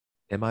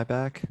Am I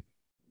back?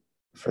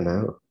 For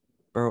now.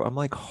 Bro, I'm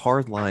like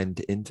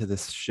hardlined into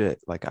this shit.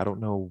 Like, I don't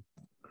know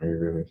Are you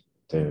really?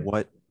 Damn.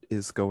 what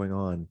is going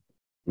on.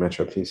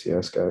 Metro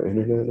PCS got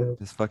internet now?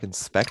 This fucking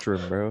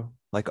Spectrum, bro.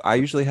 Like, I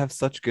usually have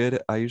such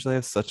good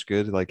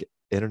like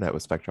internet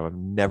with Spectrum. I've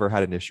never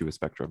had an issue with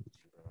Spectrum.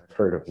 I've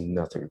heard of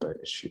nothing but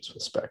issues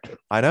with Spectrum.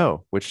 I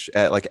know, which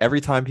like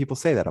every time people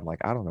say that, I'm like,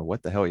 I don't know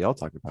what the hell y'all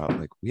talking about.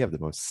 Like, we have the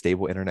most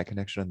stable internet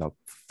connection in the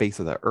face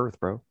of the earth,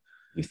 bro.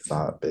 You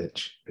thought,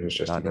 bitch. It was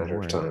just a Not matter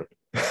of anymore.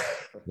 time.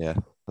 Yeah,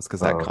 that's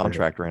because that Oh, man.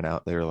 contract ran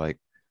out. They were like,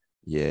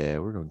 yeah,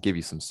 we're gonna give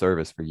you some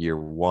service for year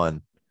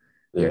one.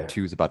 Year Yeah.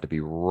 two is about to be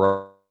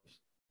rough.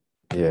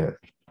 Yeah.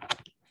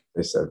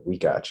 They said, we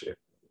got you.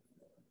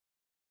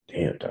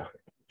 Damn, dog.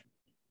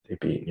 They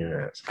beating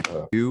your ass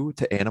up. Do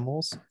to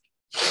animals,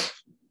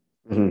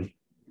 Mhm.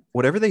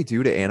 whatever they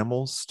do to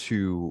animals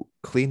to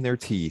clean their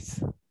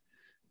teeth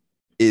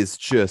is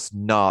just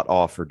not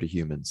offered to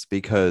humans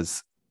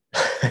because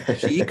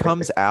she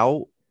comes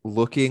out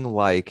looking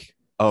like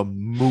a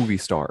movie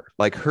star.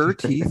 Like her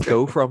teeth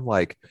go from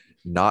like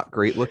not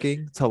great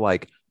looking to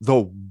like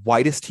the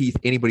whitest teeth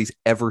anybody's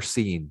ever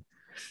seen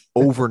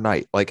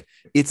overnight. Like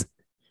it's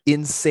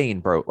insane,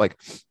 bro. Like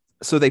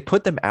so they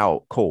put them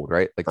out cold,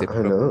 right? Like they I put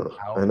them know.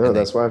 I out know. and they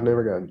That's why I've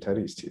never gotten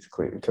Teddy's teeth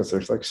cleaned because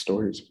there's like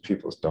stories of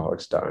people's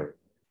dogs dying.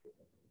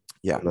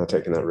 yeah. I'm not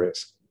taking that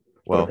risk,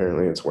 but Well,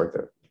 apparently it's worth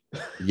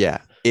it. yeah.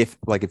 If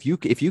you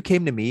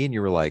came to me and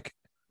you were like,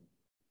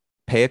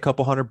 pay a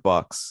couple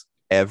 $100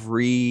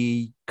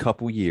 every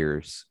couple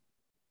years,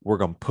 we're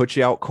gonna put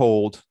you out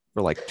cold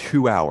for like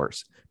 2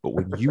 hours. But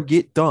when you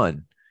get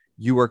done,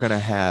 you are gonna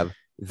have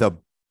the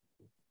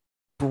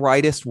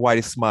brightest,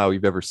 whitest smile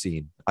you've ever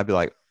seen. I'd be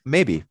like,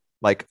 maybe.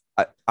 Like,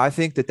 I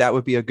think that that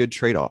would be a good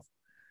trade off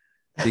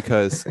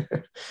because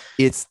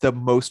it's the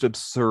most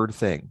absurd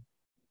thing.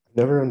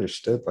 Never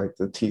understood like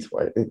the teeth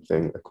whitening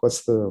thing. Like,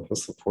 what's the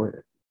point?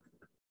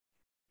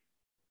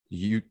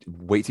 You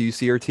wait till you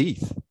see her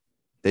teeth,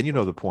 then you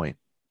know the point.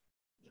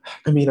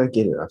 I mean, I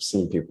get it. I've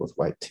seen people with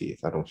white teeth.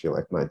 I don't feel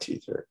like my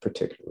teeth are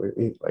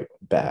particularly like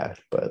bad,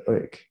 but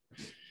like,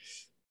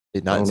 I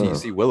Not don't until you know.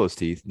 see Willow's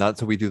teeth, not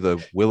until we do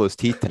the Willow's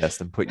teeth test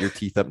and put your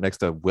teeth up next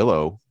to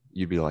Willow,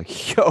 you'd be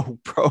like, yo,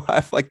 bro, I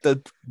have like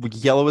the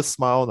yellowest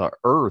smile on the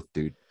earth,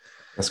 dude.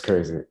 That's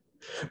crazy.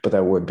 But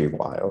that would be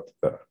wild.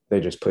 Though. They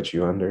just put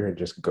you under and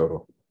just go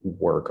to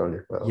work on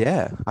your mouth.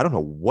 Yeah. I don't know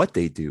what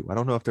they do. I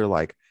don't know if they're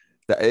like,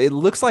 it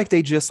looks like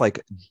they just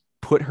like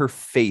put her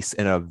face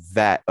in a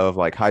vat of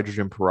like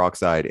hydrogen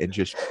peroxide and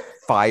just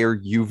fire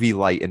UV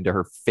light into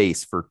her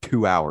face for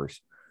 2 hours.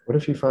 What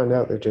if you find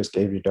out they just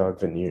gave your dog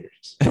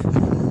veneers?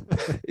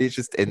 It's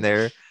just in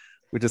there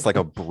with just like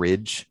a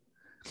bridge.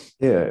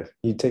 Yeah,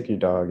 you take your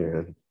dog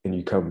in and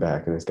you come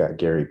back and it's got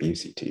Gary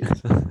Busey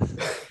teeth.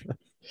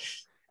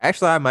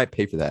 Actually, I might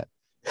pay for that.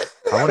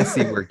 I want to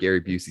see where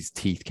Gary Busey's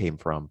teeth came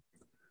from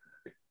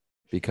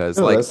because,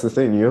 No, like, that's the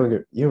thing.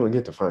 You don't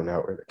get to find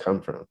out where they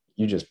come from.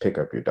 You just pick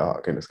up your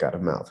dog and it's got a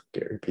mouth of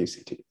Gary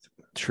Busey teeth.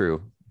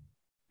 true,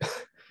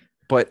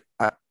 but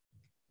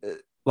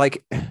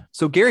like,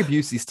 so Gary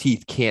Busey's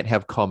teeth can't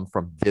have come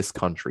from this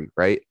country,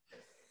 right?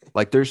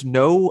 Like, there's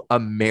no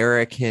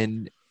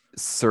American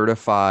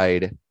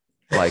certified,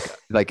 like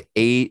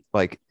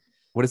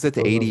what is it?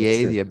 The I don't know for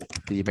ADA, sure.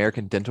 the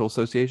American Dental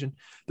Association.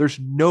 There's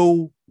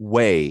no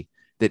way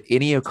that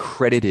any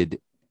accredited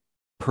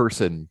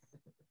person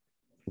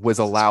was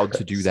Jesus allowed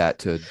to do Christ. that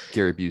to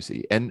Gary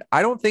Busey. And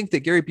I don't think that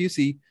Gary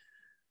Busey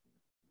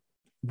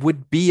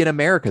would be in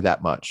America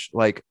that much.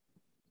 Like,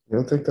 You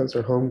don't think those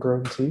are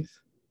homegrown teeth?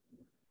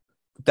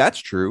 that's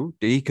true.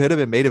 He could have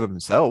been made of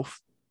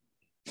himself.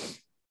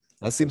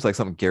 That seems like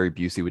something Gary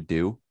Busey would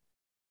do.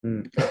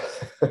 Hmm.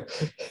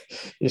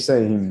 You're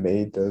saying he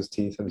made those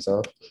teeth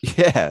himself?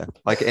 Yeah.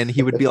 Like, and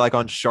he would be like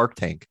on Shark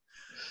Tank.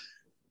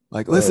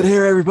 Like, listen Oh,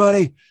 here,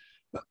 everybody.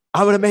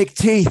 I'm gonna make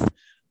teeth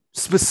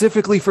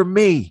specifically for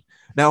me.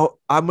 Now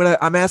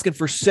I'm asking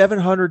for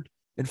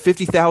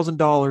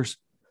 $750,000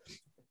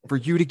 for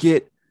you to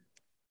get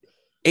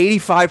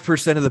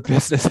 85% of the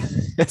business.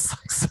 It's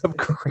like some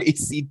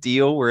crazy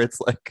deal where it's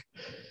like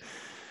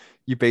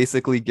you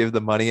basically give the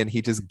money and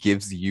he just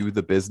gives you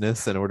the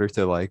business in order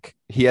to like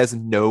he has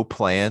no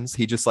plans.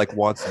 He just like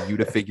wants you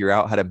to figure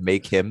out how to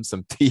make him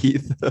some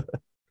teeth.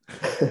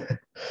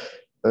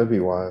 that'd be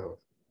wild.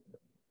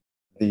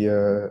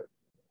 The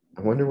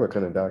I wonder what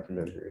kind of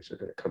documentaries are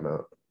going to come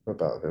out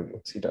about him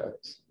once he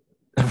dies.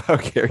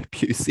 About Gary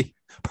Busey.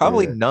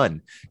 Probably Yeah,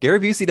 none. Gary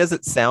Busey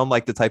doesn't sound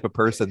like the type of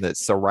person that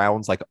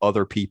surrounds like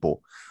other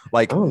people. I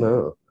Like, don't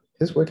know.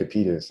 His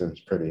Wikipedia seems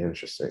pretty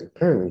interesting.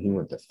 Apparently, he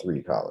went to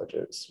three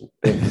colleges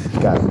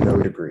and got no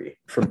degree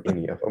from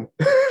any of them.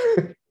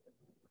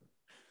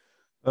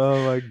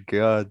 oh my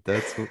God,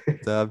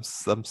 I'm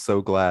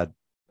so glad.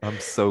 I'm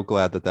so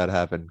glad that that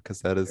happened because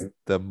that is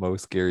the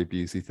most Gary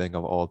Busey thing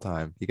of all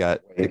time. He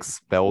got Wait,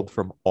 expelled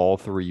from all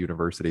three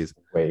universities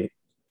wait.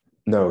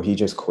 No, he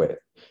just quit,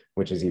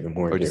 which is even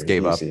more or just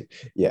Gary gave up. Busey.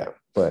 Yeah,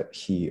 but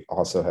he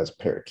also has a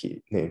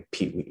parakeet named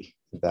Pee Wee.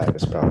 That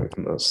is probably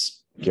the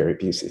most Gary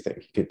Busey thing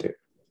he could do.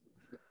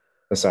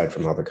 aside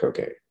from all the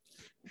cocaine.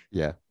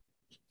 Yeah.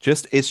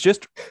 It's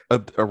just a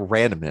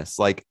randomness.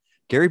 Like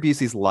Gary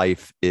Busey's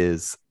life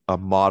is a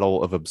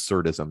model of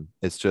absurdism.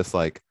 It's just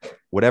like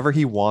whatever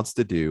he wants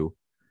to do,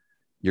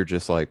 you're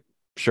just like,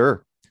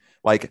 sure.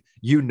 Like,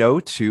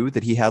 too,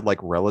 that he had like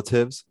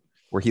relatives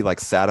where he like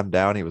sat him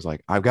down. He was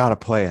like, I've got a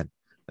plan.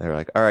 And they're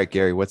like, all right,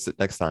 Gary, what's it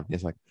next time?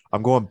 He's like,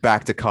 I'm going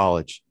back to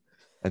college.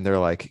 And they're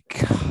like,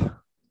 God,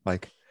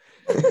 like,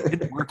 it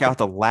didn't work out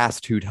the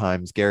last 2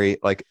 times, Gary.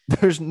 Like,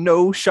 there's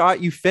no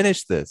shot you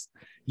finished this.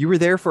 You were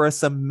there for a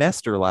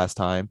semester last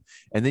time.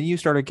 And then you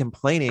started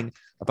complaining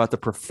about the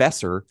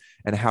professor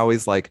and how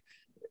he's like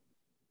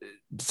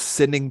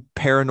sending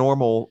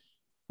paranormal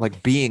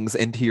like beings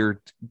into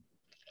your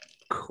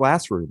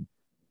classroom.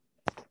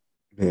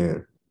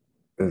 Man,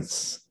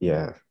 it's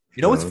You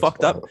know what's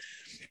fucked up?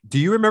 Do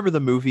you remember the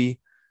movie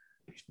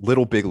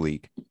Little Big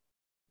League?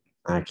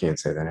 I can't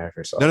say that I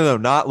ever saw. No,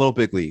 not Little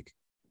Big League.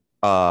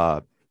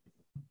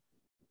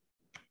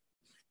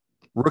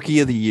 Rookie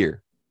of the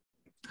Year.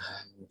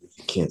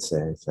 I can't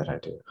say that I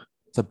do.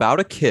 It's about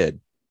a kid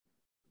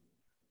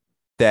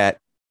that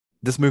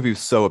this movie was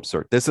so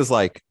absurd. This is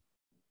like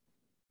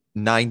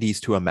 90s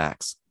to a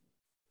max.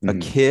 A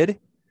kid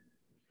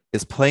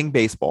is playing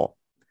baseball.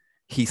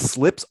 He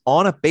slips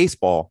on a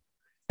baseball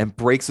and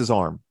breaks his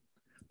arm,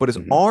 but his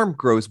arm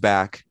grows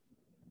back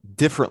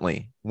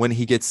differently when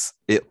he gets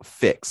it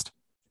fixed.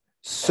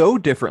 So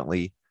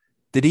differently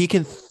that he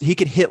can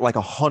hit like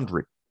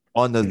 100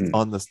 on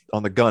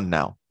the gun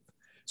now.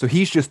 So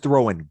he's just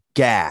throwing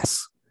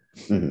gas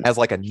as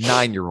like a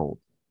 9-year-old.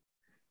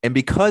 And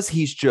because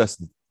he's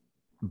just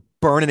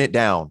burning it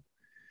down,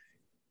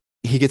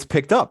 he gets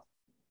picked up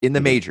in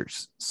the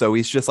majors. So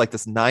he's just like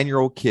this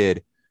 9-year-old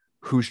kid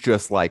who's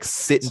just like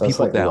sitting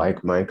people down.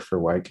 Like Mike for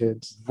white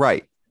kids.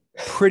 Right.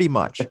 Pretty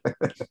much.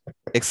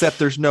 Except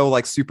there's no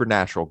like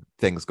supernatural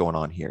things going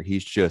on here.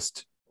 He's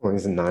just. Well,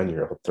 he's a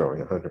 9-year-old throwing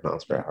 100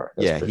 miles per hour.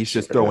 That's he's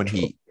just throwing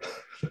heat.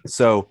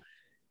 So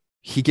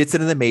he gets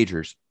into the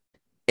majors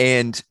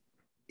and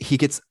he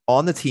gets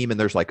on the team. And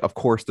there's like, of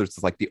course,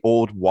 there's like the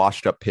old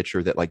washed up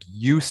pitcher that like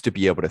used to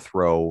be able to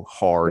throw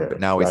hard, but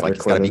now he's like,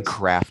 he's got to be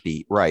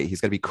crafty. Right.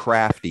 He's got to be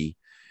crafty.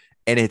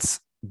 And it's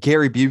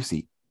Gary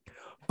Busey.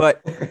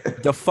 But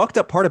the fucked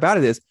up part about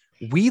it is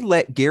we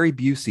let Gary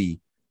Busey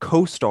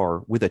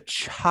co-star with a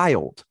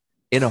child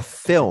in a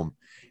film.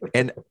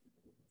 And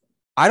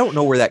I don't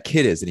know where that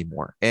kid is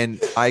anymore.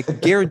 And I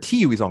guarantee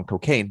you he's on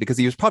cocaine because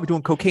he was probably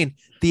doing cocaine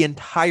the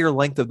entire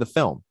length of the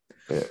film.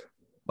 Yeah.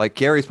 Like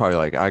Gary's probably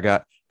like,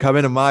 come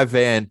into my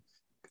van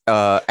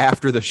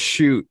after the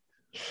shoot.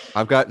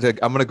 I'm going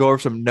to go over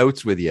some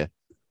notes with you.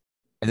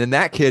 And then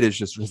that kid is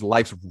just, his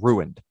life's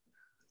ruined.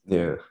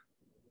 Yeah.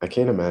 I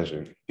can't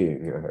imagine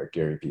being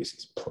Gary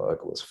Busey's plug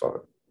was fun.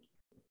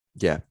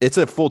 Yeah. It's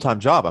a full-time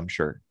job, I'm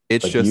sure.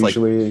 It's like just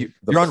usually like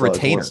you're on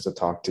retainer. Wants to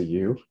talk to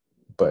you,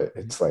 but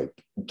it's like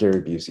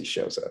Gary Busey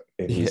shows up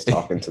and he's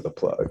talking to the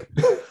plug.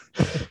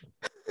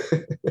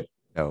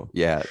 No,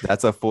 yeah,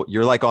 that's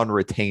you're like on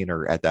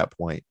retainer at that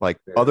point. Like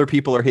other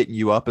people are hitting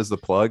you up as the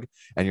plug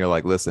and you're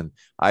like, listen,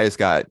 I just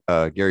got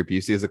Gary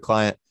Busey as a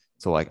client.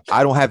 So like,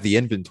 I don't have the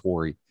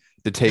inventory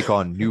to take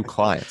on new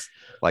clients.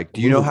 Like,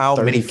 do you know how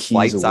many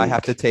flights I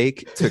have to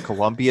take to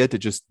Colombia to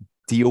just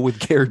deal with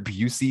Gary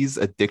Busey's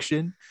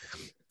addiction?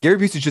 Gary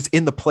Busey's just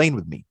in the plane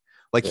with me.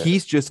 Like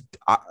he's just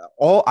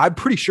I'm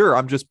pretty sure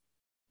I'm just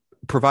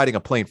providing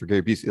a plane for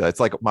Gary Busey. That's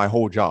like my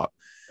whole job.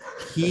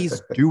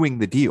 He's doing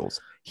the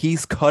deals.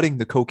 He's cutting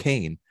the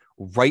cocaine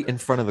right in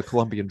front of the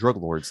Colombian drug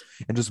lords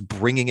and just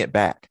bringing it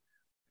back.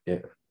 Yeah.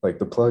 Like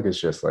the plug is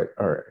just like,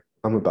 all right,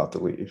 I'm about to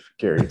leave.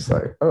 Gary's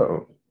like,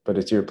 oh, but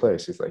it's your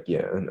place. He's like,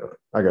 yeah, I know.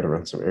 I got to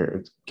run some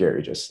errands.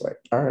 Gary just like,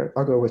 all right,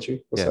 I'll go with you.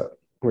 What's up?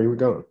 Where are we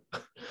going?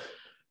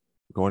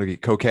 Going to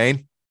get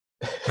cocaine?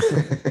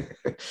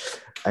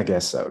 I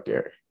guess so,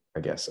 Gary. I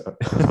guess so.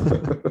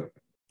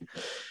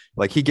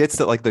 Like he gets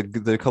to like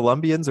the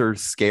Colombians are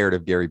scared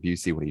of Gary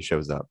Busey when he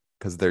shows up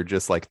because they're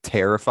just like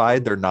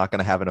terrified they're not going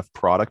to have enough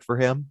product for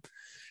him,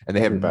 and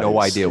they have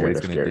no idea what he's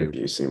going to do.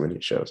 Gary Busey when he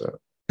shows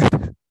up.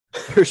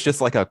 There's just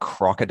like a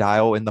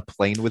crocodile in the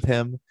plane with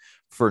him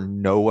for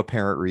no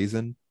apparent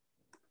reason.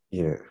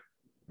 Yeah,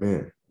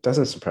 man,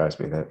 doesn't surprise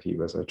me that he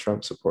was a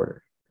Trump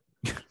supporter.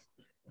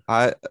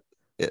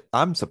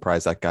 I'm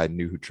surprised that guy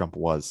knew who Trump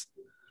was.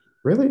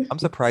 Really? I'm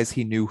surprised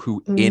he knew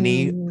who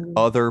any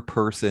other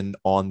person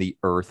on the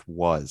earth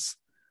was.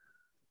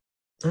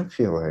 I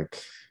feel like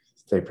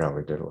they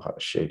probably did a lot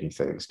of shady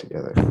things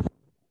together.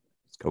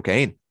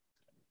 Cocaine.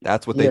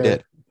 That's what they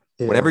did.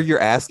 Yeah. Whenever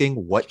you're asking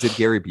what did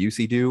Gary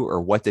Busey do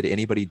or what did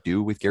anybody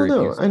do with Gary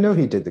Busey? I know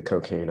he did the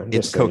cocaine. I'm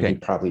just saying he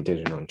probably did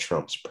it on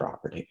Trump's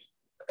property.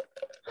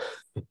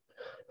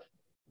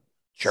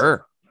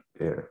 Sure.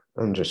 Yeah,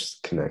 I'm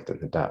just connecting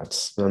the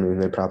dots. I mean,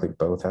 they probably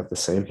both have the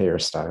same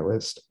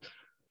hairstylist.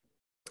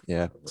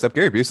 Yeah, except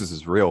Gary Busey's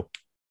is real.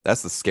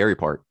 That's the scary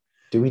part.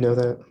 Do we know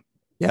that?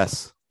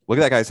 Yes. Look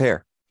at that guy's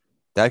hair.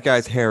 That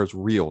guy's hair is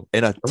real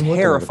in a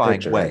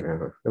terrifying way.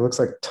 Right, it looks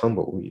like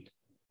tumbleweed.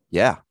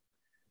 Yeah.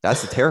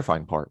 That's the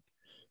terrifying part,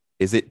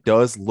 is it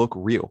does look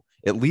real.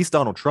 At least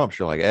Donald Trump's,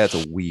 you're like, it's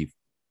a weave.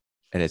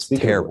 And it's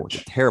Speaking of terrible. which,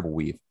 It's a terrible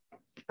weave.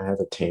 I have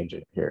a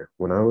tangent here.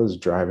 When I was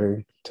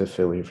driving to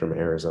Philly from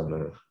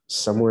Arizona,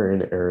 somewhere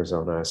in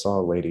Arizona, I saw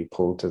a lady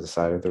pulled to the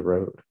side of the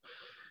road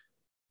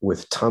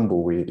with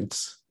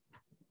tumbleweeds,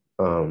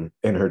 and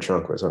her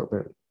trunk was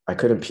open. I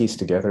couldn't piece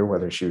together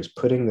whether she was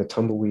putting the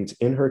tumbleweeds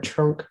in her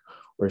trunk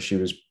or she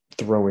was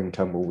throwing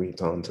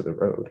tumbleweeds onto the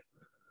road.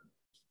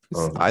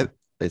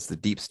 It's the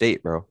deep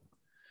state, bro.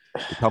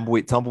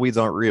 The tumbleweeds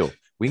aren't real.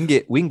 We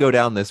can go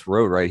down this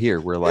road right here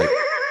where like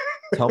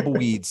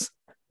tumbleweeds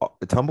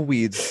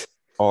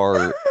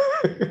are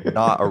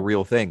not a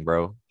real thing,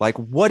 bro. Like,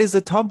 what is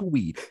a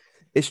tumbleweed?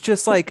 It's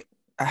just like,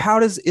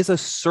 is a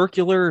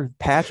circular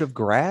patch of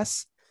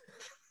grass?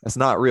 That's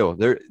not real.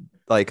 They're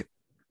like,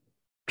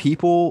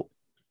 people,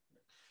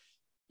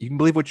 you can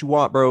believe what you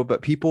want, bro,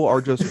 but people are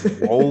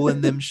just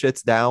rolling them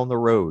shits down the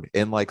road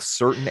in like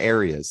certain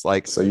areas.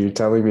 Like, so you're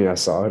telling me I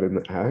saw it in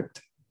the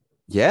act?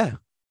 Yeah.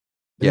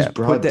 There's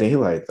broad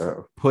daylight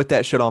though. Put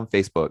that shit on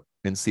Facebook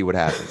and see what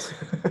happens.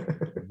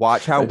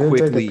 Watch how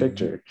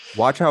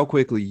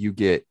quickly you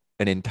get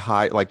an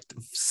entire like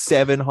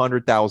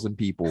 700,000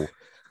 people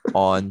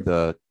on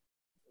the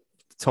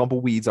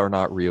tumbleweeds are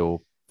not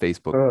real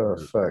Facebook. Oh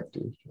fuck,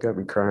 dude. You got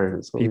me crying.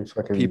 It's only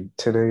fucking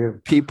 10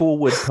 a.m. People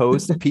would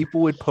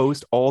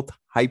post all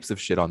types of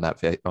shit on that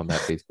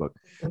Facebook.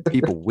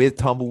 People with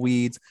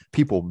tumbleweeds,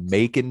 people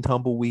making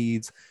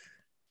tumbleweeds,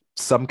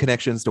 some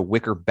connections to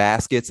wicker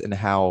baskets and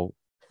how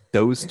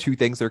those two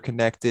things are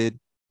connected.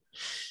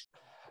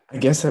 I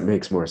guess that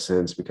makes more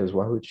sense because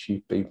why would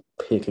she be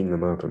picking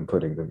them up and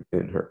putting them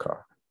in her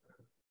car?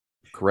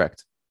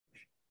 Correct.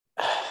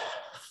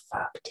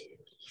 Fuck, dude.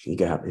 You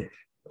got me.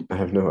 I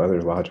have no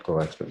other logical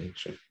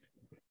explanation.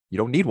 You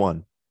don't need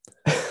one.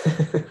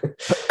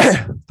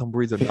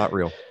 Tumbleweeds are not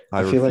real.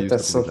 I feel like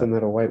that's something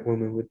that a white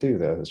woman would do,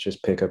 though. Is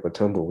just pick up a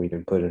tumbleweed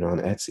and put it on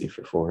Etsy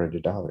for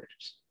 $400.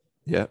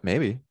 Yeah,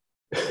 maybe.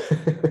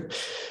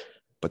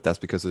 But that's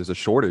because there's a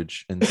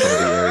shortage in some of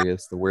the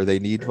areas where they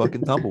need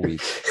fucking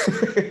tumbleweeds.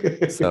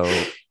 So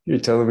you're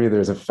telling me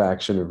there's a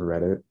faction of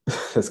Reddit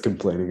that's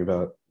complaining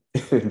about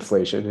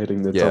inflation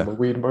hitting the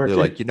tumbleweed market?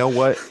 They're like, you know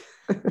what?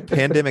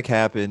 Pandemic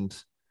happened.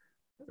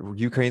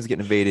 Ukraine's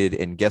getting invaded.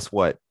 And guess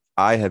what?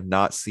 I have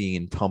not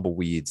seen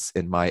tumbleweeds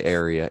in my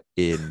area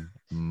in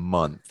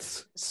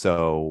months.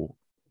 So,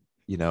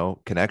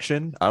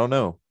 connection? I don't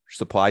know.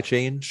 Supply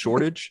chain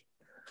shortage?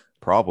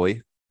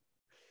 Probably.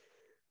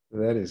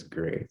 That is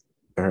great.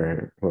 All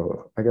right.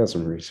 Well, I got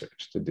some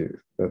research to do.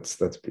 That's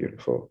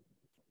beautiful.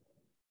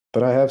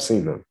 But I have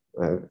seen them.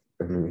 I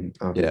mean,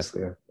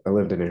 obviously, I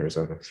lived in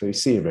Arizona, so you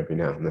see them every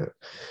now and then.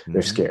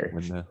 They're scary.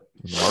 When the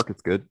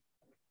market's good.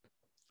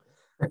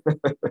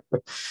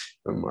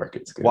 The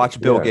market's good.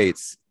 Watch Bill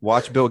Gates.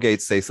 Watch Bill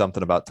Gates say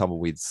something about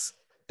tumbleweeds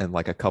in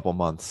like a couple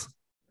months.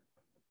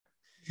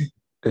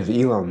 If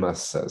Elon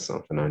Musk says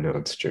something, I know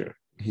it's true.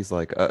 He's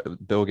like,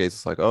 Bill Gates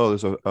is like, oh,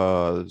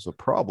 there's a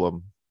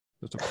problem.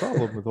 There's a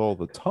problem with all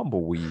the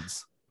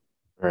tumbleweeds.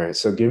 All right,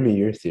 so give me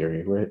your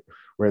theory. Where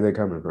are they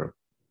coming from?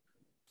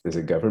 Is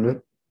it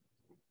government?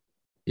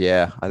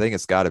 Yeah, I think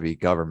it's got to be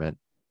government.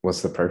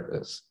 What's the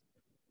purpose?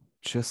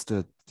 Just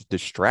to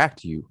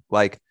distract you.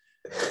 Like,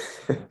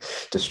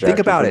 think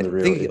about it.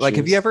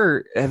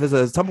 Has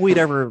a tumbleweed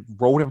ever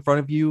rolled in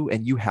front of you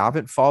and you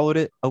haven't followed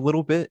it a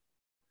little bit?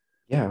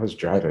 Yeah, I was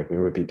driving. It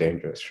would be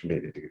dangerous for me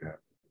to do that.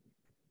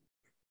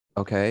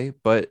 Okay,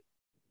 but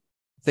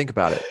think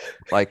about it.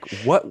 Like,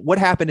 what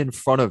happened in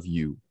front of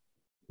you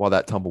while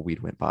that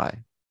tumbleweed went by?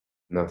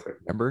 Nothing.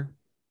 Remember?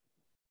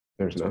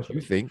 There's nothing.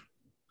 You think?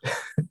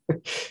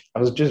 I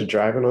was just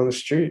driving on the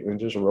street and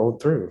just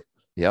rolled through.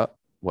 Yep.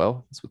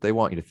 Well, that's what they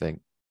want you to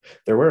think.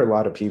 There were a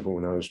lot of people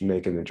when I was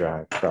making the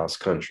drive cross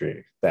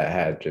country that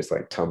had just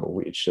like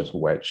tumbleweeds just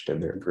wedged in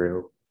their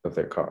grill of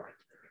their car.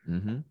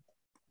 Mm-hmm.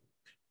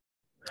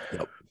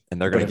 Yep.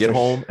 And they're going to get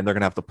home and they're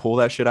going to have to pull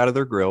that shit out of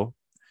their grill.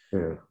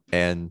 Yeah.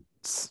 And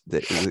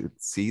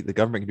the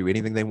government can do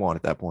anything they want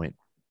at that point.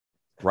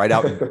 Right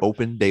out in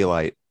open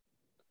daylight.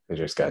 They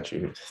just got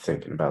you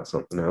thinking about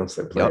something else.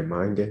 They're playing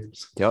mind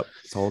games. Yep.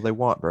 That's all they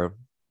want, bro.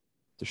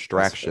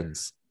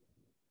 Distractions.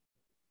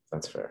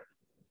 That's fair.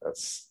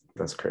 That's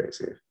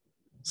crazy.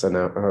 So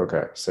now,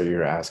 okay. So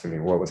you're asking me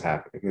what was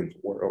happening in the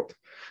world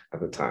at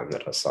the time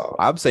that I saw.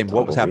 I'm saying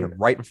what was happening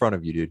right in front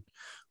of you, dude.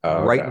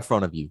 Right in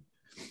front of you.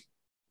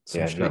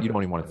 Some shit you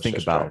don't even want to think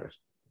about.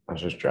 I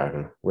was just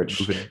driving,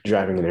 which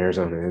driving in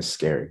Arizona is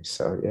scary.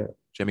 So yeah.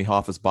 Jimmy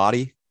Hoffa's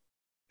body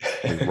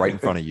is right in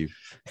front of you.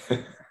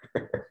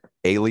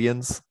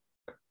 Aliens.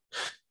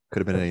 Could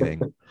have been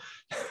anything.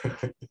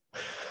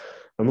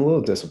 I'm a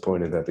little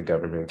disappointed that the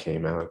government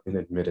came out and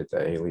admitted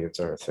that aliens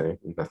are a thing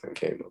and nothing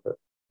came of it.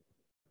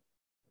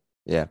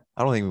 Yeah,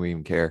 I don't think we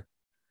even care.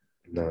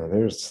 No,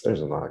 there's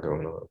a lot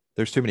going on.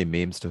 There's too many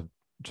memes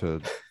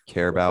to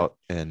care about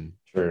and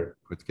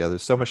put together.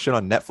 So much shit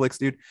on Netflix,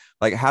 dude.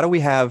 Like, how do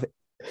we have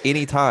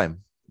any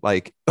time?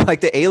 Like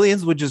the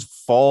aliens would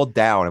just fall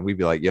down and we'd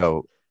be like,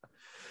 yo,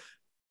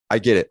 I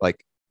get it.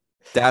 Like,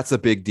 that's a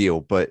big deal,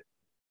 but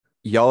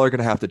y'all are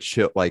gonna have to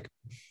chill. Like,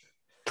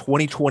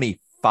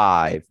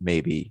 2025,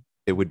 maybe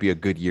it would be a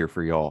good year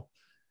for y'all.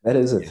 That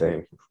is a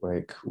thing.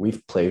 Like,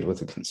 we've played with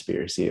the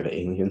conspiracy of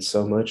aliens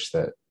so much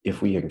that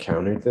if we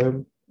encountered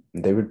them,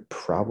 they would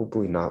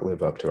probably not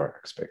live up to our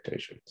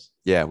expectations.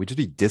 Yeah, we'd just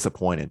be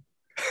disappointed.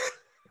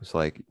 It's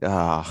like,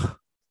 well,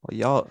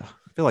 y'all,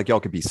 I feel like y'all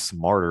could be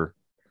smarter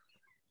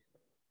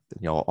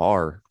than y'all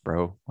are,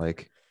 bro.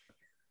 Like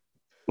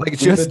Leave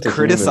just it to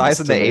criticizing humans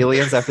the to make.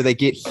 aliens after they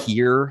get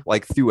here,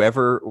 like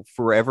through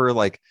forever,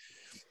 like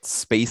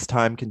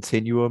space-time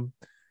continuum,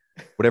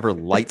 whatever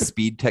light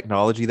speed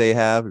technology they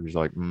have. You're just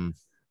like,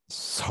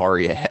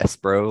 sorry ass,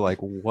 bro. Like,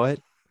 what?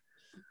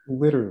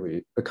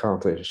 Literally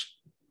accomplish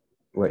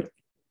like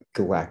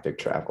galactic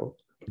travel.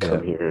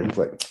 Come here and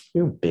like,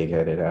 you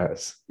big-headed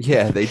ass.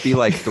 Yeah, they'd be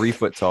like 3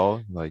 foot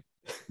tall. Like,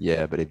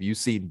 yeah, but if you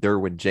see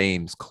Derwin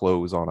James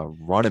clothes on a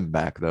running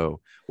back, though,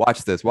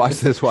 watch this.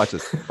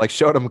 Like,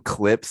 showing them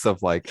clips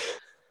of like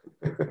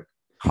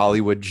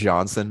Hollywood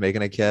Johnson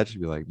making a catch.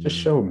 You'd be like, Just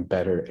show them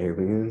better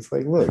aliens.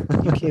 Like, look,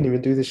 you can't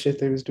even do the shit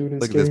they was doing in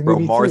look at Scary this, bro.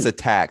 Movie Mars 3.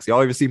 Attacks.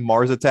 Y'all ever see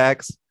Mars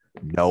Attacks?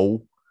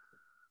 No.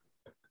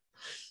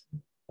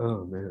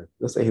 Oh man,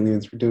 those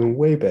aliens were doing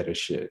way better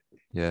shit.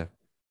 Yeah.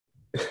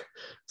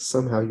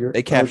 Somehow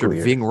They captured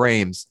uglier. Ving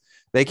Rhames.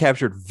 They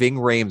captured Ving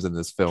Rhames in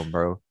this film,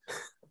 bro.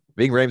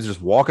 Ving Rhames is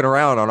just walking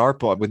around on our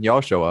plot when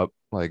y'all show up.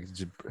 Like,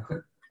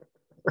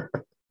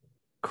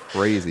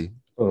 crazy.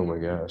 Oh my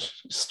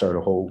gosh. Start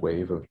a whole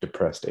wave of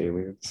depressed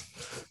aliens.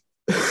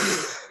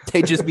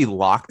 They'd just be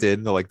locked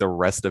into like the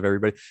rest of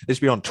everybody. They'd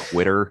just be on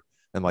Twitter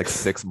in like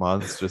 6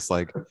 months, just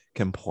like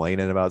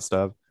complaining about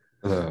stuff.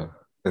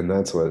 And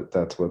that's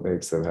what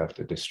makes them have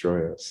to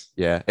destroy us.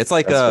 Yeah. It's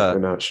like That's what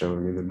they're not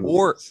showing in the movies.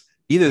 or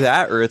either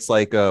that or it's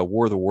like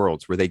War of the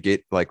Worlds, where they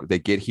get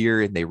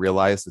here and they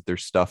realize that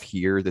there's stuff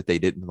here that they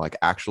didn't like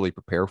actually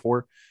prepare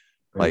for.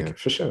 Like, yeah,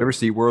 for sure. Ever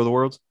see War of the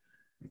Worlds?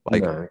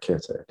 Like, no, I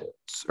can't say I did.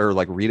 Or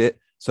like read it.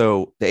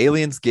 So the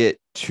aliens get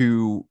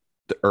to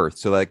the Earth,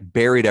 so like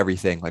buried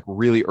everything like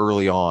really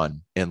early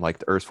on in like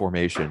the Earth's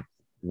formation,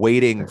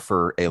 waiting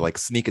for a like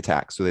sneak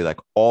attack. So they like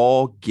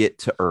all get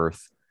to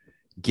Earth,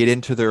 get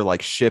into their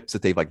like ships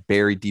that they've like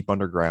buried deep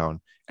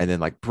underground, and then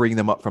like bring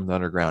them up from the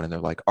underground. And they're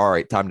like, all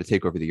right, time to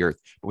take over the Earth.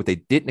 But what they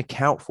didn't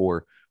account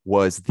for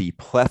was the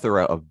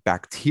plethora of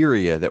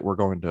bacteria that we're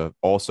going to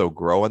also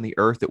grow on the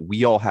Earth, that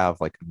we all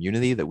have like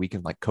immunity that we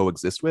can like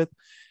coexist with,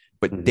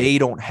 but they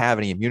don't have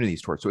any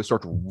immunities towards. So it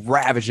starts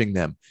ravaging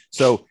them.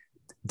 So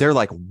they're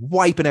like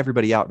wiping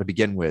everybody out to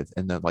begin with.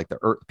 And then like the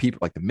Earth people,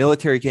 like the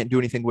military can't do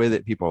anything with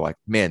it. People are like,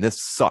 man,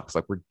 this sucks.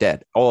 Like, we're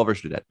dead. All of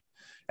us are dead.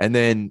 And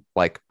then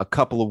like a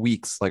couple of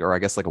weeks, like, or I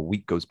guess like a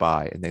week goes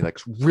by, and they like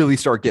really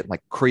start getting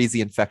like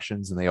crazy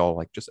infections, and they all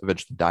like just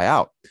eventually die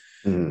out.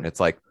 And it's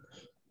like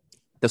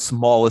the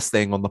smallest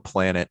thing on the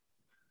planet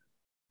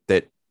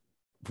that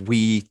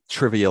we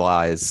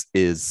trivialize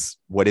is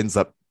what ends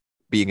up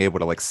being able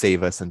to like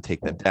save us and take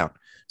them down.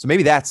 So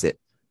maybe that's it.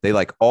 They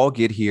like all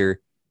get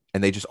here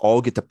and they just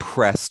all get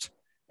depressed,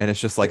 and it's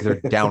just like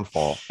their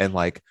downfall. And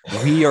like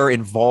we are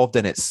involved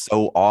in it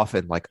so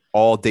often, like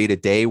all day to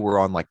day, we're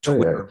on like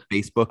Twitter,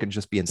 Facebook, and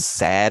just being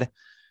sad.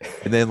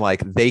 And then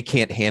like they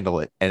can't handle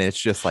it, and it's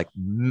just like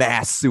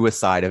mass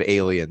suicide of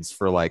aliens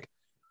for like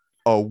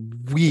a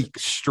week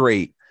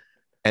straight.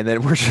 And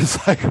then we're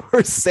just like,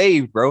 we're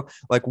saved, bro.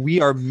 Like, we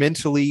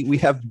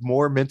have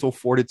more mental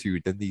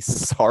fortitude than these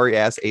sorry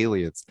ass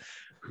aliens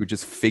who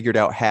just figured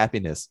out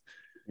happiness.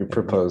 You're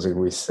proposing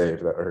we save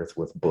the Earth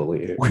with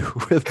bullying.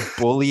 With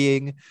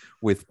bullying,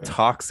 with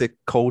toxic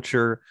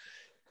culture,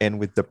 and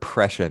with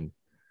depression.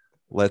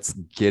 Let's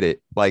get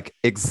it. Like,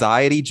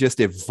 anxiety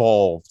just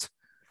evolved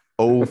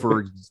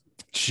over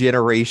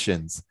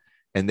generations,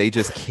 and they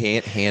just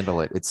can't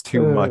handle it. It's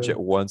too much at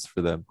once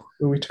for them.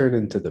 We turn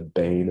into the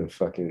bane of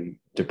fucking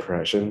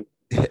depression.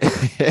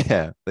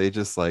 Yeah, they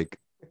just like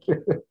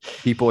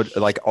people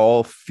like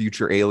all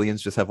future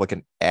aliens just have like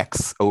an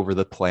X over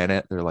the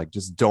planet. They're like,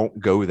 just don't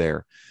go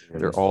there.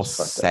 They're all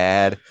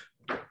sad.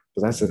 But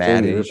that's the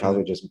thing. They would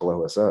probably just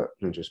blow us up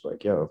and just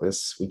like, yo,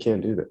 we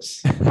can't do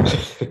this.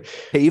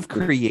 They've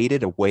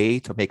created a way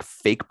to make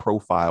fake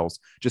profiles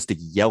just to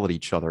yell at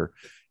each other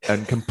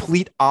on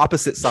complete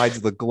opposite sides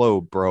of the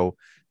globe, bro.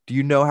 Do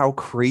you know how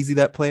crazy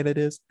that planet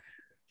is?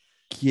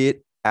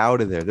 Get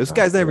out of there. Those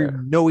guys never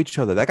even know each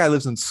other. That guy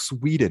lives in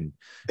Sweden,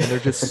 and they're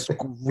just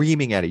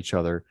screaming at each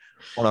other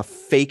on a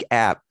fake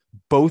app.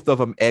 Both of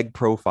them egg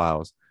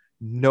profiles.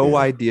 No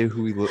idea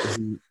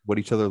what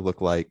each other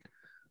look like.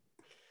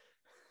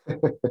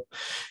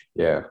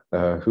 Yeah.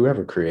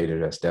 Whoever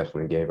created us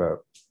definitely gave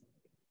up.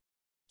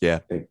 Yeah.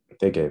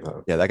 They gave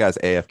up. Yeah, that guy's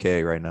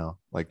AFK right now.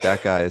 Like,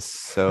 that guy is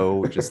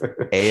so just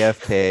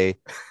AFK,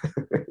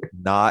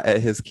 not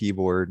at his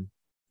keyboard.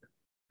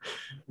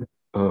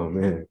 Oh,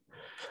 man.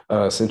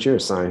 Since you're a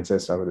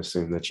scientist, I would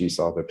assume that you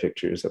saw the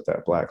pictures of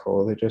that black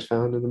hole they just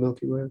found in the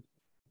Milky Way.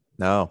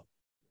 No.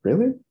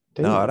 Really?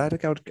 Damn. No, I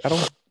don't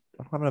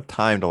have enough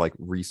time to like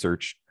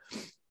research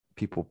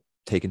people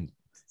taking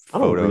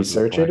photos. I don't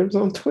research it. It was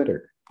on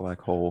Twitter. Black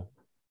hole.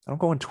 I don't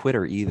go on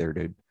Twitter either,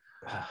 dude.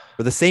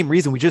 for the same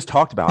reason we just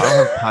talked about. I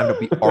don't have time to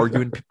be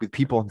arguing with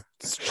people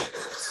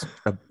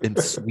in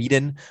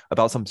Sweden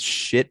about some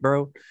shit,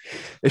 bro.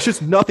 It's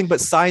just nothing but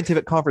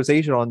scientific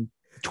conversation on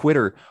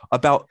Twitter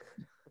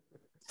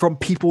from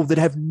people that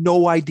have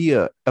no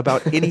idea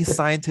about any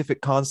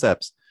scientific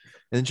concepts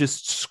and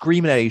just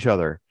screaming at each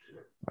other.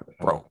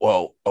 Bro,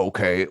 well,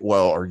 okay.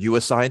 Well, are you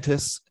a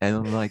scientist? And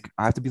I'm like,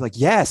 I have to be like,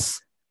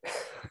 yes.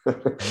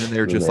 And then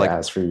they're just like,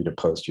 ask for you to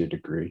post your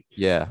degree.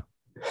 Yeah.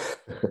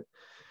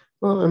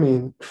 Well, I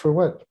mean,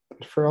 for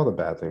all the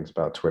bad things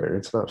about Twitter,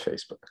 it's not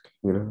Facebook,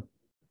 you know?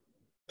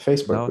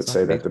 Facebook would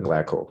say that the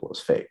black hole was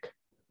fake.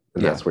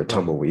 And that's where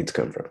tumbleweeds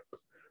come from.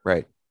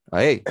 Right.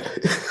 Hey,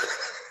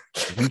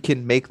 we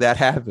can make that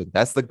happen.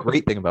 That's the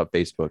great thing about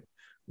Facebook.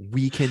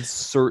 We can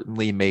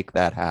certainly make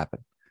that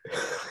happen.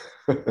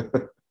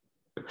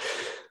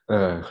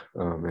 Oh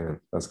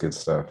man, that's good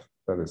stuff.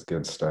 That is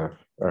good stuff.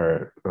 All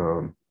right.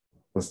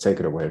 Let's take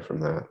it away from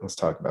that. Let's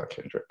talk about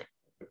Kendrick.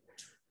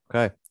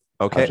 Okay.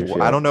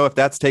 Well, I don't know if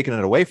that's taking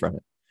it away from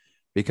it,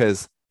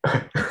 because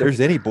if there's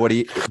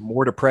anybody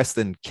more depressed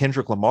than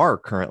Kendrick Lamar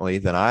currently,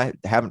 then I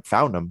haven't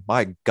found him.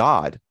 My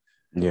God.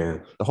 Yeah.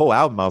 The whole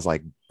album, I was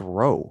like,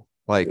 bro,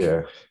 like,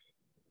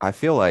 I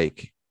feel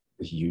like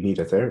you need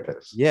a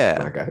therapist.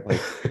 Yeah.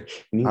 Like,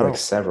 you need like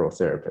several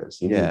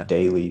therapists. You need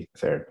daily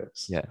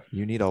therapists. Yeah.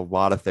 You need a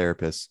lot of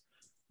therapists.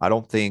 I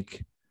don't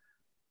think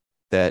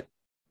that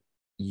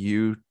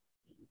you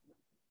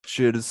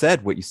should have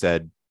said what you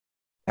said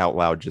out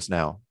loud just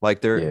now.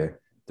 Like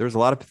there's a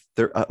lot of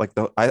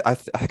I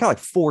got like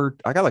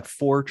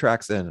four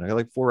tracks in. I got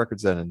like 4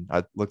 records in, and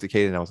I looked at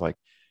Katie and I was like,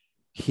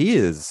 he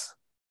is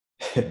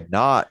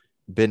not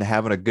been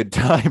having a good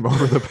time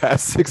over the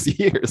past 6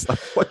 years. Like,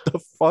 what the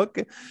fuck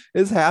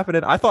is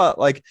happening? I thought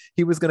like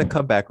he was gonna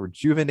come back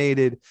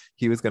rejuvenated.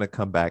 He was gonna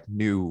come back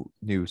new.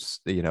 You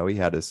know, he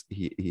had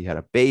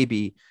a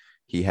baby.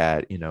 He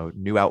had, you know,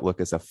 new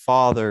outlook as a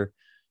father.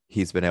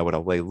 He's been able to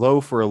lay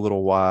low for a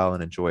little while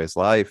and enjoy his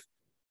life.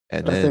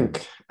 And then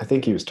I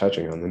think he was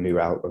touching on the new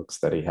outlooks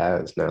that he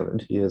has now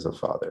that he is a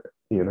father,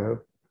 you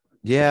know?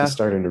 Yeah. He's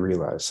starting to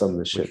realize some of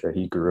the shit that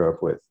he grew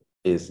up with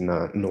is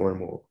not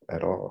normal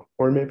at all.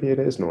 Or maybe it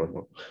is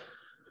normal.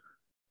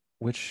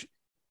 Which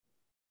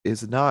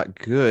is not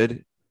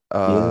good.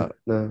 No,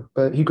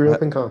 but he grew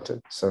up in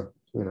Compton. So,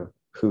 you know,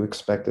 who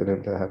expected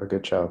him to have a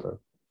good childhood?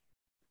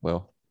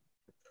 Well,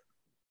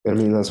 I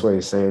mean, that's what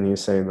he's saying.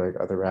 He's saying like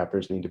other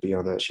rappers need to be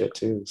on that shit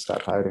too.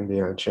 Stop hiding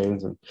behind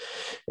chains and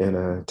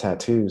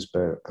tattoos.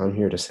 But I'm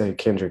here to say,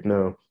 Kendrick,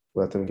 no,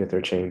 let them get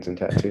their chains and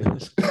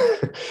tattoos.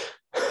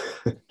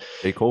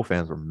 J. Cole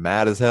fans were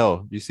mad as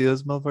hell. You see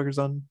those motherfuckers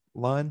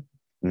online?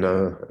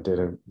 No, I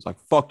didn't. It's like,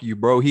 fuck you,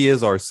 bro. He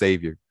is our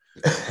savior.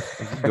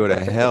 You go to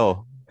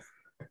hell.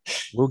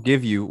 We'll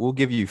give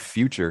you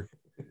Future.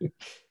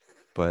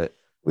 But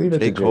leave it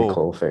to J.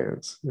 Cole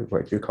fans.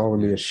 Like, you're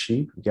calling me a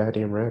sheep? You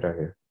goddamn right I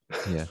am.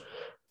 Yeah.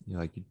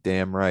 You're like, you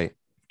damn right.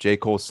 J.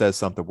 Cole says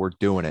something, we're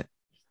doing it.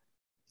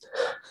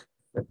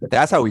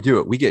 That's how we do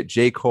it. We get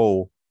J.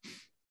 Cole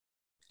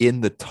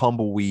in the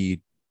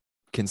Tumbleweed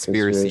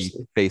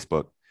Conspiracy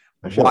Facebook.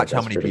 Watch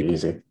how many people.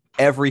 Easy.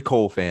 Every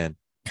Cole fan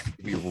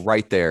will be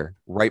right there,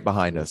 right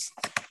behind us.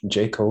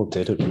 J. Cole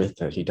did admit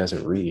that he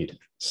doesn't read.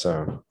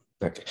 So,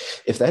 like,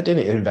 if that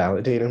didn't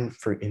invalidate him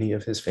for any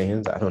of his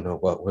fans, I don't know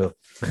what will.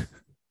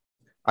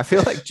 I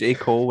feel like J.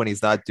 Cole, when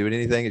he's not doing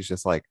anything, is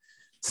just like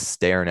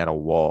staring at a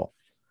wall.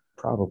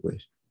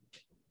 Probably.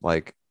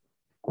 Like,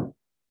 or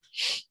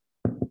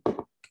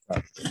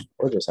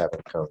just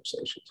having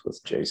conversations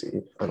with Jay-Z.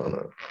 I don't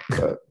know.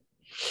 But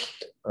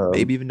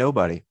maybe even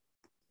nobody.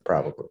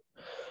 Probably.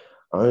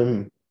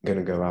 I'm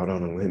gonna go out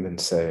on a limb and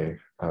say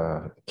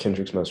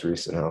Kendrick's most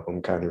recent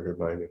album kind of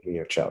reminded me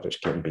of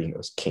Childish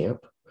Gambino's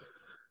Camp,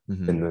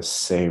 in the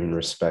same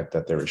respect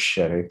that they were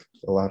shedding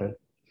a lot of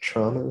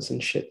traumas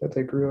and shit that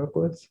they grew up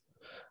with.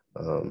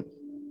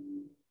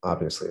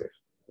 Obviously,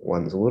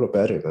 one's a little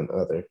better than the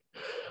other.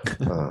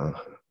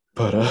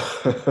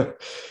 But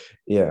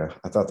yeah,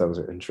 I thought that was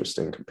an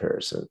interesting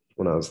comparison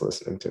when I was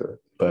listening to it.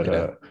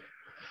 But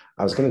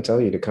I was going to tell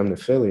you to come to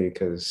Philly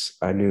because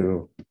I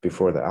knew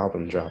before the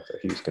album dropped that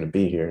he was going to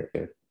be here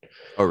again.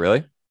 Oh,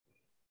 really?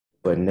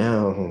 But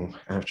now,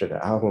 after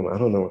the album, I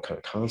don't know what kind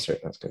of concert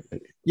that's going to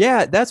be.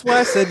 Yeah, that's what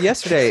I said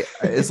yesterday.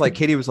 It's like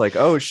Katie was like,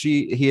 oh,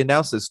 he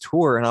announced his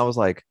tour. And I was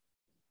like,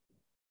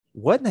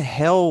 what in the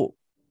hell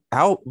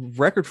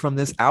record from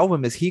this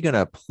album is he going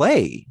to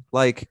play?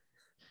 Like,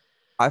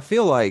 I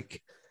feel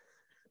like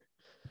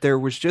there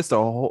was just a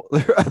whole,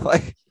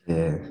 like,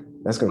 yeah,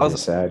 that's going to be a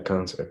sad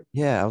concert.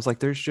 Yeah, I was like,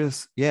 there's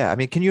just, I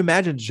mean, can you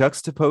imagine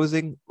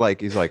juxtaposing? Like,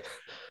 he's like,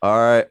 all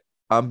right,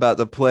 I'm about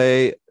to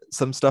play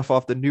some stuff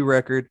off the new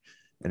record.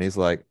 And he's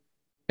like,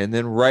 and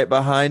then right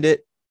behind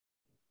it,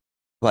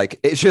 like,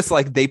 it's just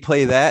like they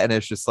play that. And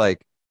it's just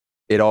like,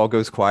 it all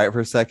goes quiet for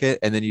a second.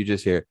 And then you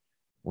just hear,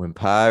 when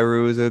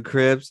Pyru's a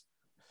Crips.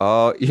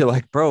 Oh, you're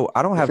like, bro,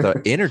 I don't have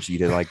the energy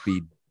to like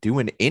be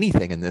doing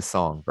anything in this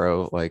song,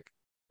 bro. Like,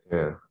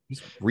 yeah,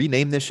 just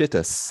rename this shit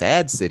to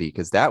Sad City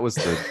because that was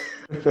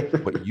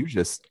what you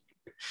just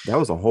That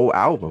was a whole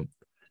album.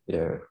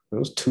 Yeah, it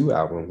was 2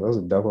 albums. That was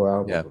a double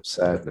album Yeah. of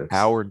sadness.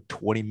 Hour and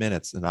 20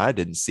 minutes. And I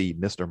didn't see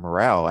Mr.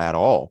 Morale at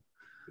all.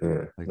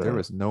 Yeah, Like there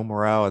was no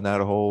morale in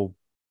that whole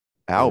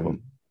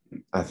album.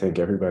 And I think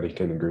everybody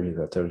can agree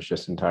that there was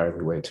just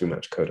entirely way too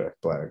much Kodak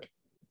Black.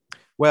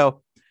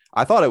 Well,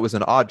 I thought it was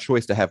an odd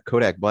choice to have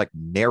Kodak Black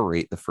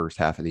narrate the first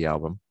half of the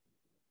album.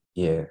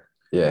 Yeah.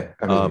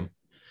 I mean,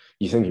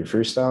 you think he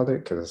freestyled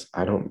it? Because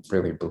I don't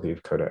really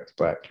believe Kodak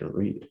Black can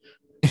read.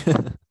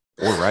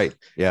 Or write.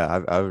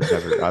 Yeah,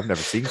 I've never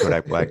seen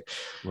Kodak Black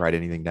write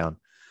anything down.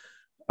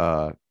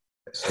 So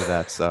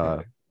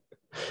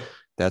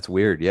that's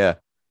weird. Yeah,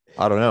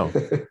 I don't know.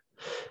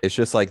 It's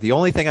just like the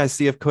only thing I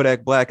see of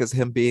Kodak Black is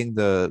him being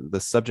the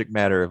subject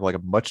matter of like a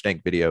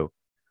Muchdank video,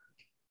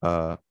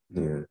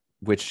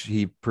 which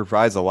he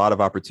provides a lot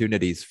of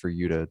opportunities for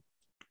you to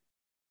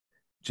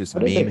just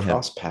meme him.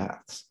 Cross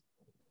paths?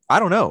 I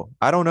don't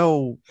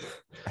know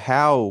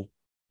how.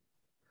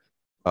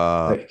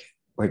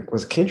 Like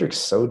was Kendrick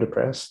so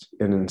depressed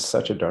and in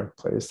such a dark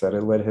place that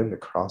it led him to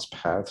cross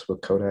paths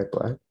with Kodak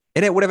Black?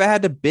 And it would have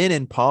had to been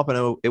in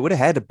Pompano. It would have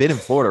had to been in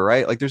Florida,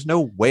 right? Like there's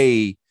no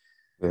way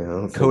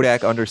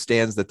Kodak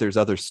understands that there's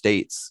other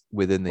states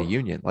within the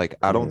union. Like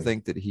I don't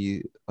think that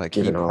he like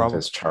given all of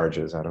his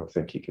charges, I don't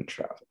think he can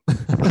travel.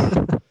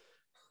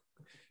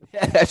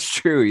 Yeah, that's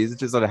true. He's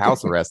just on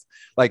house arrest.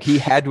 Like he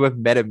had to have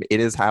met him in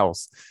his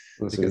house.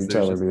 So you're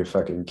telling me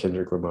fucking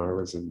Kendrick Lamar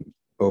was in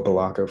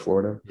Opelika,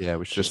 Florida? Yeah, it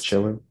was just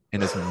chilling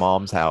in his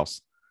mom's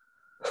house.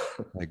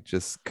 Like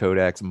just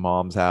Kodak's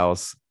mom's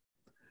house.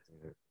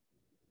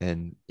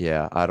 And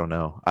yeah, I don't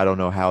know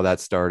how that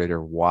started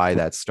or why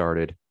that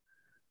started.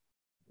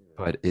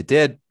 But it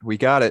did. We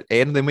got it.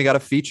 And then we got a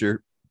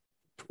feature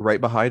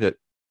right behind it.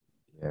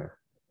 Yeah.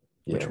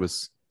 Which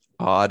was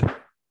odd.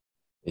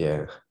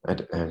 Yeah. I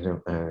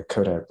know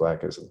Kodak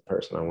Black is the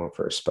person I want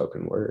for a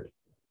spoken word.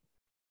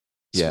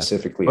 Yeah.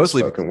 Specifically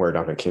mostly, a spoken word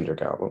on a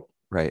Kendrick album.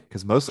 Right.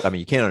 Because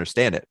you can't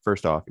understand it.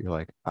 First off, you're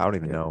like, I don't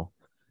even know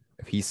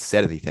if he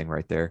said anything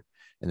right there.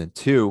 And then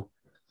two,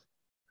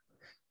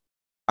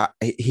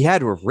 he had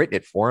to have written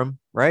it for him,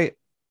 right?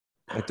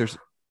 Like there's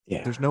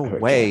no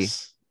way.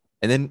 Guess.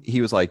 And then he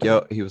was like,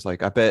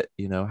 I bet,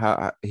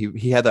 how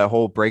he had that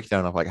whole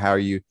breakdown of like, how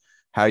you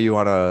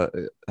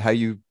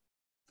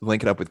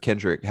link it up with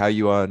Kendrick, how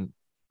you on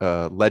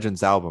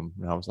Legends album.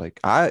 And I was like,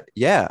 I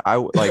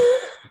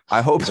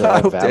hope is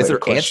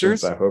there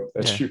answers? I hope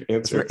that's your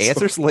answer. Is there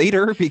answers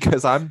later?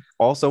 Because I'm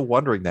also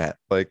wondering that.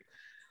 Like,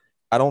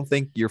 I don't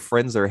think your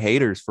friends are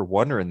haters for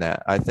wondering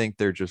that. I think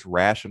they're just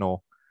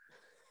rational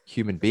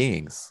human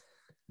beings.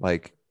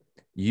 Like,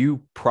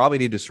 you probably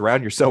need to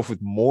surround yourself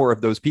with more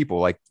of those people.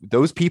 Like,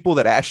 those people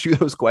that ask you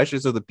those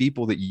questions are the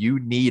people that you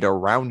need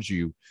around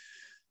you.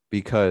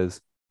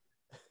 Because,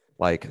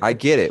 like, I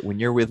get it. When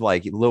you're with,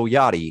 like, Lil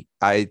Yachty,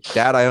 I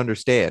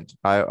understand.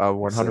 I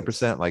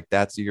 100%, like,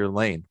 that's your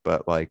lane.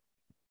 But, like,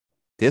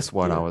 this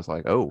one, I was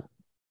like, oh,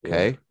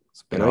 okay.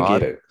 And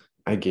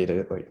I get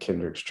it. Like,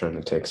 Kendrick's trying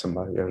to take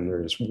somebody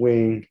under his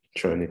wing,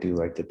 trying to do,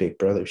 like, the big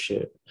brother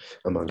shit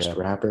amongst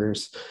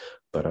rappers.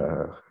 But,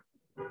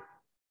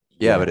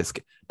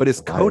 but is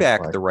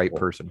Kodak the right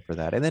person for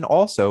that? And then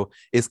also,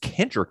 is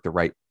Kendrick the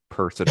right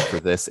person for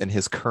this in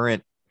his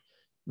current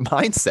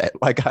mindset?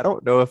 Like, I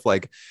don't know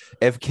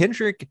if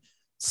Kendrick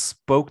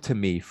spoke to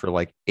me for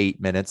like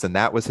 8 minutes and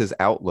that was his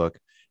outlook,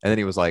 and then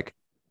he was like,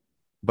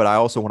 but I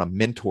also want to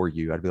mentor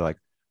you, I'd be like,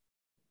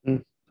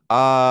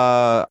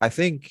 I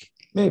think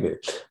maybe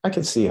I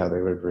could see how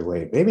they would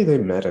relate. Maybe they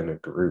met in a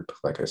group,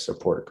 like a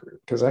support group,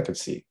 because I could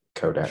see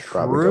Kodak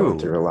probably going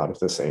through a lot of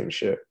the same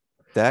shit.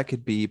 That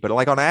could be, but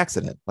like on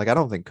accident. Like, I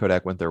don't think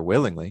Kodak went there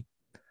willingly.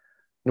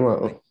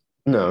 Well,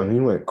 no, he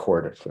went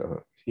courted.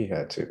 He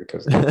had to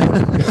because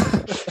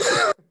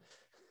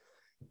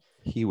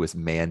he was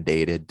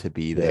mandated to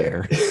be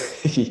there.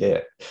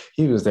 Yeah,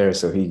 he was there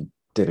so he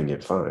didn't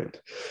get fined.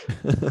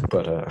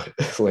 But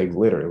like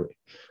literally,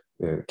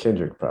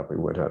 Kendrick probably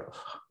went out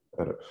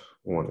of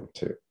wanting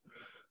to.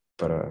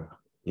 But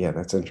yeah,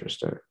 that's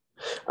interesting.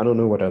 I don't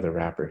know what other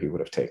rapper he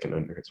would have taken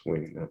under his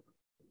wing though.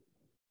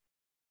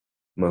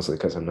 Mostly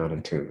because I'm not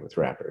in tune with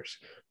rappers.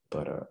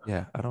 But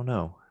yeah, I don't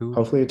know.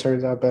 Hopefully it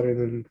turns out better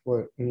than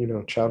what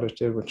Childish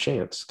did with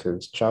Chance,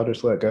 because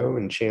Childish let go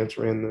and Chance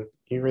ran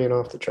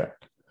off the track.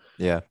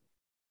 Yeah.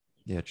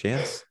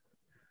 Chance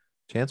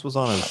was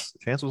on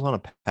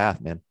a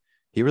path, man.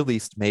 He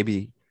released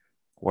maybe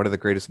one of the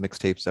greatest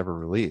mixtapes ever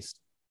released.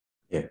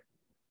 Yeah.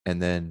 And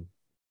then,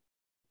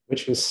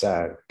 which is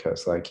sad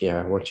because, like,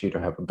 yeah, I want you to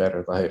have a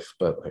better life,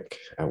 but like,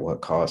 at what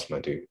cost, my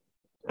dude?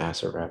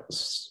 Acid rap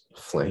was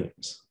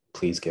flames.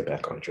 Please get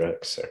back on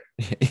drugs, sir.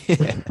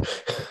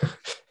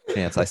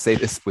 Chance, I say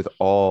this with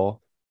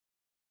all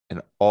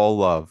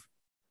love.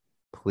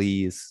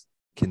 Please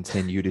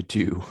continue to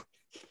do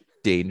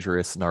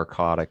dangerous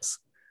narcotics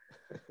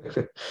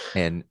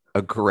and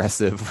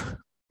aggressive.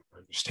 I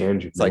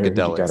understand you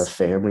psychedelics. You got a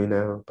family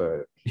now,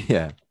 but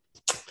yeah,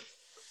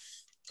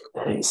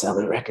 that ain't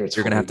selling records.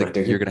 You're gonna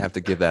have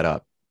to give that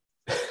up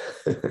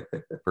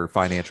for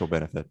financial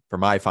benefit, for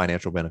my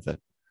financial benefit.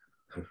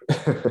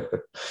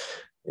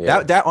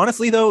 Yeah. That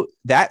honestly though,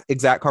 that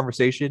exact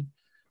conversation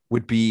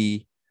would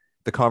be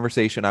the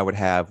conversation I would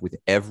have with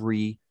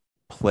every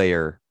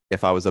player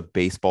if I was a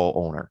baseball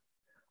owner.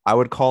 I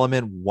would call them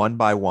in one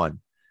by one.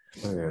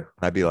 Oh, yeah.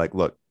 I'd be like,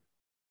 look,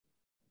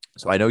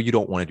 so I know you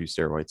don't want to do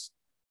steroids.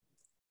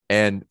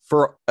 And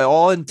for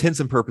all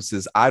intents and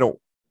purposes, I don't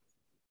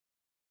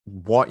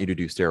want you to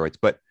do steroids,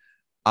 but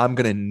I'm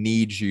going to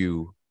need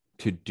you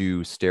to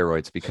do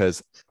steroids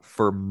because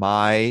for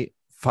my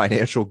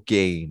financial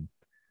gain,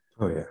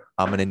 Oh, yeah.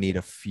 I'm going to need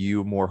a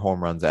few more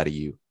home runs out of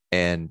you.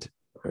 And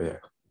Oh, yeah.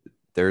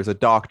 there's a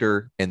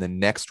doctor in the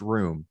next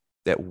room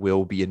that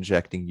will be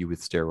injecting you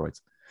with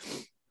steroids.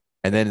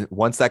 And then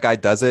once that guy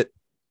does it,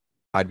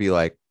 I'd be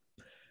like,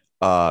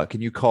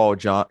 can you call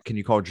John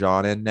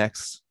in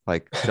next?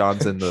 Like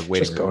John's in the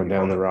waiting Just going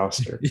down the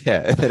roster.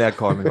 Yeah. And then I'd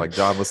call him and be like,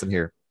 John, listen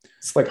here.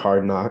 It's like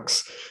Hard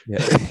Knocks.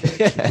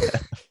 Yeah.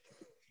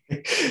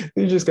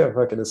 You just got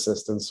fucking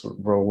assistants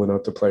rolling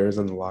up to players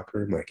in the locker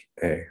room like,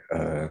 hey,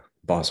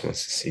 boss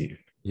wants to see you.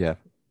 Yeah.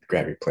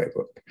 Grab your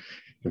playbook.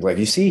 You're like,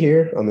 you see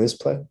here on this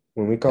play,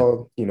 when we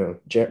called,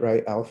 jet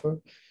right alpha,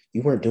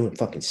 you weren't doing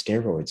fucking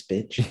steroids,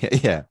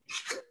 bitch. Yeah.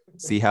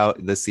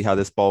 Let's see how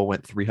this ball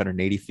went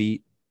 380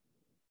 feet.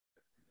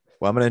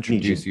 Well, I'm going to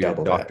introduce you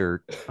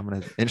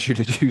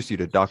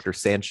to Dr.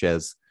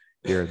 Sanchez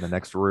here in the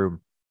next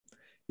room.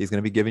 He's going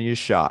to be giving you a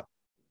shot.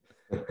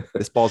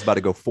 This ball's about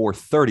to go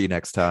 430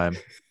 next time.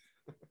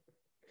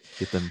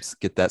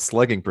 Get that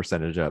slugging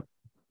percentage up.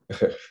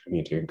 You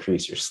need to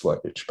increase your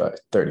sluggage by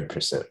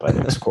 30% by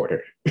next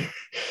quarter.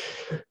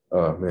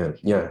 Oh man,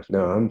 yeah,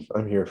 no,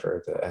 I'm here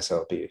for the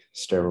SLB,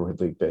 Steroid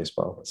League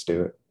Baseball. Let's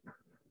do it.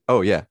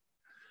 Oh yeah,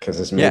 because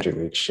this major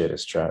league shit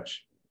is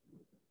trash.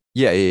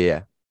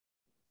 Yeah.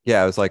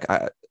 I was like,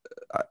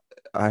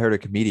 I heard a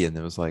comedian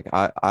that was like,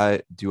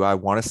 I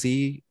want to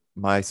see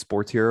my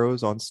sports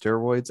heroes on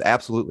steroids?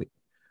 Absolutely.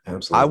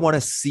 I want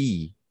to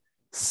see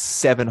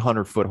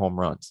 700-foot home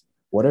runs.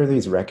 What are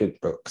these record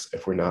books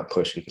if we're not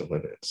pushing the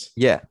limits?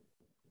 Yeah.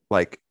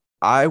 Like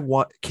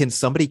can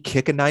somebody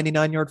kick a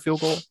 99-yard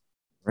field goal?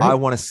 Right. I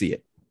want to see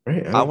it.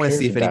 Right. I want to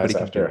see if anybody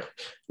can do it.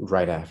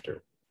 Right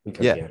after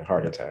because he had a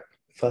heart attack.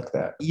 Fuck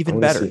that. Even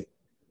better.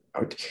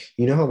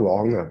 You know how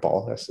long that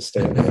ball has to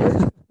stay in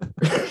the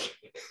air?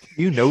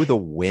 You know the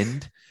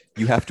wind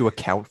you have to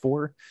account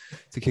for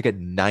to kick a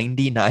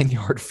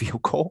 99-yard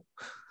field goal?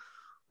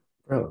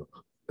 Bro,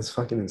 it's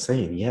fucking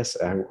insane. Yes,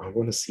 I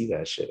want to see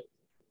that shit.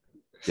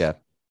 Yeah.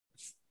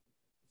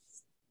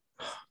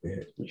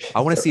 Man, I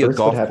want to see a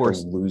golf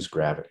course lose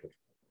gravity.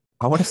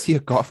 I want to see a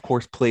golf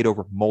course played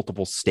over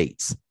multiple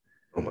states.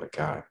 Oh my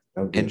God.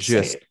 That would be and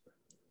insane. Just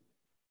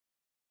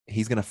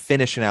he's going to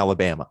finish in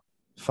Alabama.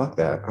 Fuck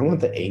that. I want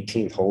the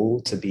 18th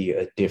hole to be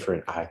a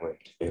different island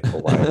in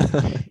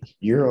Hawaii.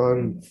 You're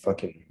on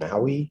fucking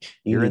Maui.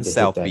 You're in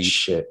South that Beach.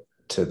 Shit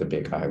to the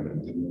big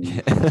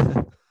island.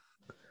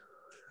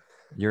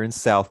 You're in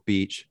South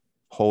Beach.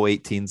 Hole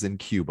 18's in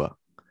Cuba.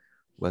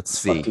 Let's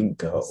see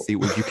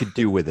what you could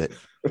do with it.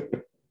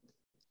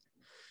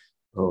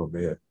 Oh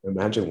man,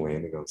 imagine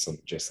landing on some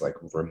just like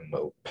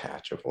remote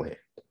patch of land.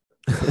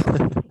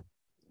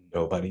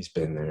 Nobody's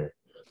been there.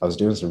 I was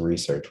doing some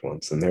research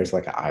once, and there's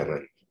like an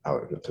island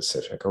out in the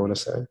Pacific, I want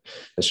to say.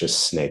 It's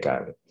just Snake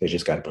Island. They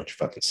just got a bunch of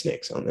fucking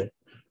snakes on there.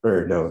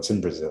 Or no, it's in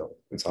Brazil.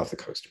 It's off the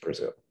coast of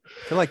Brazil.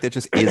 I feel like that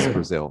just is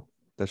Brazil.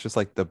 That's just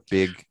like the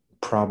big.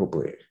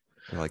 Probably.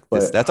 Like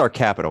this. That's our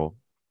capital.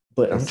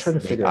 But I'm trying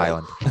to figure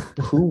out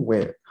who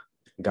went,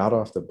 got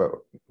off the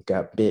boat,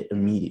 got bit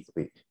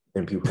immediately.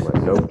 And people were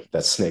like, nope,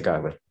 that's Snake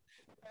Island.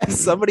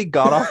 Somebody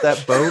got off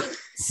that boat,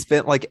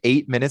 spent like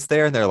 8 minutes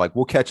there, and they're like,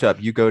 we'll catch up.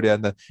 You go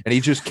down and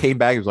he just came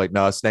back. He was like,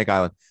 no, Snake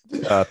Island.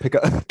 Pick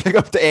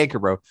up the anchor,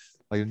 bro.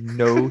 Like,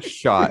 no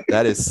shot.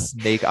 That is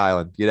Snake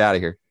Island. Get out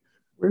of here.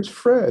 Where's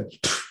Fred?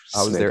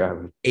 I was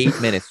there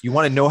 8 minutes. You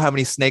want to know how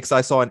many snakes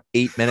I saw in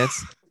 8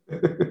 minutes?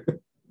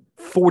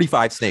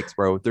 45 snakes,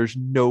 bro. There's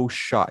no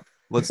shot.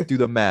 Let's do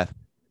the math.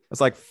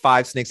 That's like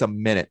 5 snakes a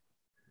minute.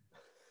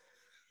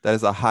 That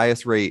is the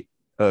highest rate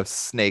of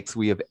snakes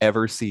we have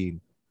ever seen.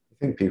 I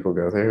think people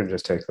go there and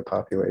just take the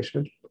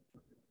population.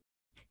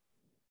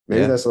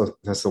 Maybe that's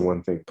the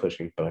one thing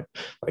pushing, but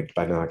like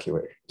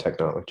binocular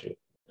technology.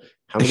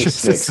 How many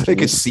snakes they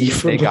could see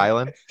Snake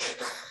Island?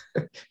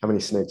 How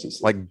many snakes you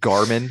see? Like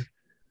Garmin,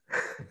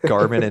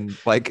 and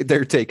like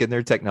they're taking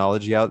their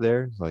technology out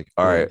there. Like,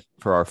 all right,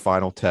 for our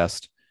final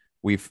test,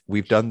 we've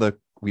done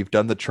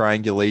the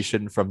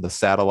triangulation from the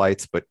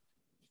satellites, but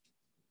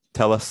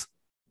tell us,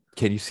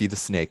 can you see the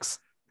snakes?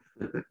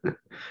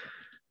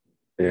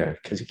 Yeah,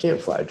 because you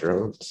can't fly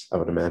drones. I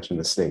would imagine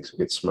the snakes would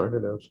get smart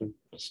enough and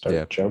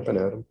start jumping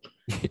at them.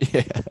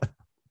 Yeah.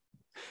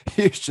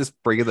 He's just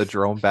bringing the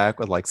drone back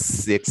with like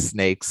 6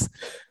 snakes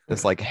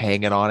just like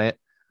hanging on it.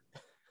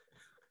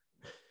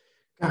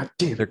 God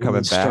damn, they're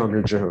coming back.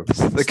 Stronger drones.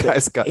 The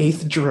guy's got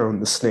 8th drone.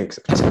 The snakes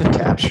have just been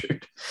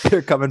captured.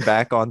 They're coming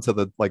back onto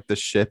the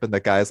ship, and the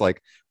guy's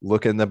like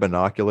looking the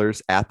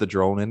binoculars at the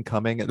drone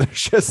incoming, and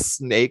there's just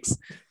snakes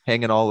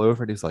hanging all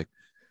over. And he's like,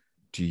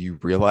 "Do you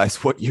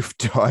realize what you've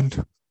done?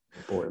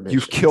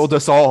 You've killed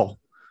us all.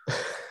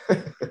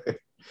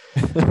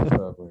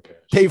 Oh my gosh.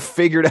 They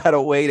figured out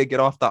a way to get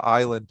off the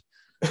island.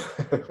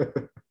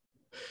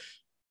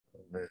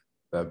 Man,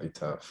 that'd be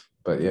tough.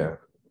 But yeah.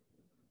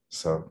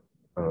 So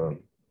I'm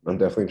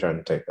definitely trying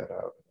to take that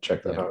out.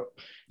 Check that out.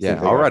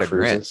 Yeah, I'll write a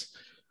grant.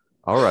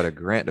 I'll write a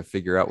grant to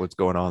figure out what's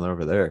going on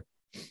over there.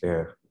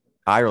 Yeah.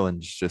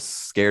 Ireland's just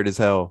scared as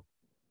hell.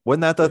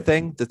 Wasn't that the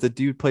thing that the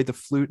dude played the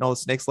flute and all the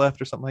snakes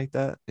left or something like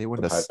that? They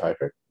went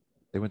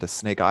to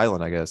Snake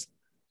Island, I guess.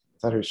 I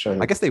thought he was trying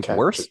to they've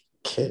worse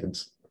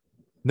kids.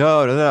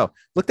 No.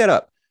 Look that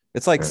up.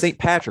 It's like St.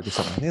 Patrick or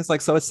something. I think it's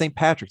like it's St.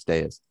 Patrick's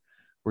Day is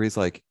where he's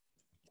like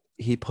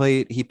he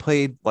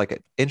played like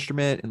an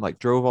instrument and like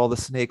drove all the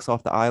snakes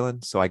off the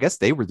island. So I guess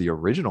they were the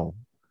original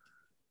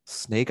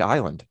Snake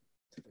Island.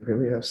 Do they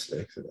really have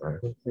snakes in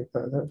Ireland like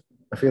that?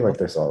 I feel like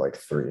there's all like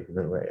 3.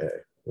 They're like, hey,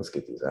 let's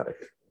get these out of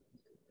here.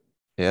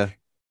 Yeah.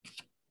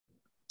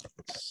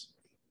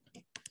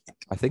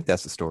 I think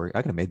that's the story.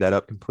 I could have made that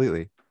up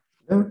completely.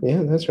 Oh,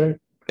 yeah, that's right.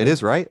 It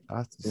is, right?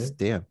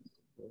 Damn.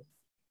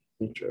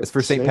 It's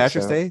for St.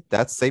 Patrick's Day?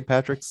 That's St.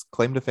 Patrick's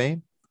claim to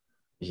fame?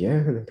 Yeah,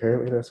 and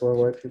apparently that's why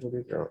white people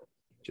get drunk.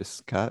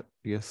 Just got,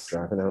 I guess.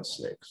 Driving out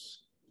snakes.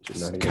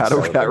 Just got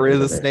rid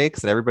of the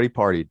snakes and everybody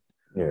partied.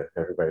 Yeah,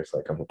 everybody's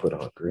like, I'm going to put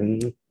on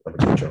green. I'm going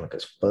to get drunk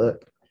as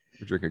fuck.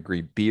 We're drinking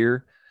green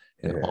beer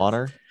in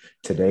honor.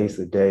 Today's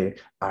the day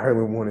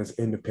Ireland won its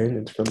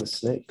independence from the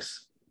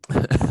snakes.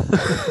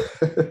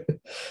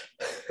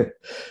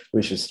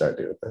 We should start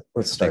doing that.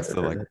 Let's start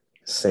with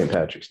St.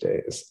 Patrick's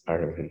Day is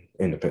Ireland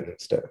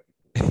Independence Day.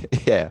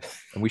 Yeah,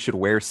 and we should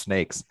wear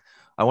snakes.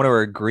 I want to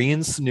wear a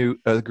green suit.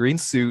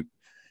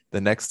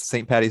 The next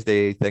St. Patty's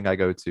Day thing I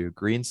go to,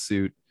 green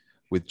suit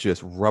with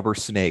just rubber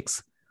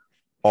snakes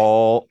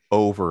all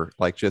over,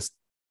 like just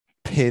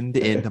pinned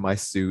into my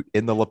suit,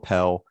 in the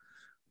lapel,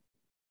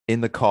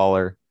 in the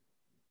collar,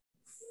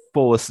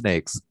 full of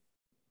snakes.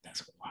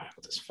 That's wild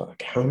as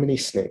fuck. How many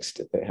snakes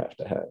did they have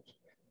to have?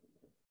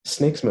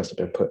 Snakes must have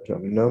been putting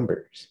up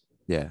numbers.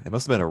 Yeah, it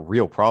must have been a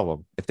real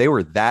problem. If they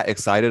were that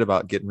excited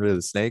about getting rid of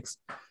the snakes,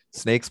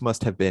 snakes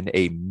must have been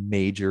a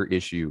major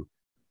issue.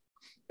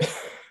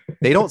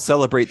 They don't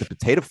celebrate the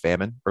potato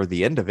famine or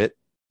the end of it.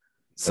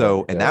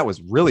 So, and that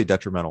was really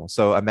detrimental.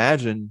 So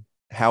imagine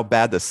how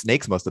bad the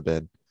snakes must have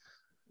been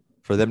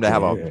for them to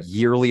have a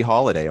yearly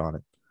holiday on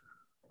it.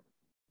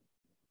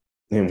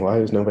 And why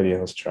has nobody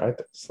else tried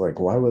this? Like,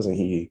 why wasn't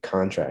he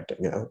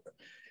contracting out?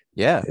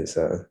 Yeah.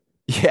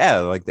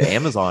 Like the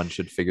Amazon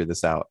should figure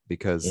this out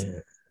because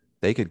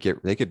they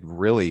could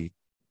really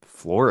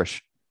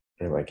flourish.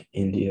 Or like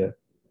India.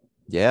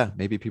 Yeah,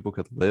 maybe people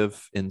could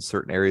live in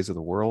certain areas of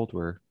the world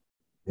where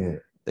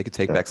they could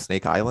take back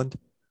Snake Island.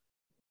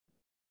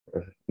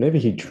 Maybe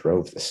he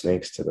drove the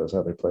snakes to those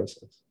other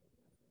places.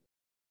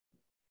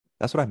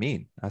 That's what I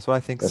mean. That's what I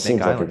think. That Snake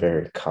seems Island. like a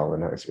very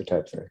colonizer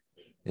type thing.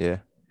 Yeah.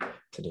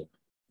 To do.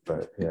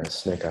 But yeah,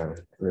 Snake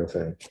Island, real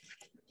thing.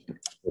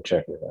 We'll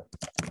check it out.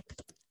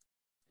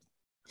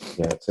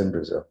 Yeah, it's in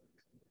Brazil,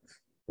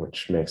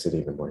 which makes it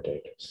even more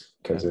dangerous.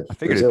 Because if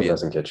Brazil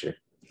doesn't get you,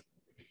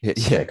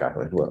 Snake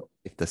Island will.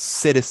 If the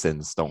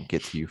citizens don't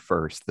get to you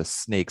first, the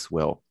snakes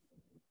will.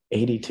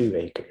 82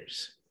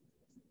 acres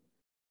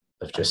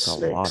of just That's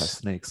snakes. A lot of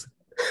snakes.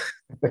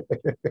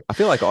 I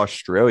feel like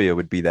Australia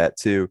would be that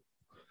too.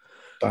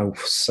 By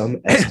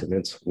some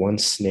estimates, 1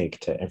 snake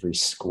to every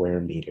square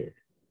meter.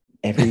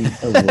 Every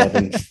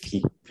 11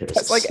 feet.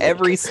 That's like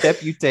every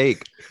step you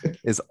take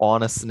is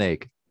on a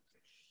snake.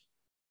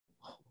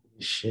 Holy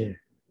shit.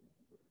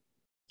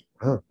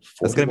 Huh,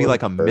 that's going to be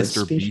like a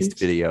Mr. Beast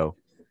video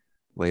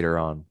later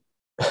on.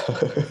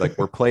 Like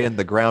we're playing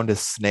the ground is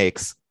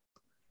snakes.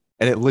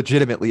 And it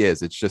legitimately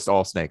is. It's just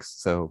all snakes.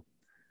 So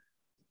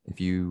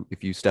if you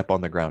step on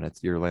the ground,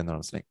 you're landing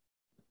on a snake.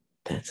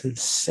 That's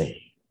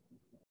insane.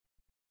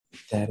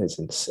 That is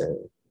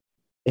insane.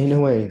 Ain't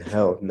no way in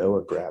hell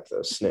Noah grabbed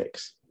those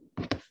snakes.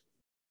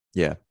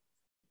 Yeah.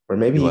 Or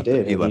maybe he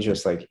did. And he's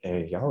just like,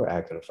 hey, y'all are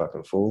acting a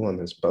fucking fool on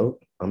this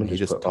boat. I'm going to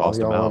just put all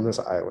y'all on this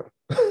island.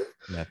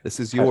 Yeah, this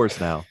is yours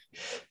now.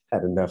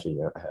 Had enough of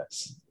your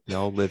ass.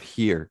 Y'all live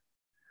here.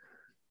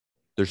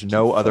 There's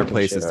no other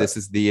places. This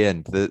is the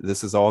end.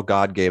 This is all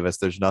God gave us.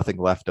 There's nothing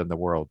left in the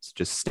world.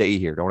 Just stay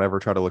here. Don't ever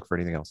try to look for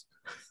anything else.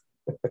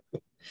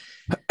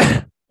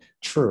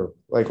 True.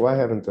 Like, why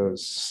haven't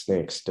those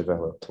snakes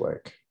developed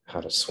like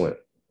how to swim?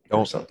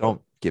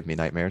 Don't give me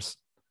nightmares.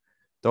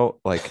 Don't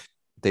like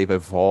they've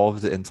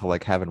evolved into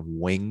like having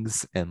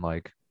wings and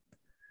like.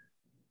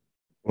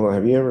 Well,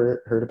 have you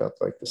ever heard about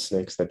like the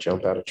snakes that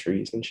jump out of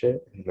trees and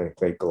shit and like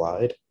they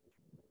glide?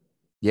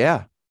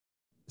 Yeah,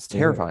 it's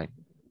terrifying.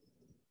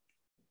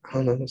 I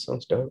don't know. That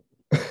sounds dope.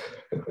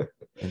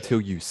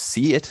 Until you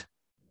see it.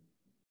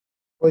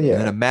 Well, yeah.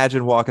 And then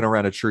imagine walking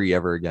around a tree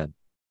ever again.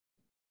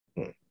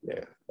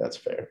 Yeah, that's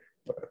fair.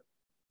 But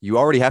you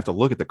already have to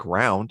look at the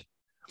ground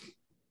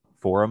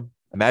for them.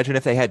 Imagine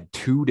if they had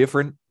 2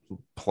 different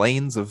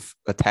planes of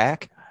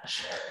attack.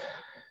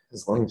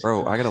 As long as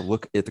bro, I gotta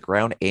look at the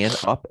ground and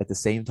up at the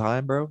same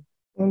time, bro.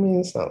 I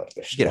mean, it's not like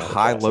you get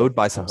high load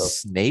by some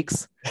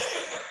snakes.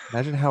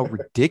 Imagine how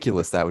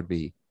ridiculous that would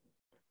be.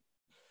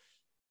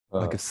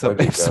 Like That'd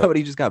be if dope.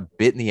 somebody just got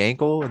bit in the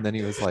ankle and then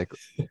he was like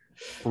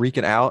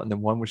freaking out, and then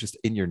one was just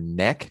in your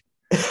neck.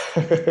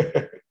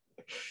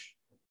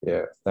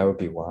 Yeah, that would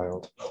be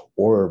wild.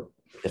 Or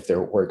if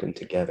they're working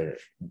together,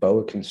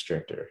 boa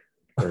constrictor,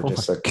 or Oh my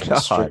just a God.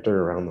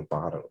 constrictor around the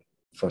bottom,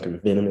 fucking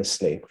venomous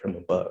snake from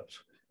above.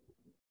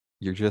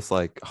 You're just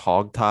like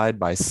hogtied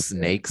by Yeah,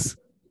 snakes.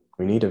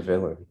 we need a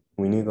villain.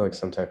 We need like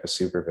some type of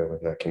super villain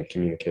that can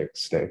communicate with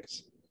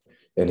snakes.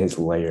 And his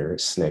lair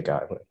is Snake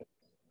Island.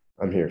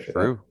 I'm here for that.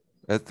 True.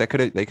 That could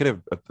have they could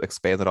have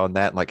expanded on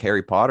that like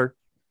Harry Potter.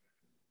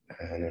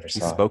 I never He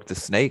saw it. spoke to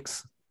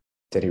snakes.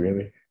 Did he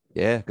really?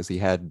 Yeah, because he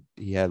had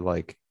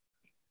like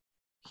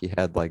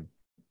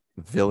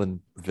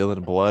villain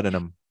blood in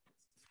him.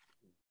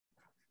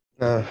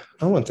 I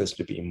want this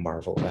to be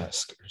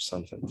Marvel-esque or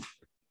something.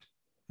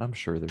 I'm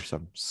sure there's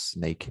some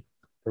snake.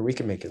 Or we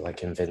can make it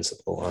like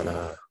Invincible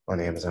on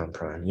Amazon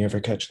Prime. You ever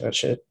catch that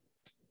shit?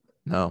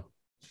 No,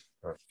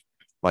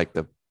 like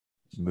the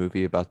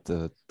movie about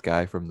the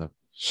guy from the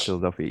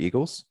Philadelphia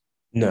Eagles.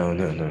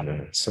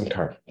 No. Some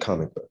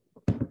comic book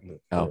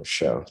Oh,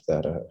 show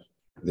that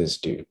this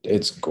dude,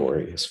 it's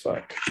gory as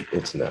fuck.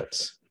 It's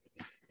nuts.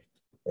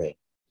 Like,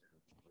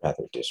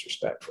 rather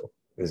disrespectful.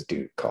 This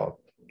dude called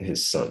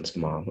his son's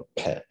mom a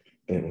pet.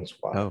 It was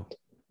oh, wild.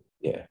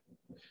 Yeah.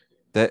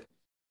 that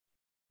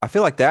I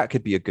feel like that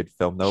could be a good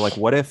film though. Like,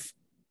 what if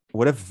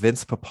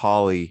Vince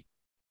Papali,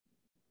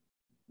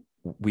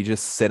 we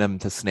just sent him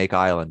to Snake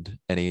Island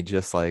and he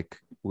just like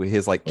with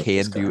his like Like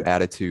this can do guy.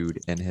 attitude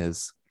and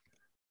his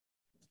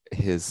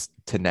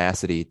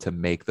tenacity to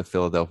make the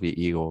Philadelphia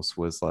Eagles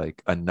was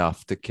like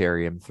enough to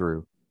carry him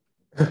through.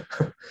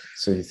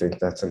 So you think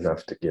that's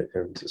enough to get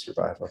him to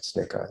survive on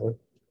Snake Island?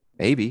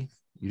 Maybe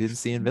you didn't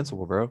see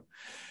Invincible, bro.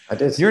 I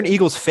did You're see an it.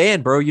 Eagles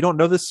fan, bro. You don't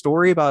know this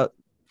story about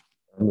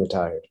I'm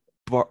retired.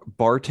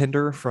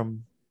 bartender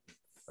from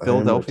I am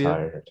Philadelphia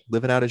retired.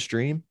 living out his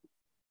dream?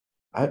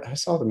 I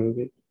saw the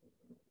movie.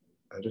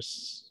 I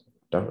just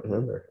don't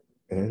remember.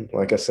 And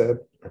like I said,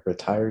 a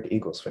retired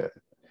Eagles fan.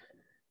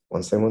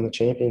 Once they won the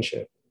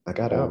championship, I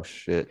got Oh out.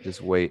 shit!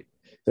 Just wait.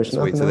 There's Just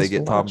wait nothing till they else to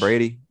get Tom watch.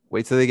 Brady.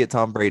 Wait till they get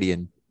Tom Brady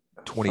in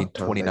Fuck Tom Brady.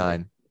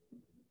 2029.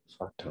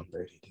 Fuck Tom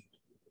Brady, dude.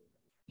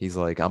 He's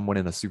like, I'm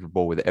winning a Super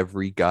Bowl with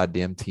every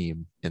goddamn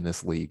team in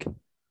this league,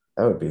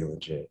 That would be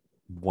legit.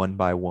 one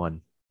by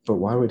one. But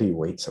why would he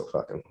wait so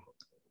fucking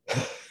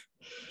long?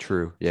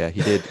 True. Yeah,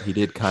 he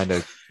did kind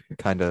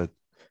of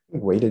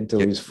Waited till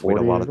he's wait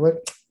a 40 lot and of. like,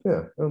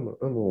 yeah, I'm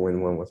gonna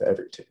win one with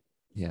every team.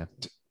 Yeah,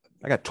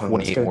 I got It's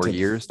 28 gonna more take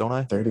years, don't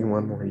I?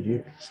 31 more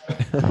years.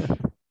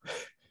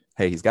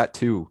 Hey, he's got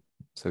two,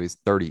 so he's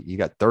 30. He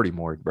got 30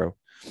 more, bro.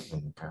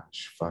 Oh my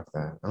gosh, fuck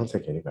that. I don't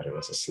think anybody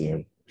wants to see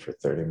him for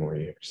 30 more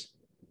years.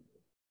 You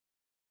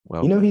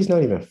Well, know, he's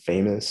not even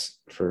famous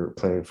for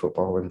playing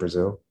football in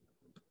Brazil.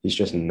 He's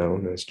just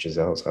known as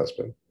Giselle's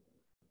husband.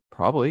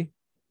 probably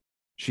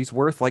she's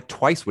worth like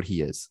twice what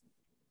he is.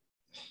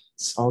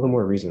 It's all the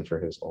more reason for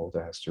his old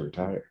ass to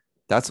retire.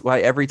 That's why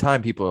every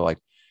time people are like,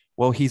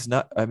 "Well, he's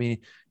not." I mean,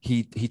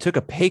 he took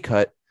a pay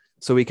cut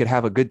so he could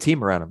have a good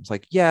team around him. It's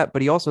like, yeah,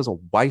 but he also has a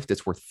wife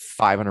that's worth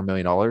 $500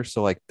 million.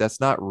 So like, that's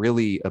not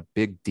really a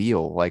big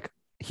deal. Like,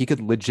 he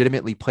could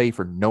legitimately play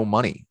for no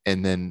money,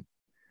 and then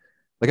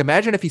like,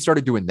 imagine if he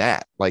started doing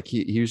that. Like,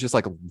 he was just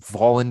like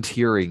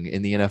volunteering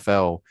in the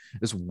NFL,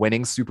 just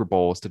winning Super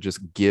Bowls to just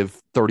give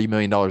 $30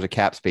 million of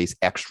cap space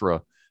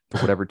extra to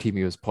whatever team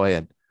he was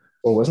playing.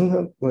 Well, wasn't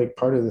that like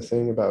part of the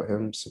thing about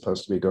him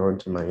supposed to be going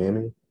to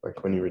Miami?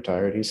 Like when he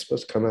retired, he's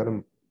supposed to come out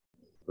of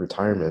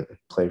retirement and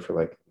play for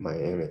like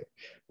Miami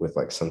with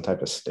like some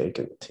type of stake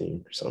in the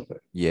team or something.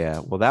 Yeah,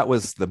 well, that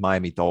was the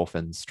Miami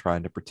Dolphins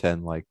trying to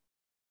pretend like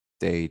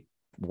they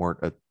weren't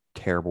a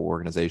terrible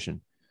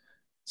organization.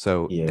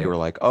 So they Yeah, were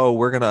like, "Oh,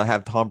 we're gonna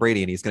have Tom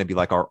Brady, and he's gonna be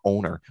like our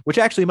owner," which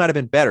actually might have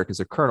been better because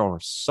their current owner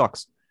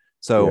sucks.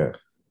 So,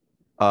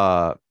 yeah.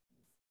 uh,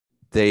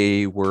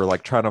 they were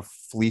like trying to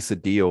fleece a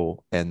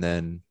deal, and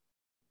then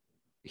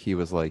he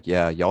was like,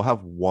 "Yeah, y'all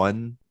have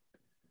one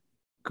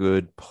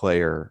good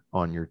player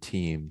on your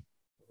team."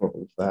 What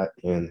was that?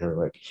 And they're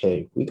like,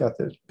 hey, we got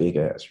this big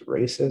ass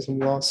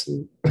racism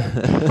lawsuit.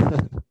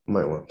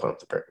 Might want to pump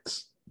the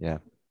brakes. Yeah,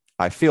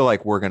 I feel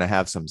like we're gonna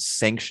have some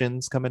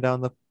sanctions coming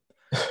down the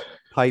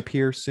pipe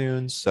here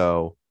soon.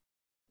 So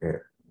Yeah,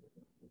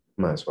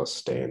 might as well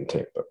stay in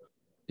Tampa.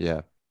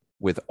 yeah,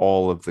 with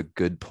all of the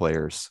good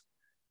players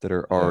that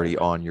are Yeah, already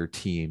on your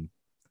team.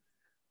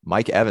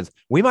 Mike Evans,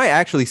 we might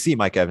actually see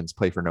Mike Evans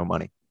play for no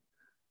money.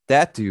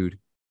 That dude,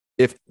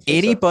 if I think so.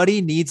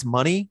 anybody needs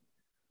money,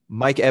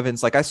 Mike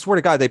Evans, like I swear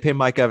to God, they pay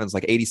Mike Evans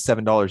like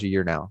 $87 a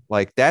year now.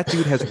 Like that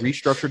dude has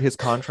restructured his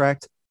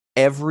contract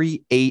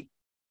every 8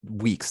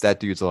 weeks. That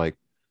dude's like,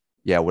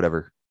 yeah,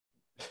 whatever.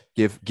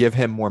 Give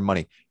him more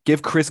money.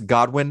 Give Chris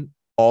Godwin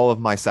all of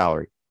my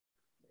salary.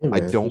 Hey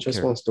I man, he don't just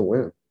care. wants to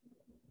win.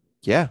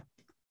 Yeah,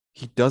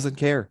 he doesn't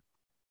care.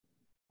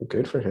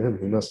 Good for him.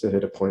 He must have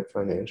hit a point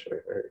financially,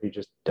 or he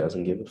just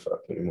doesn't give a fuck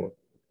anymore.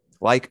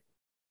 Like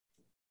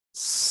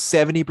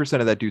 70%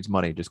 of that dude's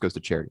money just goes to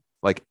charity.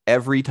 Like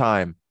every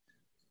time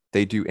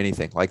they do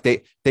anything, like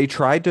they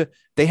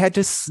had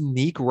to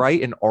sneak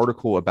write an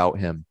article about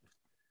him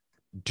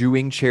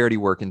doing charity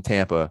work in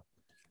Tampa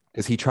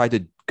because he tried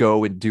to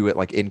go and do it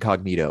like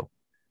incognito.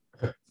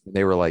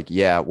 They were like,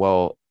 yeah,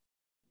 well,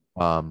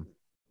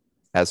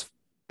 as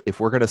if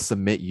we're going to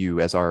submit you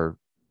as our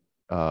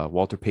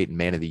Walter Payton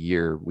Man of the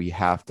Year, we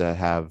have to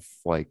have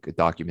like a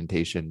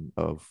documentation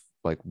of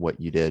like what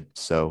you did.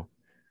 So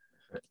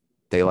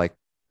they like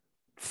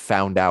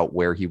found out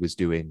where he was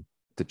doing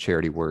the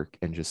charity work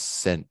and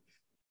just sent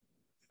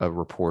a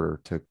reporter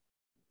to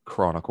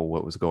chronicle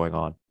what was going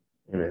on.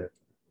 Yeah.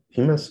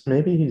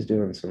 Maybe he's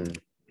doing some,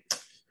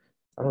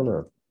 I don't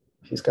know.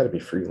 He's got to be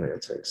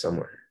freelancing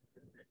somewhere.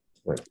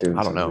 Like doing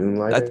I don't know.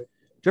 moonlighting.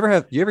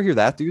 Do you ever hear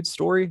that dude's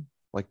story?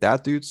 Like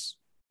that dude's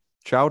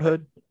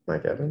childhood?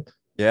 Mike Evans?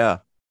 Yeah.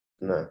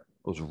 No. It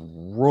was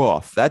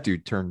rough. That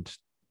dude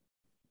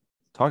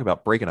talk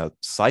about breaking a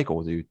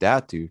cycle, dude.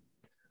 That dude.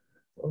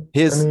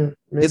 His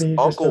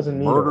uncle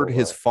murdered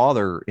his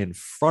father in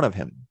front of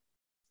him.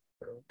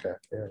 Okay.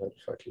 Yeah,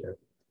 fuck yeah.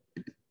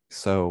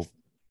 So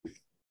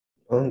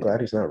I'm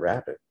glad he's not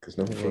rapping because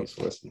no one wants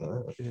to listen to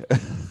that. Yeah.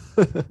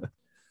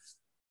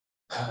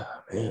 Oh,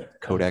 man.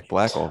 Kodak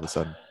Black all of a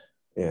sudden.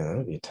 Yeah, that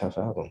would be a tough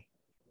album.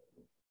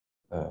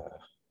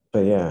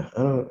 But yeah,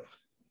 I don't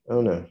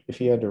know.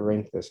 If you had to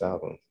rank this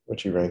album,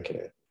 what you ranking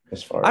it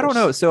as far I don't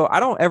know. So I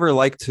don't ever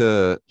like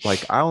to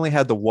I only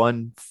had the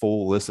one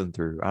full listen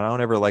through. I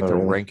don't ever like to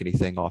rank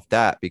anything off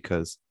that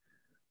because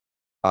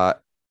I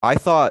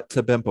thought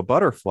To Pimp a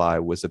Butterfly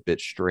was a bit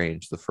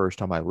strange the first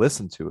time I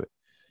listened to it.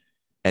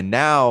 And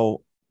now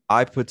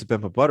I put To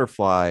Pimp a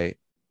Butterfly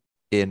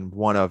in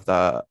one of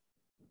the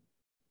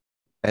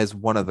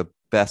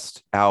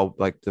best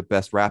the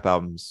best rap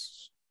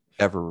albums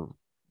ever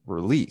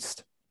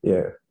released.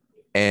 Yeah.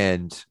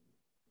 And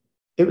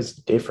it was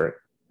different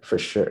for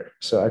sure.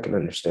 So I can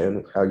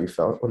understand how you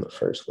felt on the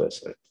first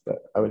listen, but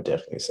I would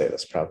definitely say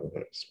that's probably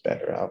one of his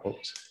better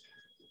albums.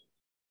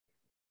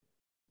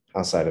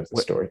 Outside of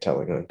the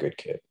storytelling on Good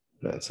Kid.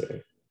 That's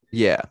it.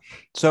 Yeah.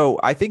 So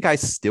I think I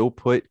still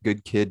put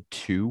Good Kid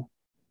 2.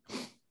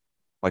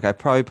 Like I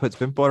probably put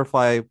Pimp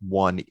Butterfly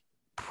 1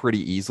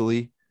 pretty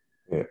easily.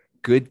 Yeah.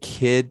 Good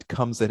Kid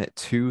comes in at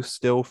 2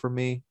 still for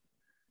me,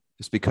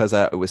 just because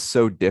it was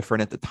so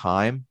different at the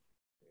time.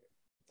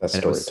 That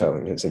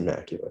storytelling is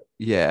immaculate.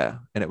 Yeah,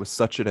 and it was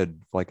such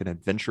an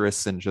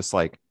adventurous and just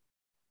like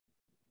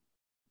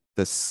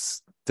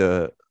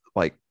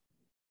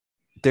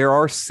there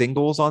are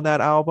singles on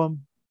that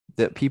album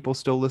that people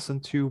still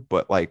listen to,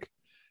 but like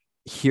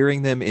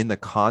hearing them in the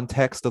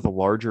context of the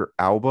larger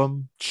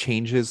album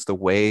changes the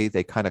way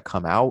they kind of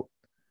come out,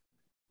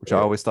 which I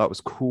always thought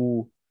was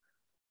cool.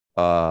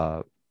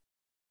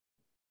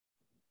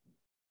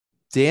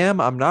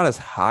 Damn, I'm not as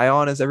high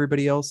on as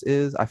everybody else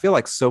is. I feel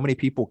like so many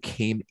people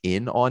came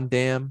in on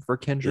Damn for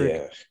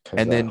Kendrick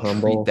and then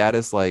treat that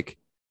as like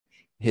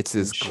it's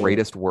his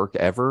greatest work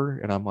ever.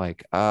 And I'm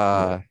like,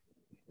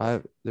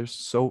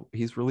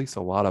 he's released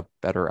a lot of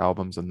better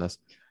albums than this.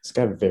 It's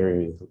got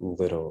very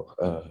little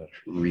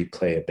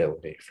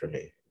replayability for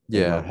me.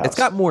 Yeah, it's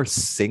got more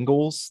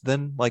singles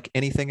than like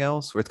anything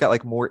else, where it's got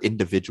like more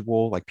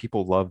individual, like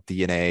people love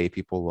DNA,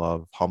 people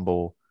love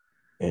Humble.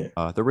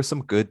 Yeah. There were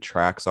some good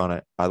tracks on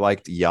it. I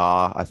liked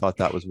Yeah. I thought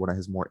that was one of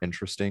his more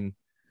interesting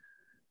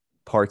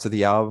parts of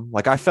the album.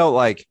 Like I felt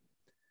like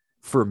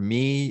for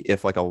me,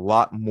 if like a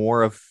lot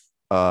more of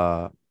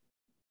that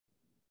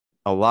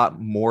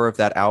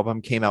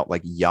album came out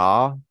like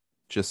Yeah,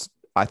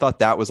 I thought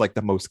that was like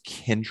the most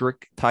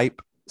Kendrick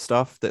type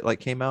stuff that like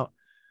came out.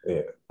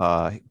 Yeah.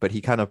 But he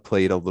kind of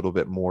played a little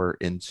bit more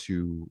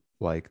into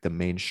like the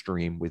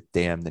mainstream with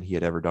Damn than he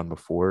had ever done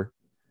before.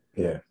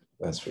 Yeah,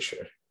 that's for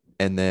sure.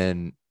 And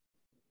then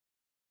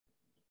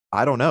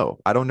I don't know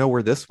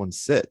where this one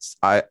sits.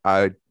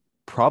 I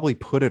probably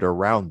put it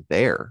around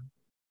there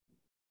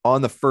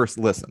on the first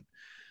listen.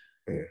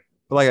 Yeah.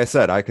 But like I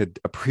said, I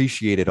could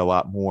appreciate it a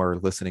lot more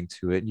listening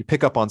to it. And you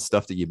pick up on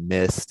stuff that you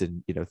missed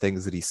and,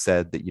 things that he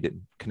said that you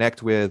didn't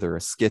connect with, or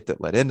a skit that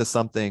led into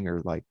something,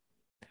 or like,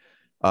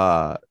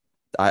 I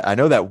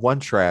know that one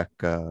track,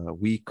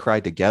 We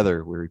Cried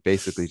Together, where he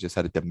basically just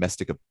had a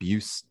domestic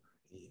abuse.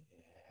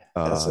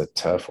 That's a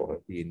tough one.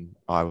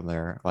 On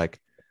there. Like,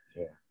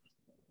 yeah.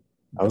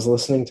 I was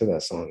listening to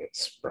that song at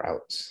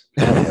Sprouts.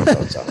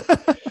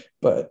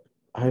 But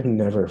I've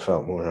never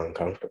felt more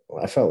uncomfortable.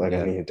 I felt like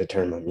I needed to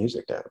turn my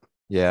music down.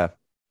 Yeah.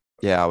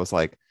 I was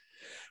like,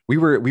 we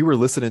were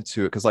listening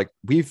to it because like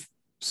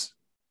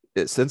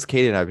since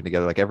Katie and I have been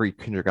together, like every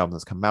Kendrick album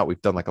that's come out,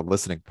 we've done like a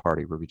listening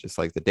party where we just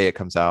like the day it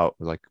comes out,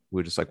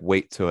 we just like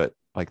wait to it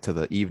like to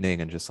the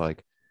evening and just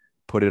like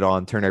put it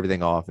on, turn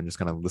everything off, and just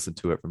kind of listen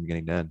to it from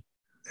beginning to end.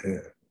 Yeah.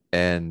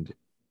 And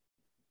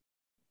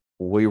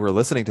we were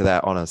listening to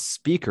that on a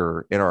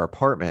speaker in our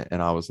apartment,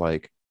 and I was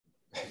like,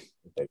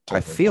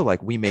 I feel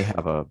like we may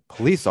have a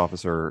police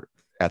officer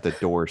at the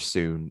door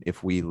soon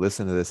if we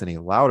listen to this any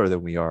louder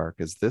than we are,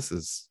 because this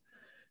is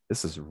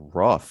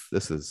rough.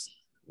 This is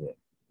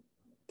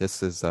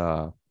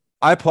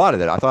I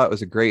applauded it. I thought it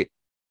was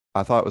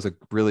a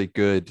really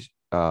good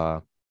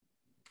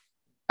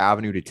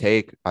avenue to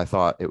take. I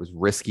thought it was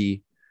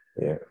risky.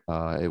 Yeah.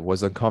 It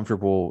was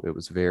uncomfortable. It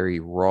was very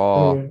I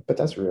raw. mean, but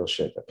that's real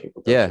shit that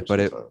people go Yeah, through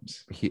but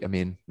sometimes. I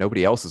mean,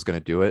 nobody else is going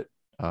to do it.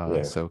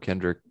 Yeah. So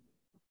Kendrick,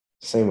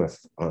 Same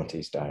with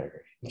Auntie's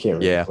Diary. You can't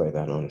really yeah, play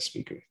that on a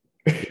speaker.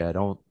 yeah.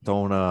 Don't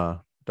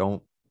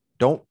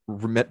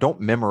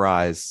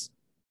memorize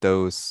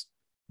those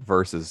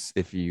verses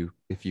if you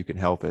can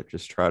help it.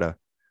 Just try to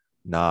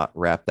not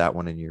wrap that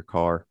one in your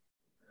car.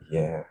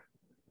 Yeah.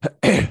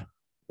 And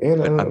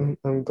But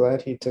I'm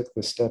glad he took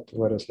the step to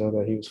let us know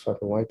that he was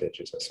fucking white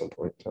bitches at some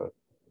point in time.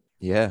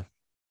 yeah,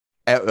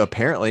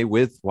 apparently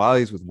while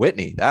he's with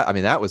Whitney,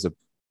 that was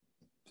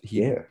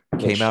he Yeah.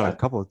 came Which out a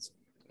couple of it's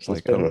he's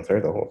like, been oh with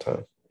her the whole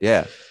time.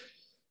 yeah.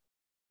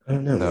 I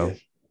don't know, So man.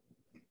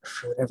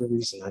 For whatever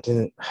reason,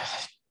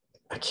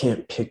 I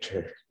can't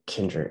picture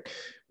Kendrick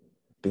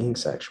being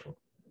sexual.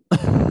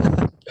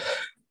 I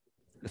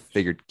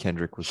figured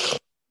Kendrick was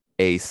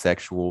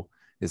asexual.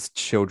 His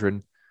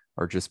children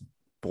are just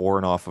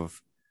born off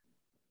of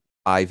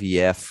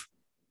IVF.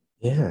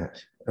 Yeah.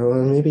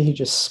 Or maybe he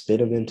just spit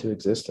them into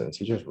existence.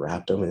 He just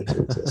wrapped them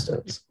into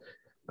existence.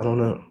 I don't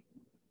know.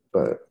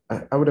 But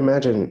I would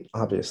imagine,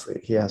 obviously,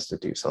 he has to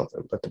do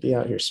something. But to be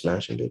out here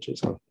smashing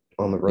bitches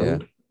on the Yeah.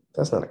 road,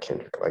 that's not a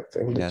Kendrick-like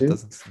thing to Yeah, do.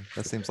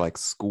 that seems like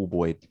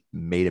Schoolboy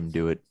made him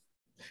do it.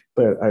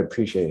 But I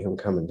appreciate him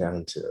coming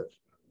down to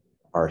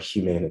our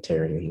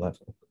humanitarian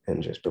level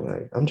and just being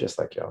like, I'm just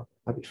like y'all.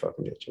 I be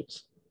fucking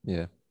bitches.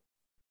 Yeah.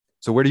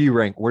 So where do you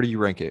rank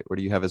it? Where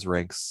do you have his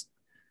ranks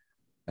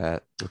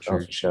at? What's Oh,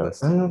 your for sure.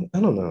 list? I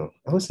don't know.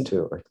 I listened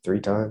to it like 3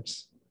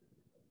 times,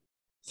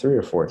 3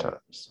 or 4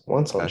 times.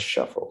 Once on Okay.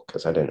 shuffle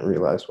because I didn't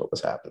realize what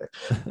was happening.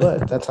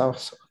 But that's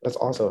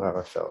also how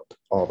I felt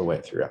all the way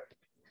throughout.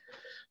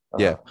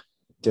 Yeah.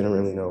 Didn't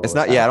really know what It's was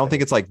not, yeah, I don't happening.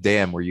 think it's like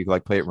Damn where you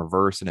like play it in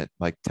reverse and it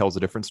like tells a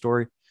different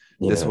story.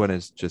 This Yeah. one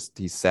is just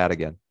he's sad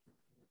again.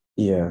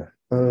 Yeah.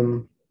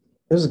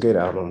 It was a good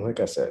album. Like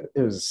I said,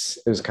 it was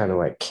kind of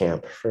like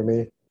camp for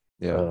me.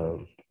 Yeah.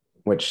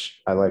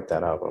 Which I like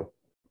that album.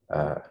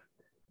 Uh,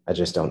 I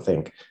just don't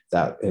think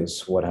that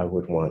is what I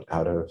would want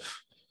out of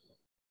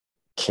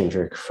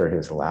Kendrick for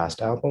his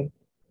last album,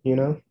 you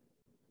know?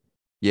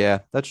 Yeah,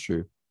 that's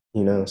true.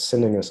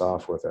 Sending us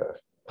off with a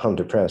I'm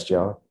depressed,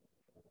 y'all.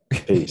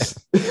 Peace.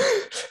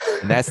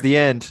 And that's the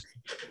end.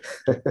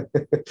 I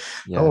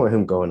Yeah. want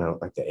him going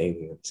out like the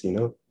aliens.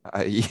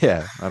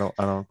 Yeah. I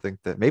don't think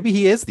that maybe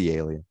he is the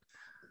alien.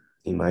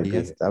 He might be.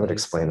 That would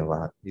explain a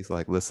lot. He's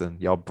like, listen,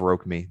 y'all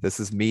broke me.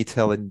 This is me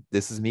telling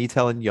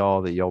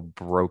y'all that y'all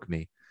broke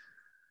me.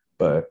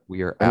 But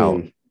We are I out.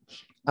 mean,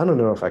 I don't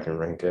know if I can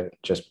rank it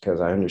just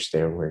because I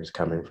understand where he's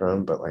coming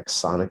from, but like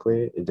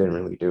sonically, it didn't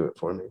really do it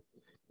for me.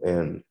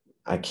 And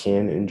I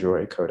can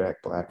enjoy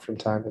Kodak Black from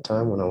time to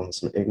time when I want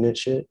some ignorant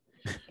shit,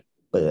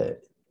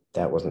 but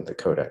that wasn't the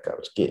Kodak I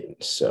was getting.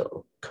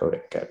 So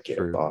Kodak got to get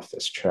up True. off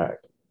this track.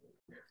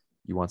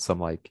 You want some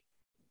like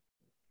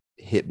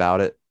hit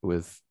about it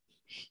with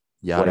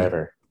Yachty?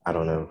 Whatever. I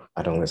don't know.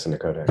 I don't listen to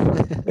Kodak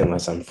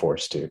unless I'm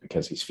forced to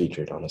because he's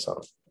featured on a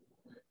song.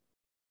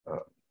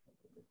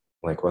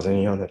 Like, wasn't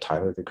he on the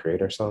Tyler the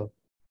Creator song?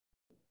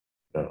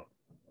 No, that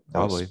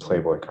Probably. was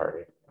Playboy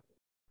Cardi.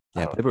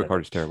 Yeah, Playboy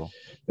Cardi's terrible.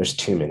 There's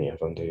too many of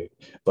them, dude.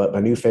 But my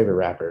new favorite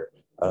rapper,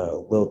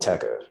 Lil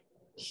Tecca,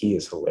 he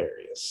is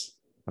hilarious.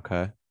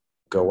 Okay.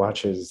 Go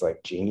watch his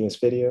like Genius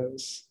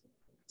videos.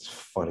 It's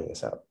funny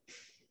as hell.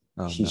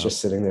 Oh, He's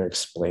just sitting there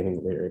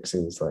explaining lyrics,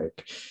 and he's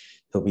like,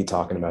 he'll be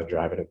talking about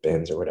driving a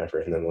Benz or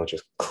whatever, and then we'll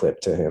just clip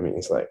to him, and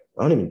he's like,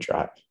 I don't even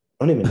drive.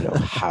 I don't even know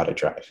how to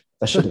drive.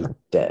 That shit is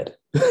dead.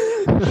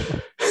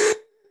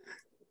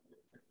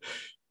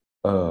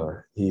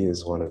 He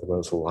is one of the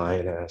most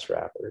lion ass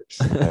rappers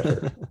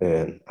ever,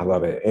 and I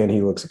love it. And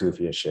he looks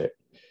goofy as shit.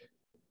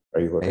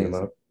 Are you looking him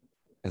up?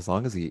 As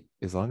long as he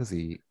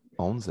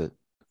owns it.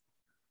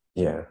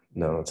 Yeah,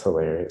 no, it's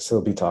hilarious.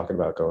 He'll be talking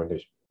about going to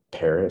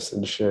Paris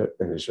and shit,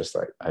 and it's just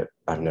like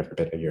I've never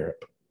been to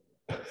Europe.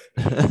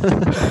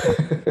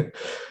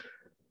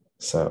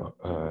 So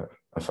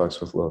I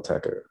fucks with Lil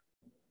Tecca.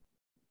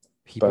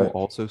 People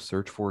also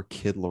search for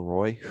Kid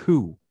Laroi.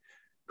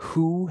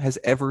 Who has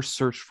ever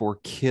searched for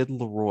Kid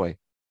Laroi?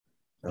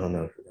 I don't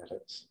know who that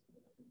is.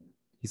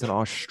 He's an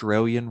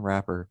Australian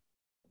rapper.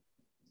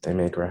 They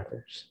make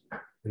rappers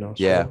in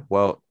Australia? Yeah,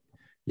 well,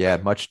 yeah,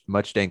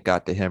 much dank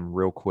got to him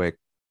real quick,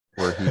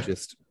 where he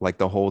just like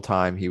the whole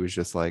time he was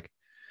just like,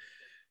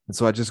 and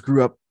so I just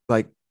grew up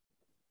like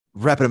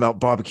rapping about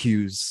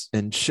barbecues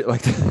and shit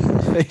like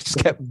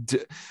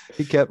that.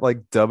 he kept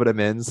like dubbing him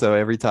in, so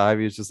every time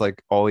he was just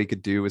like all he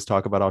could do was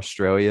talk about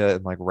Australia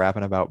and like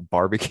rapping about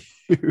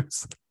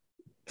barbecues.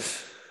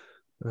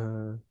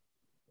 I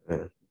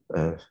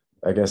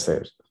guess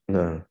there's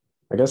no.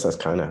 I guess that's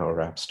kind of how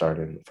rap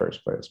started in the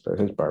first place, but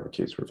his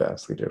barbecues were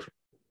vastly different.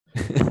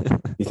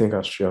 You think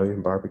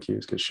Australian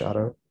barbecues get shot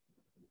up?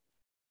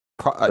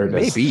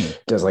 Maybe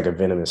does like a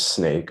venomous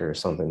snake or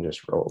something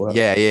just roll up?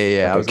 Yeah.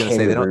 Like I was gonna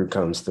say kangaroo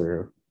comes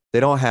through. They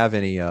don't have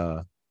any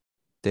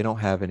they don't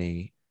have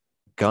any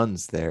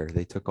guns there.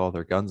 They took all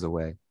their guns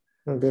away.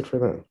 Oh, good for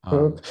them.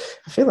 Well,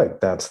 I feel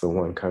like that's the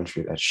one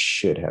country that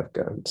should have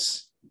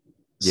guns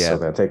Yeah. so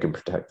that they can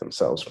protect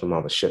themselves from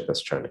all the shit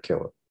that's trying to kill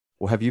them.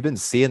 Well, have you been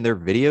seeing their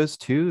videos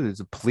too? There's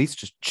a police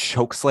just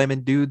choke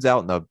slamming dudes out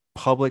in the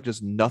public,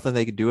 just nothing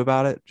they could do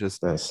about it.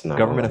 Just That's not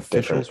government all that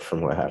different officials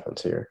from what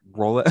happens here.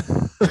 roll it.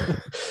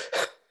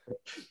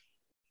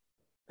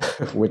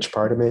 Which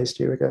part amazed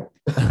you again?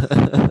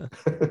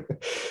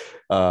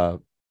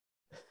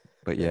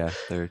 But yeah,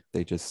 they're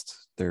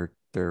they're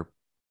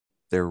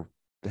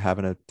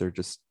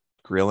just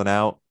grilling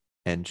out,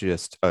 and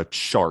just a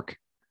shark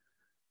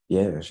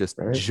just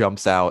right?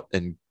 jumps out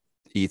and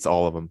eats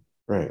all of them.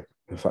 Right.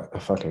 A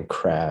fucking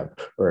crab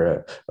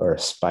or a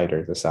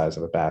spider the size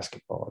of a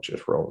basketball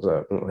just rolls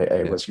up. I'm like,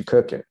 hey, what's you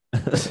cooking?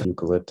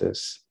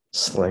 Eucalyptus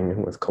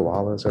slinging with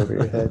koalas over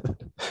your head.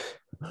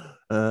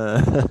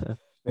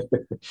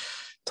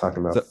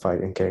 Talking about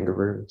fighting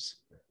kangaroos.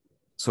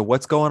 So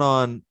what's going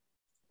on?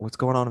 What's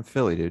going on in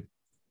Philly, dude?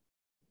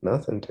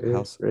 Nothing,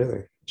 dude.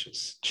 Really,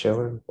 just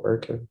chilling,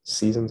 working.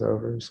 Season's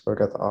over. Still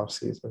got the off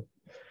season.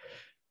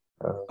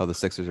 The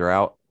Sixers are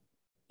out.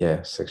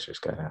 Yeah, Sixers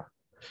got out,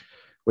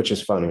 which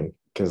is funny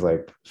because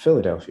like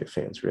Philadelphia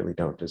fans really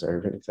don't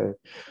deserve anything.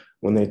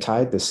 When they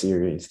tied the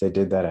series, they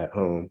did that at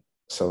home.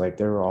 So like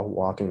they were all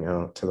walking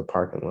out to the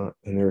parking lot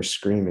and they were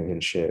screaming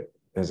and shit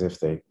as if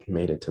they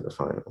made it to the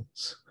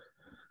finals.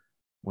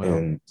 Well,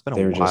 and it's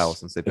been a while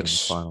since they've been in the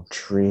finals.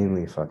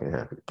 Extremely fucking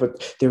happy,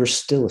 but they were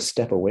still a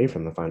step away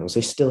from the finals.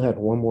 They still had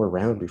one more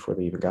round before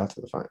they even got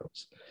to the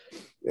finals,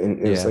 and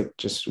it was like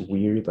just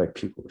weird. Like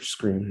people were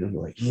screaming and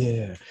like,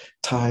 "Yeah,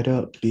 tied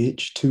up,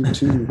 bitch,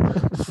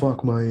 2-2,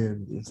 fuck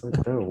Miami." It's like,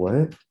 bro,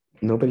 what?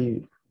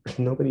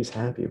 Nobody's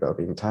happy about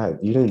being tied.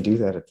 You didn't do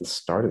that at the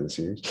start of the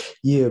series.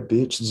 Yeah,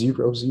 bitch,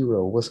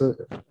 0-0. What's up?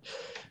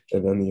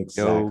 And then the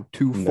exact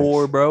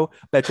 2-4, bro.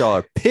 Bet y'all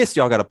are pissed.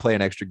 Y'all got to play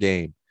an extra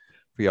game.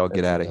 For y'all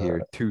get out of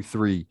here.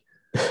 2-3.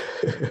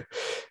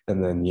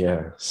 And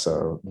then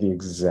so the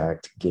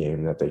exact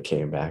game that they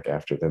came back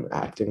after them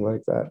acting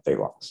like that, they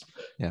lost.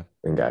 Yeah.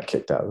 And got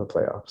kicked out of the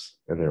playoffs.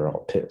 And they were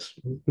all pissed.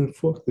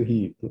 Fuck the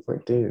Heat. It's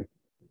like, dude,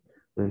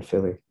 we're in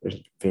Philly. There's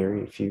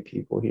very few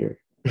people here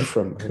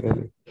from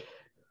Miami.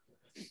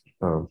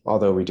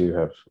 Although we do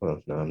have,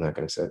 well, no, I'm not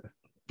gonna say that.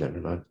 Never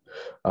mind.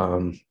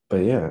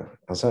 But yeah,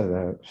 outside of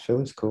that,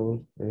 Philly's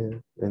cool. Yeah.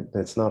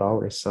 It's not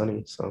always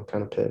sunny, so I'm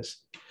kind of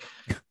pissed.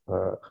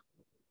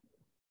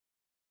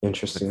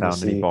 Interesting.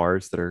 Found any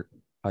bars that are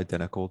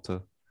identical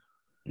to?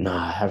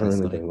 Nah, I haven't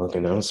really been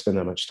looking. I don't spend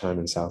that much time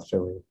in South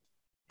Philly,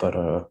 but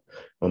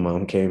my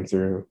mom came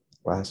through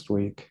last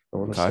week. I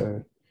want to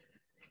say,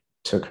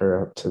 took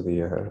her up to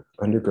the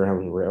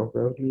Underground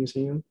Railroad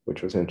Museum,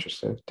 which was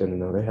interesting. Didn't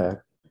know they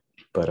had,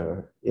 but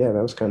yeah,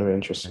 that was kind of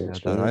interesting.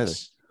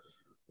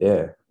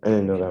 Yeah, I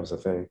didn't know that was a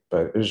thing,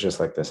 but it was just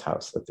like this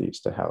house that they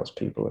used to house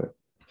people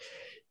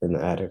in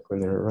the attic when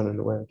they were running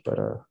away. But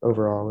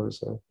overall, it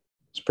was a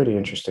pretty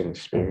interesting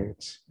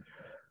experience.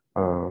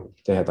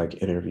 They had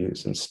like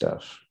interviews and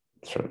stuff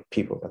from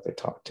people that they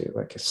talked to,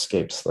 like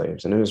escaped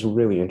slaves, and it was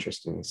really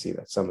interesting to see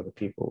that some of the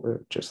people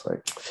were just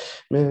like,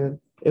 man,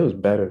 it was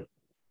better.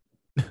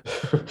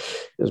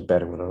 It was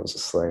better when I was a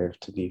slave,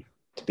 to be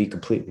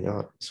completely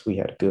honest. We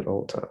had a good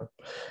old time.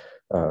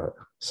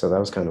 So that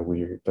was kind of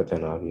weird, but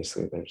then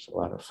obviously there's a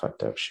lot of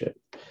fucked up shit.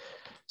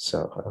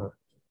 So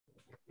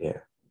yeah,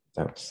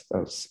 that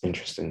was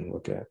interesting to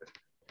look at.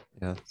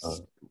 Yeah.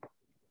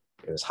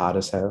 It was hot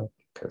as hell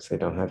because they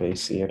don't have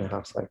AC in a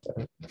house like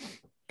that.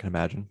 Can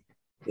imagine.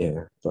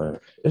 Yeah,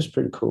 but it's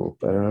pretty cool.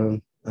 But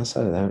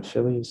outside of that,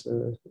 Philly's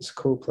it's a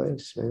cool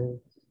place,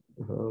 man.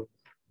 I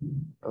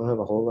don't have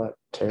a whole lot of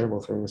terrible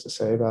things to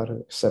say about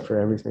it, except for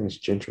everything's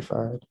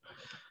gentrified.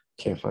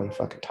 Can't find a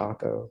fucking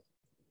taco.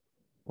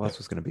 Well, that's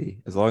what's gonna be.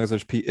 As long as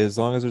there's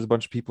a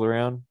bunch of people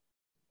around,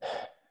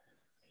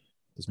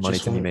 there's money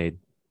to be made.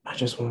 I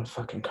just want a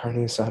fucking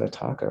carne asada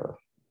taco.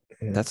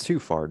 Yeah. That's too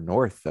far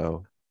north,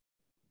 though.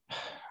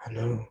 I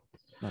know.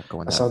 Not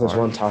going. I saw this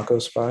one taco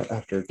spot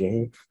after a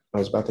game I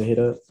was about to hit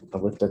up. I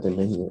looked at the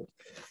menu,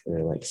 and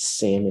they're like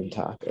salmon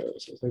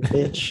tacos. I was like,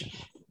 bitch,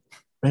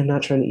 I'm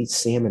not trying to eat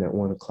salmon at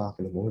 1 o'clock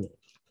in the morning.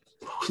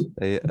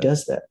 Who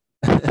does that?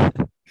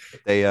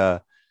 I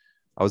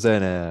was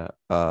in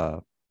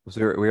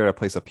we were at a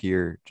place up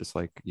here, just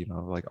like,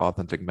 like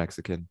authentic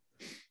Mexican.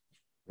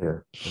 Yeah.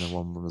 And the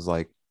woman was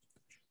like,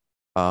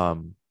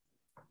 you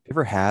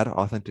ever had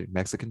authentic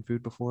Mexican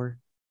food before?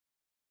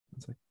 I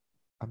was like,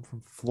 I'm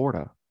from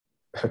Florida.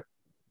 Like,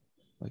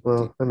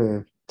 well, I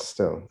mean,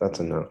 still, that's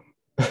a no.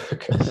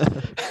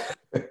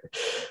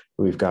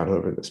 We've gone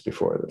over this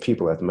before. The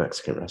people at the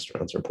Mexican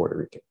restaurants are Puerto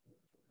Rican.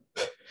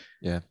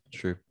 Yeah,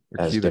 true.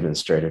 As Cuban.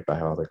 Demonstrated by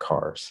all the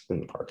cars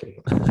in the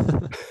parking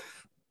lot.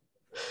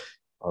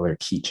 All their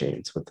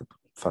keychains with the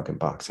fucking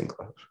boxing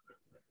glove.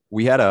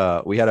 We had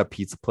a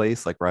pizza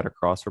place like right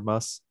across from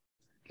us.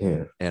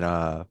 Yeah.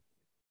 And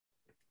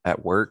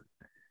at work,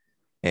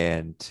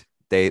 and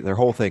their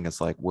whole thing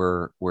is like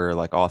we're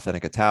like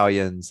authentic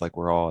Italians, like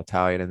we're all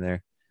Italian in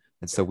there.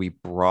 And so we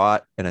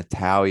brought an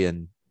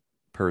Italian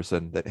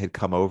person that had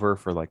come over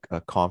for like a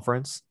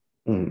conference.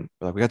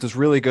 Like, we got this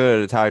really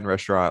good Italian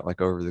restaurant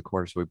like over the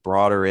corner. So we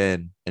brought her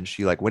in, and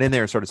she like went in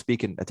there and started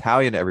speaking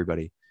Italian to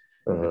everybody.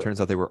 And it turns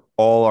out they were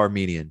all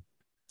Armenian.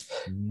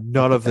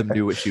 None of them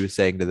knew what she was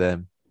saying to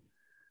them.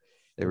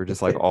 They were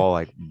just like all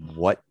like,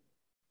 what?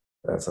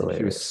 That's And hilarious.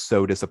 she was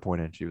so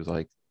disappointed. She was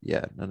like,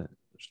 yeah, none of.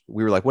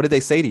 We were like, what did they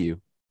say to you?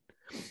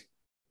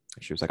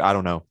 She was like, I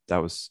don't know.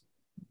 That was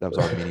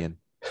Armenian.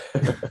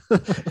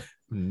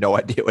 No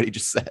idea what he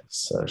just said.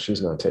 So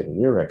she's not taking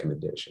your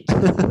recommendations.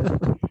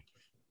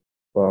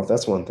 Well,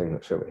 that's one thing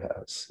that Philly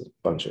has, a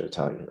bunch of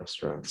Italian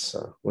restaurants.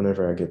 So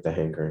whenever I get the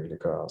hankering to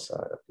go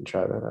outside, I can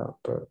try that out.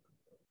 But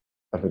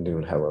I've been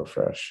doing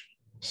HelloFresh.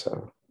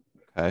 So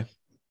Okay.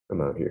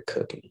 I'm out here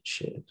cooking and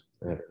shit.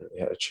 I haven't really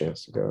had a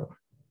chance to go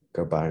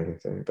buy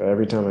anything. But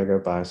every time I go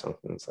buy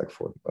something, it's like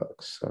 $40.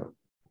 So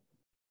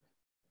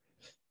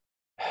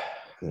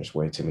there's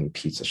way too many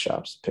pizza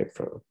shops to pick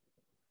from.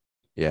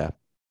 Yeah.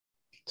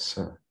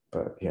 So,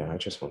 but yeah, I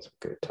just want some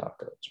good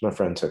tacos. My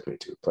friend took me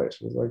to a place.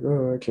 He was like,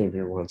 oh, I came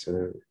here once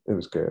and it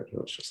was good. It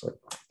was just like,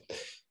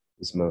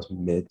 it's the most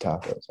mid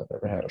tacos I've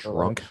ever had.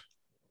 Drunk?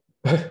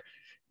 I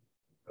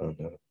don't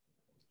know.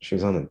 She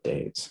was on a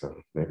date,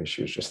 so maybe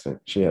she was just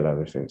she had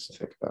other things to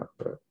think about.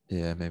 But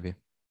yeah, maybe.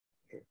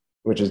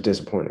 Which is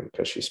disappointing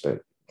because she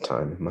spent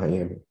time in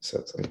Miami. So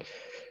it's like,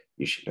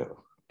 you should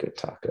know good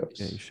tacos.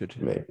 Yeah, you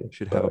should maybe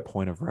have a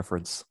point of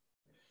reference.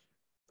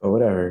 But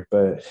whatever.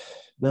 But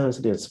no, it's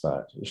a good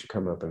spot. You should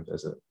come up and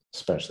visit,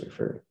 especially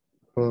for,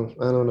 well,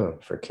 I don't know,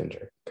 for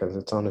Kendrick, because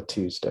it's on a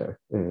Tuesday.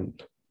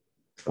 And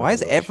why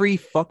is every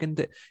fucking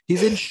day?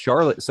 He's in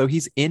Charlotte. So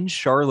he's in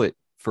Charlotte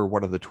for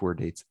one of the tour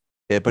dates,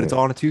 but it's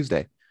on a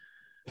Tuesday.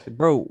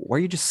 Bro, why are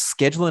you just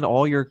scheduling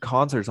all your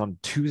concerts on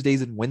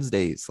Tuesdays and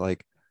Wednesdays?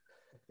 Like,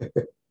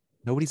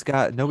 nobody's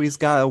got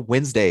a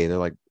Wednesday. They're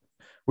like,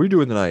 what are you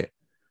doing tonight?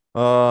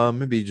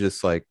 Maybe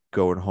just like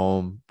going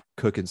home,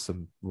 cooking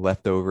some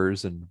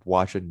leftovers and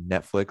watching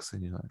Netflix.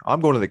 And you're like,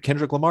 I'm going to the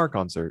Kendrick Lamar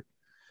concert.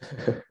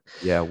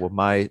 Yeah, well,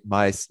 my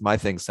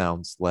thing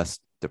sounds less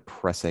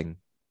depressing.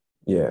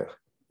 Yeah.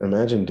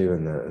 Imagine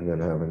doing that and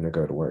then having to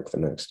go to work the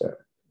next day.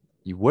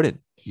 You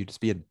wouldn't. You'd just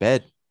be in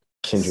bed.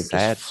 Kendrick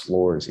just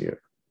floors you.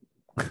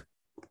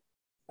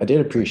 I did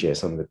appreciate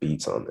some of the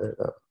beats on there,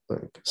 though.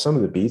 Like, some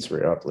of the beats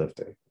were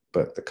uplifting,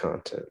 but the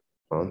content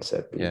on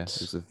set beats. Yeah,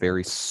 there's a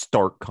very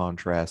stark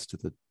contrast to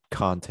the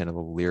content of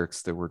the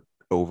lyrics that were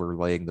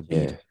overlaying the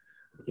beat.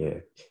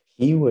 Yeah.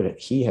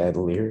 He had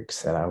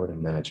lyrics that I would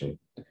imagine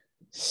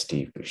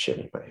Steve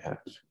Buscemi might have.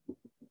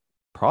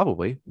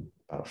 Probably.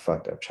 About a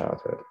fucked up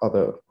childhood.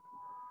 Although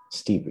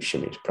Steve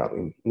Buscemi is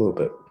probably a little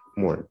bit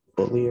more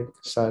bullying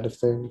side of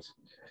things.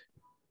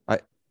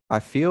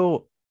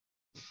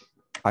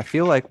 I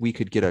feel like we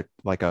could get a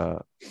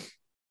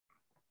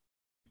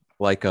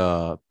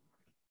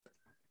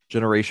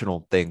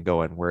generational thing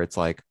going where it's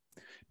like,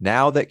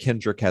 now that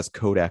Kendrick has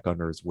Kodak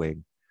under his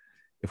wing,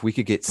 if we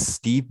could get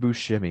Steve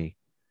Buscemi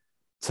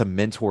to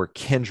mentor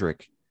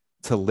Kendrick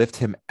to lift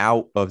him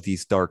out of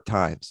these dark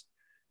times.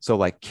 So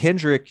like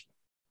Kendrick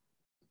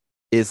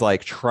is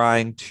like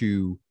trying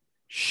to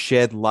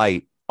shed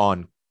light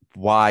on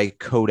why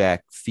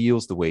Kodak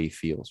feels the way he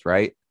feels,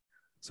 right?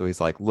 So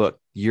he's like, look,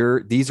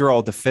 these are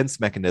all defense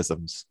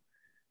mechanisms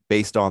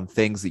based on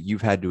things that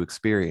you've had to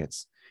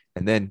experience.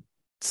 And then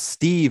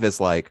Steve is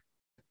like,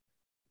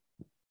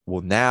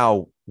 well,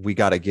 now we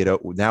got to get up.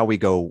 Now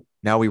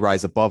we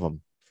rise above them,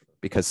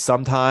 because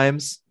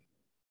sometimes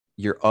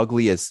you're the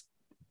ugliest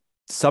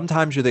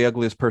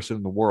person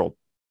in the world.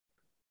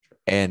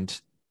 And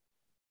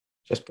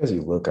just because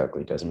you look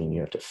ugly doesn't mean you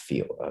have to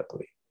feel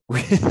ugly.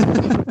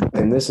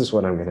 And this is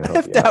what I'm going to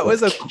help you that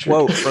was a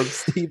quote from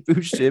Steve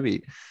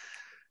Buscemi.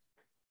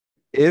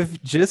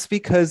 If just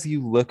because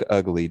you look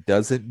ugly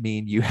doesn't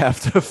mean you have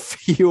to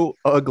feel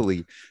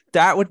ugly,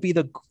 that would be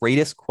the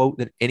greatest quote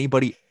that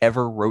anybody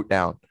ever wrote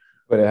down.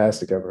 But it has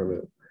to come from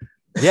it.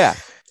 Yeah.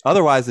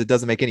 Otherwise, it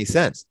doesn't make any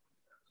sense.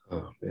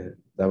 Oh, man.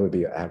 That would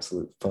be an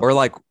absolute or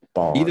like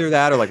bar. Either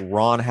that or like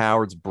Ron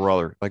Howard's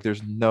brother. Like,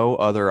 there's no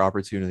other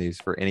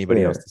opportunities for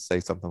anybody else to say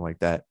something like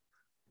that.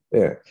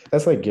 Yeah.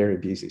 That's like Gary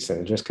Busey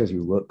saying, just because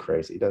you look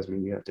crazy doesn't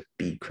mean you have to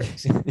be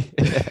crazy.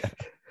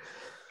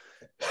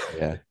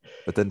 Yeah.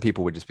 But then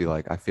people would just be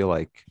like, I feel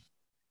like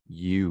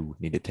you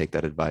need to take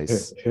that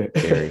advice,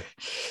 Gary.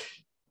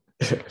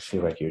 I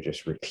feel like you're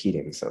just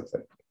repeating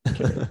something.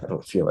 I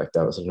don't feel like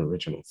that was an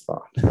original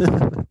thought.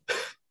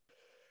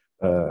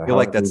 I feel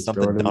like that's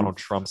something Donald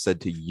Trump said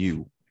to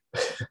you.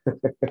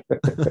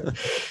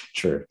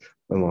 True.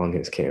 Along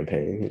his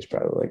campaign, he's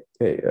probably like,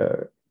 hey,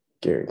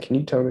 Gary, can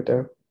you tone it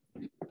down?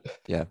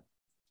 Yeah.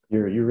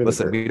 You're really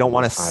listen. We don't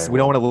want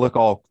to look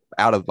all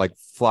out of like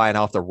flying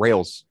off the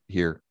rails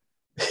here,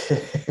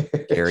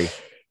 Gary.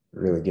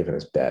 Really giving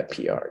us bad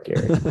PR,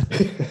 Gary.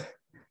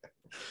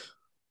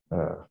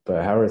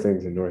 But how are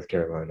things in North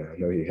Carolina? I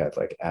know you had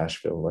like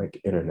Asheville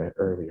like internet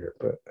earlier,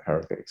 but how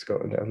are things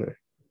going down there?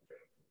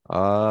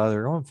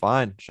 They're going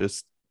fine.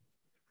 Just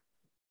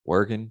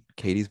working.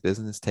 Katie's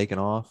business taking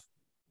off.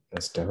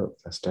 That's dope.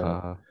 That's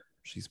dope.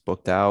 She's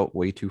booked out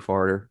way too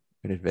far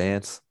in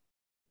advance.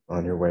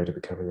 On your way to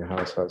becoming a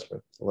house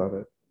husband. Love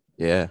it.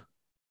 Yeah.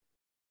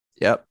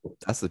 Yep.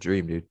 That's the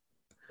dream, dude.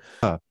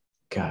 God,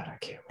 I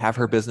can't have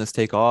her business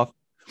take off.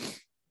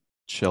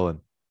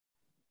 Chilling.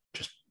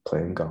 Just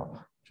playing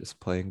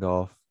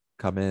golf.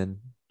 Come in,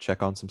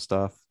 check on some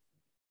stuff.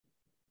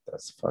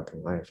 That's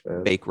fucking life,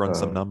 man. Run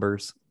some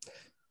numbers.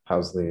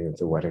 How's the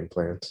wedding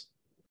plans?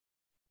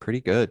 Pretty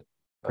good.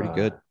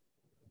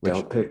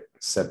 Don't pick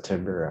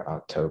September or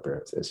October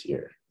of this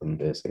year. I'm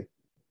busy.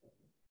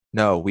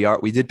 No,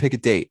 we did pick a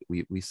date.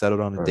 We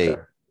settled on a date.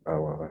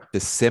 Oh, well.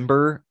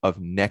 December of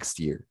next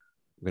year.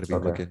 We're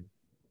gonna be looking.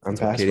 I'm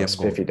past my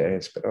 50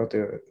 days, but I'll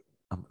do it.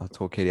 I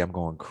told Katie I'm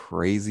going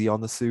crazy on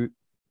the suit.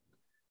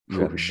 You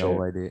have shit.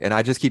 no idea. And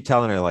I just keep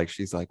telling her, like,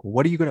 she's like,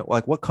 what are you gonna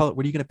like? What color?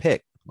 What are you gonna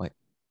pick? I'm like,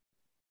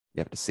 you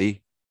have to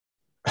see.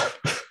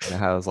 And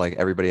how it's like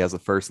everybody has a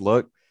first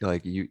look.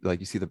 Like you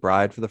see the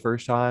bride for the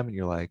first time, and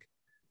you're like,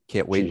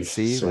 can't wait to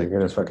see. So like, you're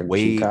gonna fucking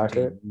wait peacock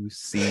it? You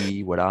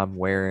see what I'm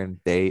wearing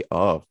day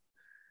of.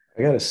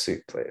 I got a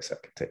suit place I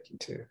can take you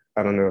to.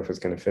 I don't know if it's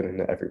gonna fit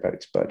into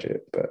everybody's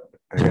budget, but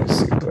I got a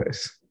suit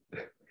place.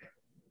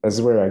 This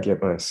is where I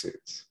get my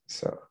suits.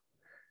 So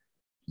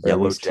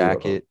yellow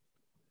jacket,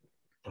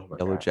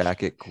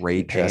 jacket,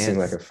 gray pants. Dressing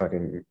like a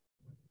fucking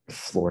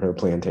Florida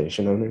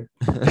plantation owner.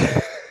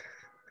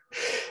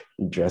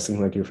 You dressing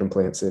like you're from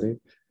Plant City.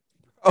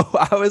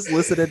 Oh, I was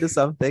listening to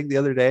something the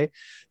other day,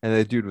 and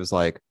the dude was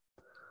like,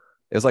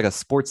 it was like a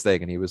sports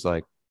thing, and he was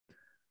like,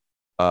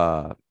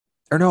 or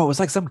no, it was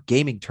like some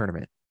gaming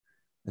tournament,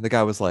 and the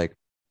guy was like,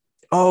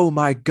 oh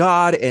my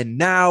God. And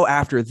now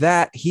after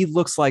that, he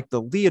looks like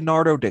the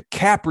Leonardo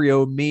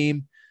DiCaprio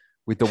meme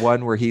with the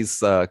one where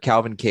he's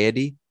Calvin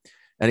Candy.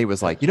 And he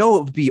was like, you know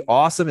what would be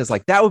awesome is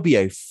like, that would be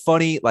a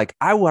funny, like,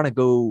 I want to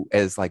go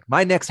as like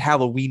my next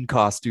Halloween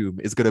costume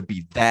is going to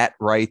be that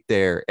right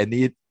there. And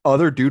the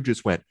other dude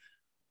just went,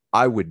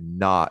 I would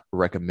not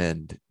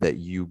recommend that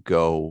you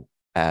go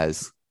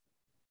as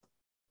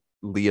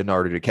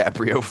Leonardo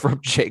DiCaprio from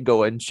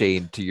Django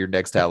Unchained to your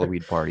next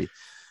Halloween party.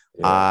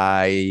 Yeah.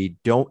 I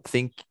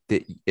think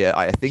that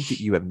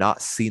you have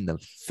not seen the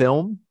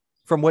film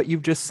from what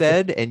you've just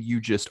said, and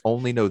you just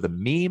only know the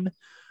meme.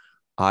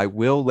 I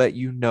will let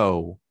you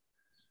know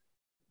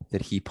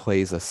that he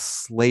plays a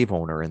slave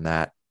owner in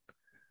that.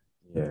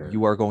 Yeah.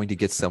 You are going to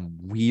get some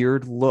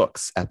weird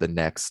looks at the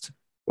next.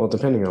 Well,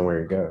 depending on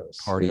where he goes.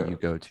 Party you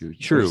go to.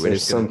 True.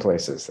 There's some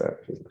places that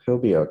he'll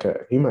be okay.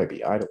 He might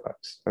be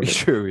idolized.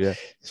 True, yeah.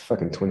 It's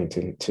fucking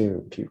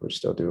 2022. People are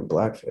still doing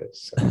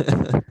blackface.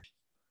 So.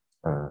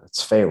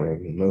 It's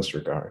failing in most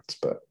regards,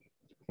 but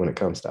when it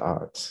comes to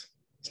odds,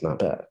 it's not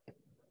bad.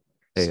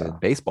 Hey,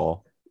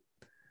 baseball.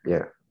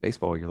 Yeah.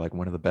 Baseball, you're like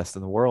one of the best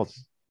in the world.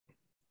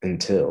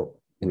 Until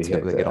they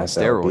get on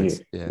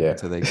steroids. Yeah.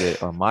 Until they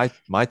get on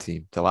my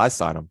team, till I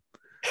sign them.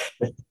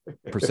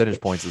 Percentage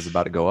points is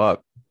about to go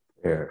up.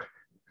 Yeah.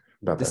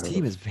 This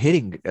team is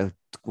hitting a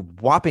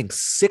whopping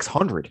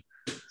 600.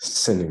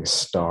 Sending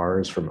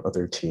stars from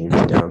other teams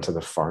down to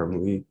the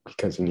farm league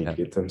because you need to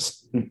get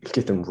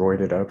them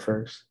roided up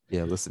first.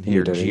 Yeah, listen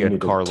here,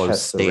 Giancarlo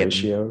Stanton.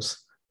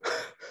 Ratios.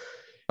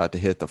 About to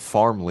hit the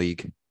farm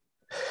league.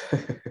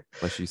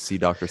 Unless you see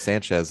Dr.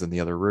 Sanchez in the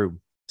other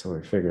room. So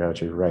we figure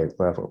out your right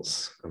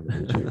levels. I'm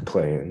gonna need you to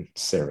play in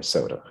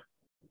Sarasota.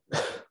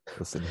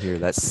 Listen here,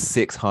 that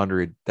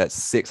 600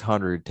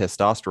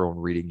 testosterone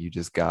reading you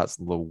just got is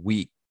a little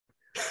weak.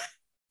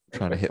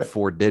 Trying to hit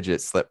 4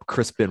 digits. That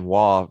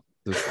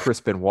those Chris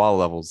Benoit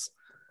levels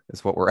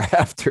is what we're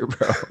after,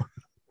 bro.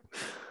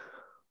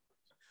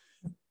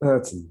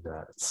 That's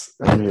nuts.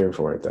 I'm here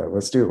for it, though.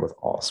 Let's do it with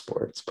all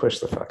sports. Push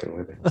the fucking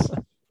limits.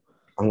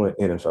 I want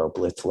NFL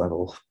blitz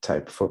level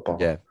type football.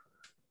 Yeah.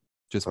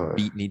 Just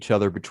beating each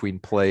other between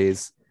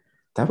plays.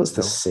 That was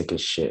the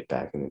sickest shit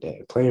back in the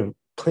day. Playing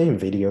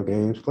video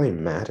games,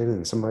 playing Madden,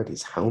 and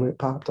somebody's helmet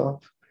popped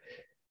off.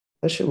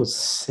 That shit was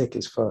sick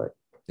as fuck.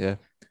 Yeah.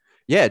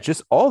 Yeah,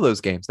 just all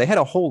those games. They had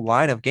a whole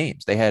line of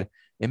games. They had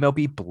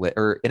MLB Blitz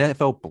or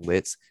NFL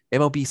Blitz,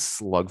 MLB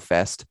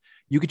Slugfest.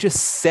 You could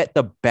just set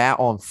the bat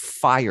on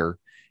fire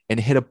and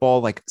hit a ball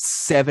like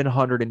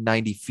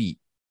 790 feet.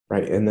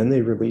 Right, and then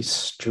they released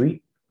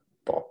street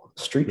football.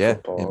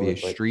 NBA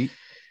Street,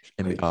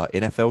 and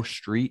NFL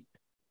Street.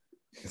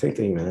 I think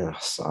they even had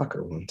a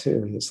soccer one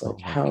too. And it's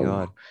like,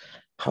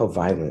 how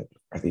violent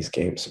are these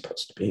games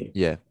supposed to be?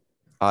 Yeah,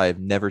 I've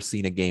never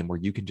seen a game where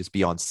you can just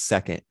be on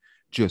second,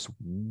 just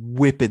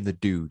whipping the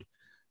dude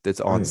that's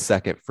on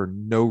second for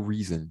no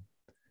reason,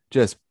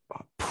 just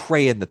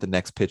praying that the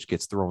next pitch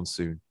gets thrown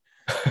soon.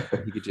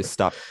 He could just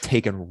stop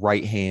taking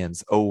right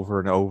hands over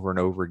and over and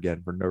over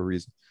again for no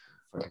reason.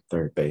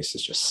 Third base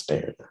is just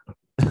staring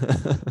at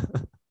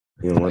him.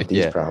 You don't want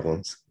these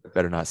problems.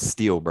 Better not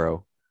steal,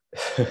 bro.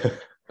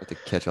 Have to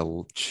catch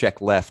a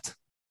check left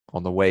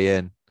on the way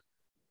in.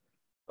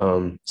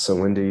 So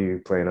when do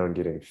you plan on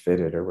getting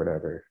fitted or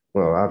whatever?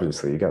 Well,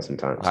 obviously you got some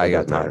time. So I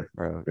got time,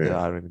 bro.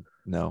 Yeah. I don't even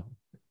know.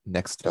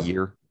 Next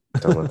year.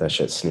 Don't let that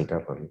shit sneak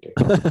up on you,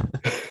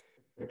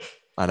 dude.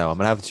 I know I'm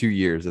gonna have 2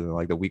 years, and then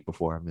like the week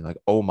before, I'm like,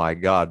 oh my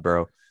god,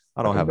 bro,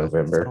 I don't By have a I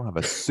November. don't have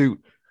a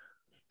suit.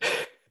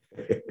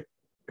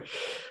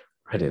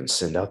 I didn't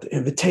send out the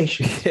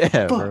invitations. Yeah,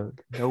 Fuck. bro,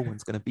 no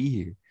one's gonna be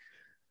here.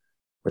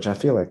 Which I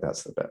feel like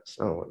that's the best.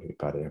 I don't want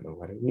anybody at my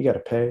wedding. You got to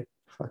pay.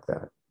 Fuck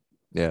that.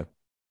 Yeah,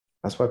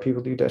 That's why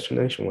people do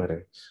destination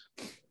weddings.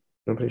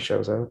 Nobody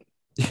shows up.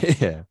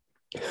 yeah.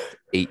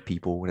 8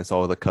 people when it's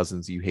all the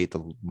cousins you hate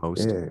the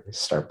most. Yeah,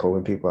 start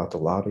pulling people out the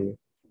lobby.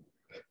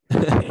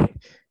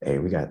 Hey,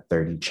 we got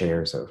 30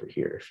 chairs over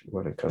here. If you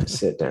want to come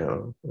sit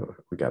down,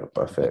 we got a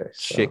buffet.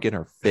 Chicken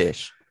or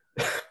fish.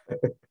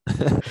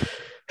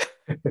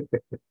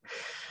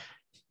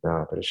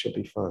 Nah, but it should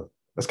be fun.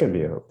 That's gonna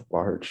be a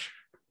large.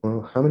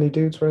 Well, how many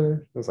dudes were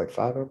there? It was like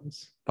 5 of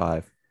us.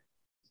 5.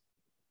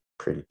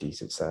 Pretty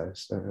decent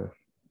sized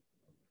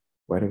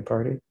wedding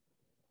party.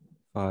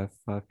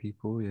 Five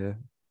people. Yeah.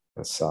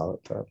 That's solid,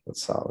 though.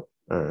 That's solid.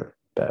 All right,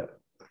 bet.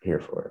 I'm here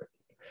for it.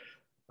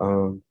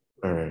 All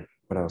right.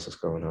 What else is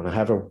going on? I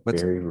have a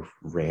What's very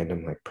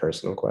random, like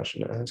personal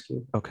question to ask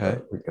you. okay?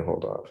 We can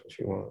hold off if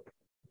you want.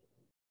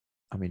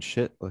 I mean,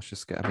 shit. Let's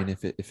just get. I mean,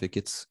 if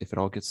it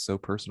all gets so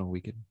personal,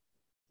 we can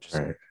just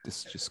All right.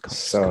 just cut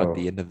So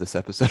the end of this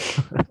episode.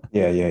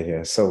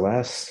 yeah. So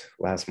last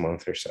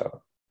month or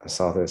so, I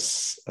saw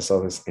this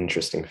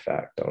interesting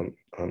fact on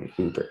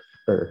Uber,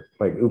 or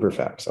like Uber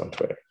facts on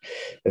Twitter.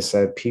 It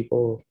said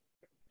people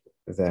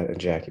that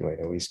ejaculate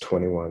at least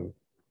 21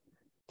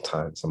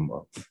 times a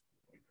month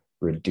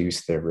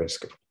reduce their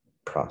risk of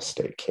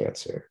prostate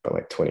cancer by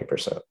like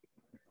 20%.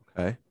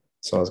 Okay.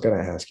 So I was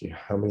gonna ask you,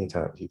 how many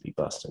times you be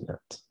busting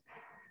nuts?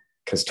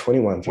 Because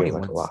 21 feels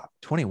like a lot.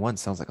 21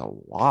 sounds like a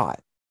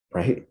lot,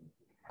 right?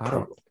 I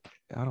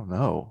don't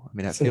know. I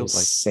mean, that It's an feels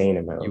like insane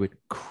amount. you would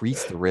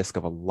increase the risk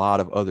of a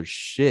lot of other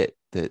shit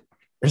that.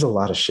 There's a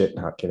lot of shit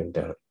not getting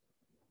done.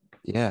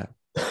 Yeah.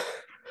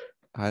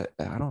 I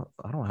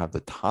don't have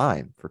the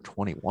time for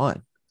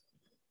 21.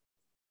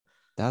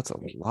 That's a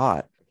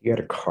lot. You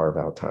got to carve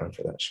out time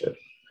for that shit.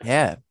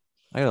 Yeah.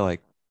 I gotta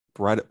like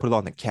put it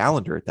on the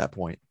calendar at that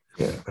point.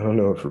 Yeah, I don't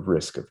know if the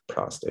risk of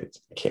prostate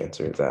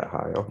cancer is that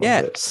high on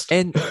my list.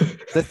 And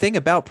the thing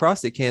about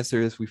prostate cancer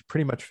is we've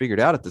pretty much figured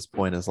out at this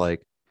point is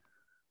like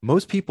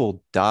most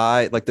people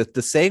die. Like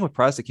the saying with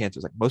prostate cancer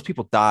is like most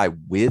people die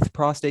with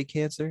prostate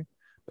cancer,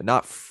 but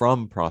not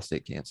from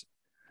prostate cancer.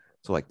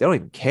 So like they don't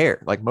even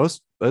care. Like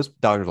most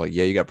doctors are like,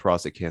 yeah, you got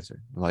prostate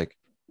cancer. I'm like,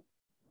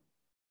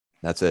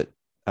 that's it.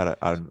 I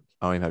don't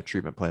even have a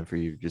treatment plan for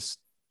you. Just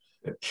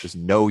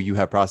know you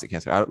have prostate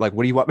cancer. Like,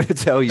 what do you want me to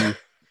tell you?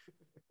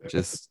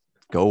 Just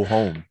go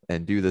home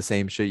and do the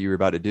same shit you were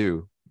about to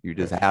do. You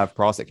just have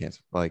prostate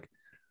cancer. Like,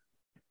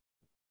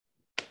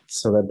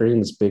 so that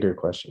brings bigger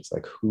questions.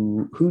 Like,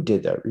 who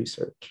did that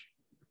research?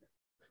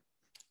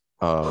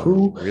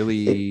 Who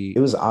really? It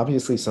was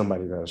obviously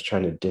somebody that was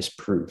trying to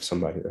disprove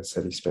somebody that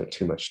said he spent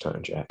too much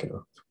time jacking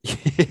off.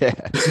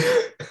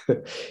 Yeah.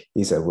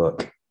 He said,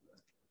 "Look,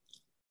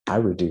 I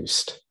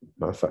reduced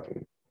my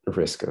fucking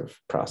risk of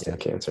prostate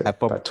cancer by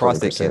 20%.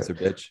 Prostate cancer,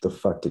 bitch. The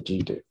fuck did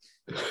you do?"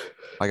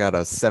 I got a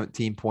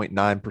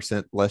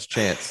 17.9% less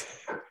chance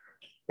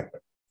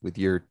with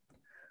your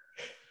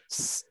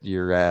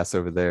ass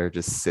over there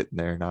just sitting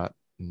there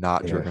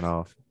not jerking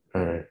off.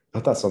 All right. I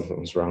thought something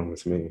was wrong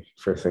with me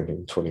for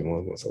thinking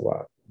 21 was a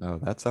lot. No,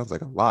 that sounds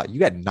like a lot. You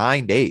got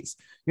 9 days.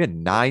 You had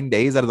 9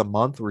 days out of the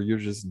month where you're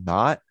just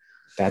not.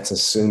 That's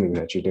assuming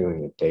that you're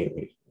doing it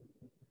daily.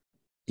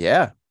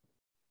 Yeah.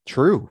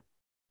 True.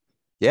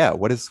 Yeah.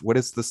 What is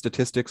the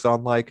statistics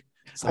on like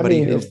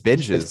somebody who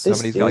binges?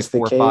 Somebody's got like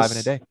 4 or 5 in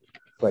a day.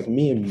 Like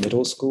me in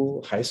middle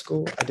school, high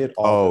school, I did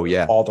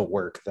all the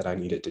work that I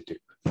needed to do.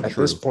 At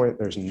this point,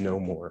 there's no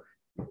more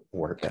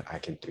work that I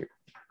can do.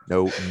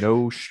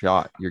 No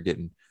shot you're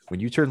getting. When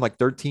you turn like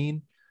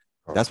 13,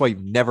 that's why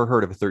you've never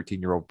heard of a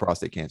 13-year-old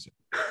prostate cancer.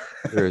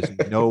 There is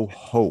no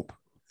hope.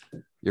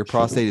 Your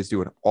prostate is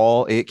doing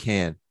all it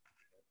can.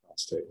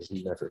 Prostate has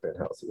never been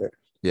healthier.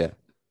 Yeah.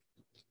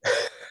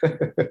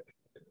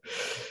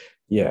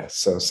 Yeah,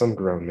 so some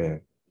grown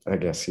man, I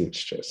guess he's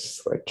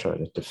just like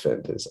trying to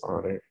defend his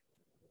honor.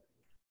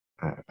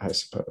 I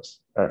suppose.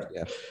 All right.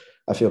 Yeah.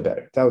 I feel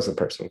better. That was a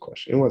personal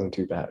question. It wasn't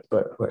too bad,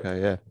 but like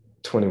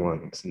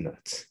 21 was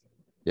nuts.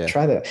 Yeah.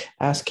 Try that.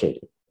 Ask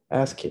Katie.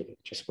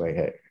 Just like,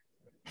 hey,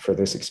 for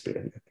this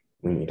experiment,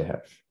 we need to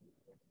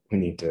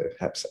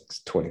have sex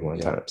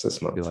 21 times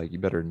this month. Be like, you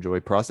better enjoy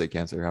prostate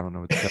cancer. I don't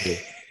know what to tell you.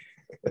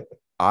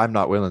 I'm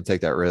not willing to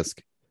take that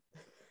risk.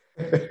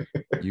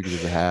 You can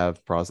just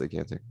have prostate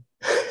cancer.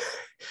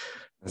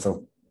 That's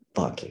a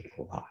fucking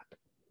lot.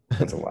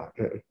 That's a lot,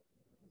 man.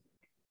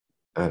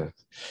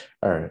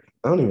 All right.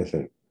 I don't even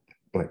think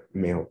like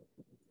male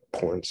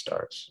porn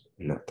stars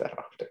not that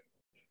often.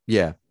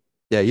 Yeah.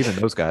 Even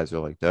those guys are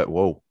like that.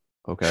 Whoa.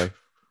 Okay.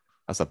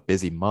 That's a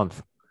busy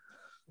month.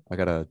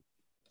 I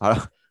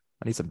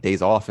need some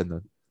days off in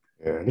the.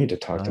 Yeah, I need to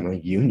talk to my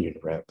union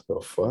rep.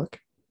 The fuck.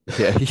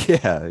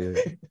 Yeah.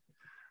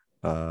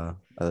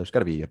 There's got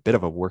to be a bit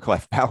of a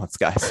work-life balance,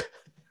 guys.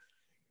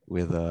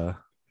 With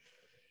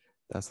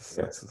that's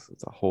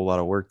a whole lot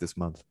of work this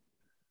month.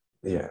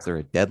 Yeah. Is there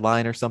a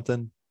deadline or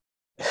something?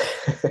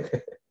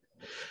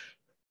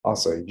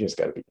 Also, you just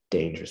got to be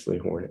dangerously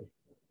horny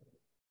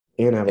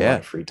and have a lot Yeah,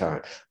 of free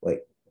time. Like,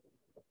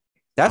 I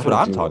that's what don't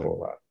I'm do a talking whole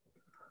about. lot.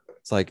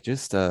 It's like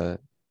just I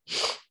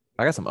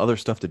got some other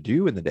stuff to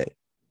do in the day.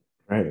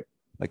 Right.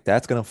 Like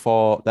that's gonna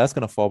fall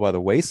by the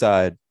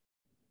wayside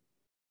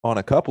on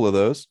a couple of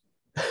those.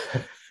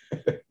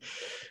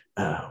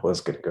 Was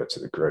going to go to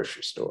the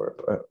grocery store,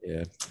 but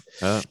Yeah.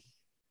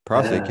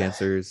 Prostate uh,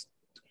 cancer's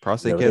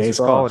prostate no cancer's days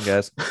calling, off.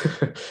 guys.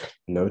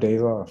 No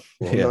days off.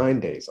 Well, Yeah. 9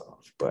 days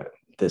off, but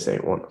this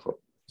ain't one of them.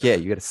 Yeah,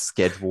 you got to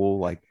schedule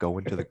like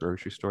going to the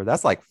grocery store.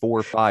 That's like 4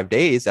 or 5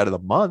 days out of the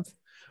month.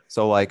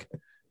 So like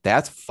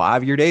that's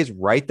 5 of your days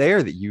right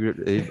there that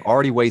you've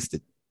already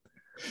wasted.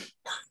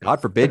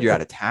 God forbid you're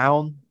out of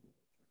town.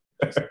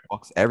 Just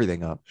fucks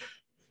everything up.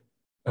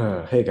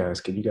 Hey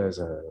guys, can you guys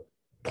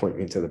point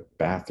me to the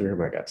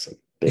bathroom? I got some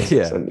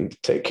business Yeah. I need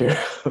to take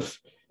care of.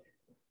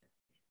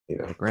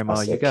 Grandma,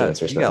 Prostate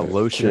cancer is you not got going to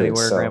lotion cure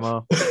anywhere, itself.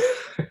 Grandma?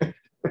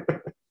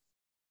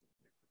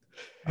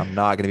 I'm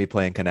not going to be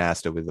playing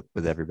canasta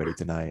with everybody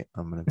tonight.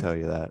 I'm going to tell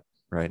you that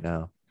right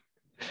now.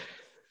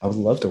 I would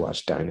love to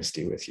watch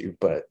Dynasty with you,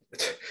 but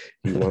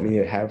you want me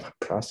to have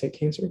prostate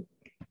cancer,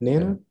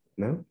 Nana?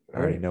 No? I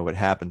already know what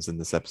happens in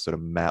this episode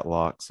of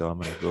Matlock, so I'm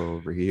going to go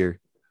over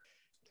here.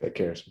 Take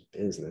care of some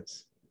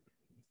business.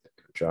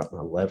 Drop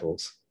my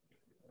levels.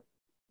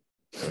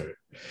 I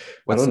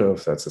don't know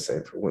if that's the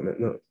same for women.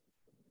 No.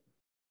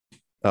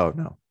 Oh,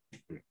 no.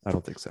 I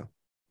don't think so.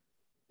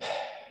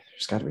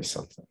 There's got to be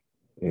something.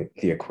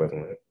 The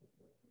equivalent.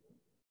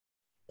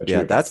 But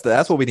yeah, that's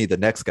what we need. The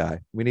next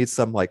guy. We need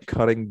some like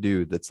cutting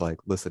dude that's like,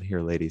 listen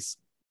here, ladies.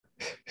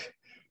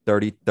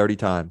 30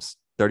 times.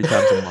 30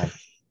 times a month.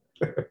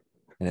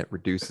 And it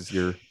reduces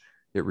your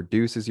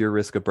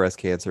risk of breast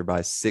cancer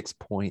by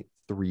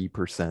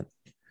 6.3%.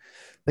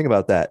 Think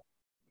about that.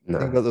 No.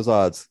 Think about those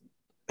odds.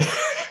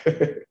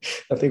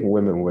 I think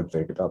women would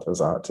think about those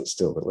odds and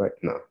still be like,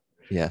 no.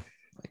 Yeah.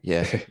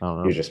 I don't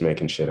know. You're just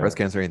making shit up. Breast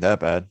cancer ain't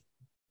that bad.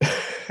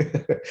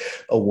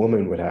 A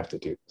woman would have to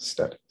do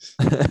studies.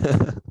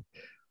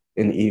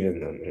 And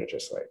even then, they're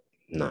just like,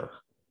 nah.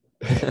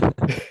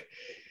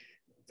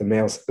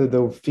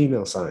 The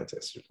female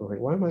scientists are like,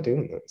 why am I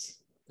doing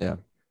this? Yeah.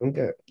 I'm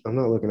good. I'm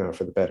not looking out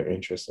for the better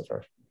interests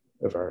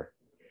of our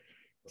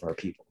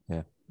people.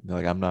 Yeah.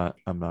 Like I'm not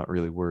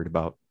really worried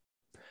about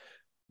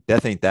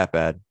death ain't that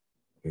bad.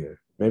 Yeah.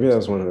 Maybe that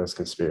was one of those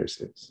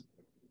conspiracies.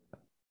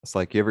 It's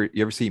like you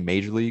ever see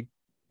Major League?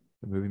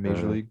 The movie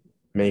Major League?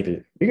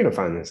 Maybe. You're gonna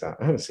find this out.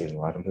 I haven't seen a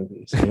lot of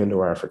movies, and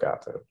or I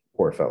forgot them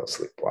or fell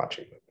asleep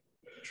watching them.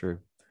 True.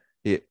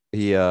 He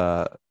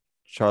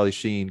Charlie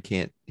Sheen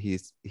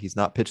he's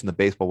not pitching the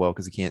baseball well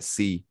because he can't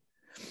see.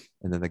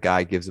 And then the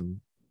guy gives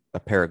him a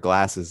pair of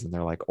glasses and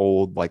they're like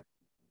old, like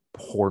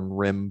horn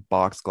rim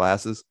box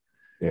glasses.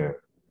 Yeah.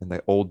 And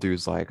the old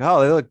dude's like,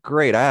 oh, they look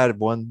great. I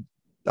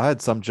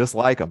had some just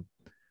like them.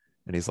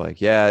 And he's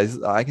like, yeah,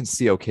 I can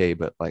see okay,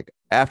 but like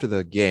after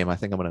the game, I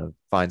think I'm gonna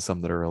find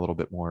some that are a little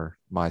bit more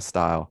my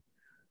style.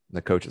 And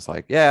the coach is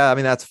like, yeah, I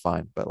mean that's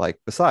fine, but like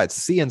besides,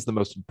 seeing's the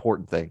most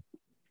important thing.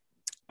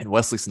 And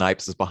Wesley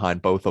Snipes is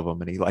behind both of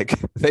them, and he like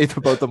they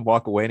both of them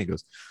walk away, and he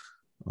goes,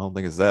 I don't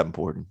think it's that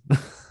important.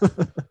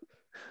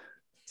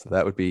 So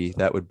that would be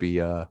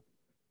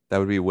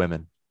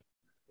women.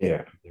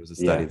 Yeah, there was a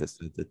study that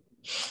said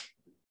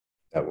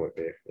that would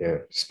be. Yeah.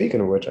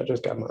 Speaking of which, I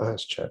just got my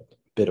eyes checked.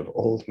 Bit of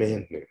old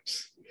man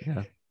news.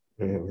 Yeah,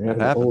 we're at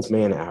an old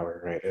man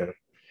hour right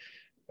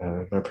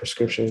now. My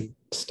prescription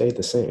stayed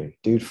the same.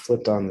 Dude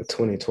flipped on the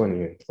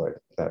 2020 and like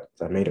that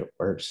made it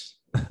worse.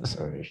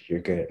 So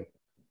you're good.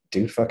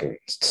 Dude fucking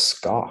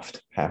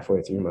scoffed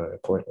halfway through my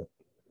appointment.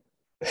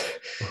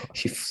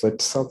 He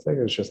flipped something.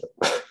 It was just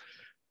like,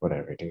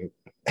 whatever, dude.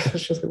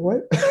 It's just like,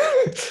 what?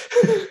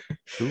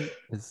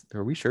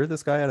 Are we sure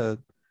this guy had a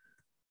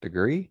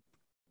degree?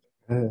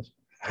 I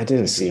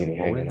didn't see any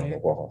hanging on the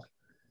wall.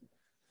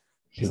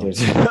 I don't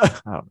know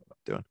what I'm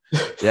doing.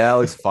 Yeah, it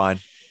looks fine.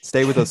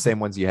 Stay with those same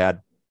ones you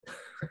had.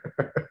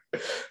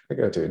 I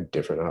go to a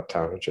different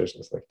optometrist.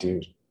 It's like,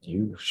 dude,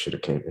 you should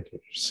have came in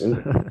here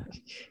sooner.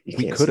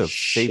 We could have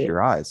saved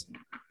your eyes.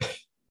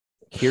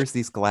 Here's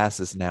these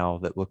glasses now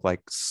that look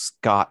like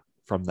Scott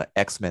from the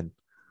X-Men.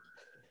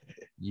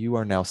 You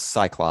are now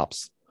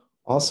Cyclops.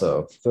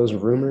 Also, those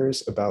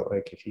rumors about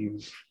like if you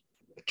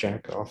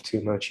jack off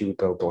too much, you would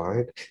go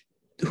blind.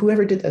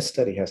 Whoever did that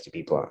study has to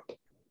be blind.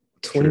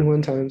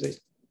 21 times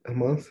a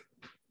month.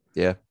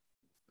 Yeah.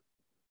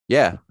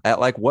 Yeah. At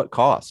like what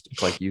cost?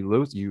 It's like you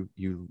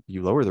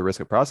lower the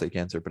risk of prostate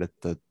cancer, but at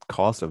the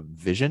cost of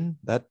vision,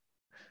 that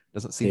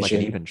doesn't seem like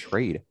an even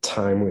trade.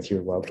 Time with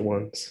your loved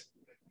ones.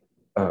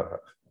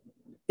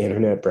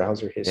 Internet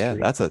browser history.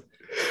 Yeah,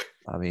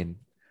 I mean,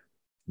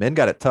 men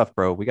got it tough,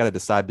 bro. We got to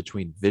decide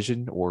between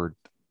vision or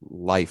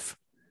life.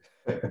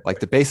 Like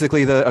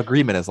basically the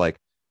agreement is like,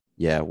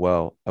 yeah,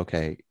 well,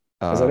 okay.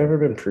 Has that ever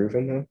been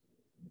proven though?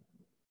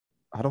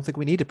 I don't think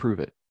we need to prove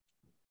it.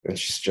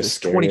 It's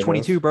just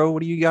 2022, enough. bro.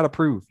 What do you got to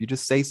prove? You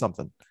just say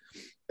something.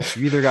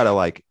 You either got to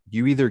like,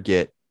 you either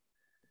get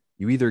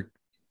You either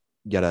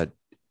gotta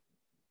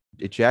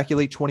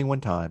ejaculate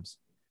 21 times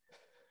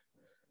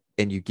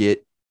and you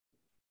get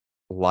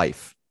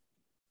life.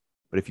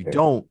 But if you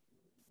don't,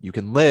 you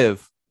can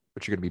live,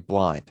 but you're going to be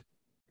blind.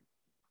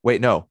 Wait,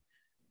 no.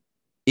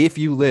 If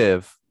you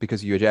live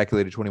because you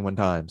ejaculated 21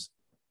 times,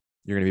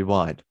 you're going to be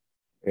blind.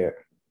 Yeah.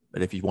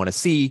 But if you want to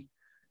see,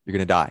 you're going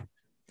to die.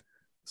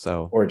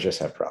 So, or just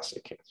have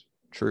prostate cancer.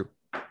 True.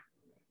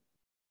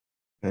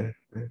 I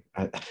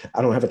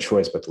don't have a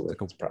choice but to live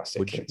with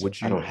prostate cancer.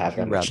 I don't have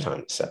that much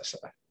time to set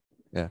aside.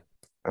 Yeah.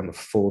 I'm a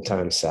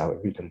full-time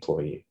salaried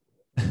employee.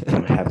 I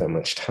don't have that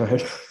much time.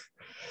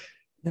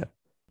 Yeah.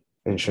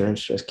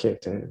 Insurance just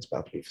kicked in. It's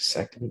about to be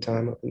vasectomy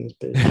time up in this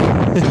bitch.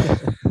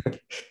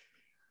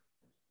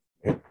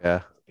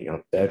 Yeah. Be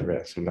on bed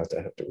rest. I'm about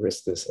to have to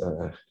risk this.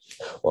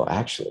 Well,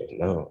 actually,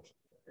 no.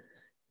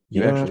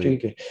 You know, after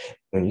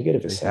when you get a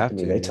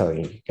vasectomy, they tell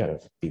you gotta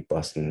be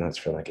busting nuts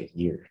for like a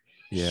year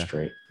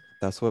straight.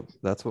 That's what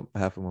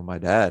happened with my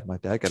dad. My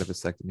dad got a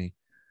vasectomy.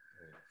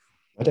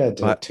 My dad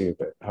did too,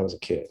 but I was a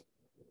kid.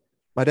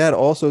 My dad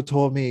also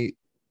told me,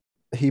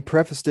 he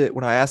prefaced it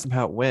when I asked him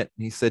how it went.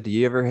 And he said, "Do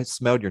you ever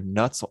smelled your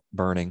nuts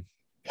burning?"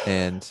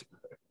 And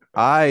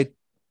I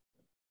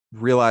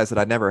realized that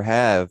I never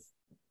have.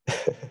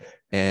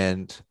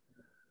 And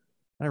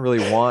I don't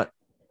really want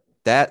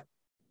that.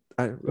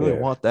 I really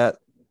want that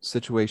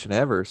situation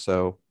ever.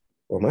 So,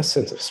 well, my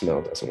sense of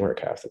smell doesn't work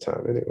half the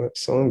time anyway,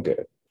 so I'm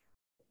good.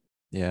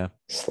 Yeah.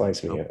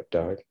 Slice me up,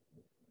 dog.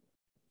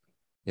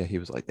 Yeah, he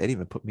was like, they didn't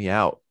even put me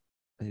out.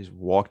 I just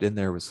walked in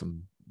there with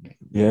some.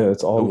 Yeah,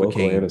 it's all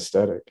local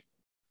anesthetic.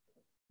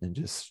 And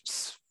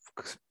just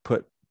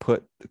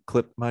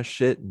clip my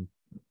shit and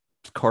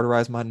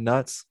cauterize my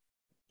nuts.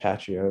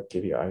 Patch you up,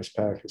 give you an ice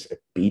pack, and say,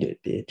 "Beat it,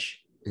 bitch."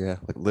 Yeah,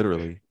 like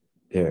literally.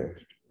 Yeah.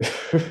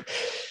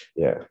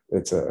 Yeah,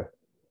 it's a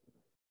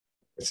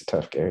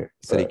tough game.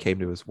 He said he came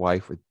to his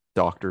wife with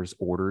doctor's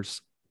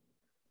orders.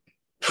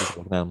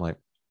 And I'm like,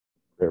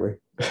 really?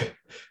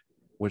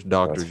 Which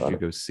doctor did you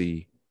go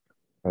see?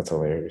 That's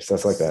hilarious.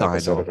 That's like that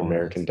episode of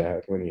American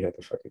Dad when he had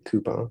the fucking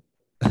coupon.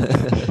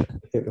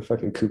 He had the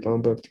fucking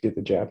coupon book to get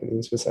the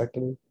Japanese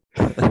vasectomy.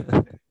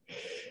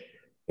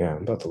 Yeah,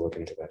 I'm about to look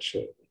into that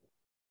shit.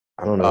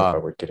 I don't know if I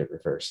would get it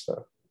reversed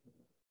though.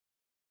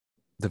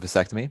 The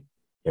vasectomy?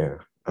 Yeah.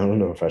 I don't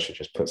know if I should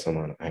just put some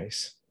on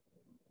ice.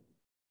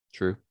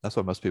 True. That's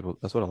what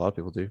a lot of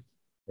people do.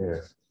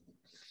 Yeah.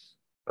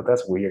 But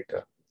that's weird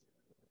though.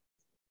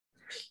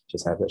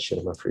 Just have that shit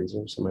in my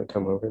freezer. Somebody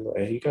come over and like,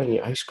 "Hey, you got any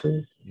ice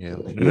cream?" Yeah.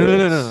 Like,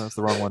 no, that's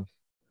the wrong one.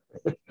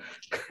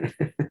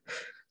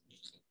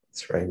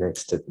 It's right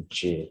next to the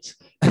jizz.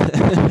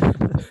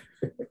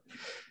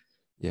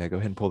 Yeah, go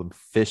ahead and pull them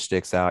fish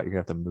sticks out. You're gonna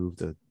have to move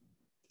the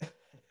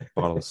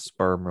bottle of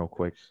sperm real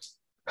quick.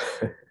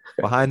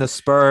 Behind the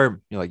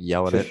sperm, you're like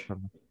yelling it.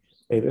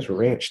 Hey, this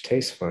ranch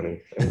tastes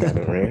funny. I got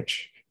a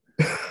ranch.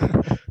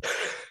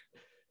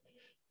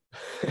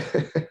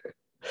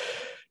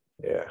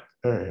 Yeah.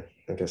 All right.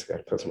 I guess I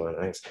gotta put some on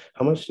ice.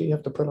 How much do you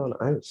have to put on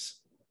ice?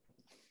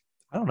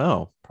 I don't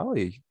know.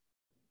 Probably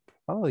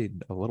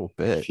a little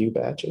bit. A few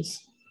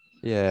batches.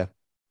 Yeah.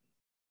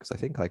 Because I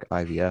think like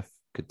IVF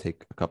could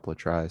take a couple of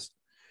tries.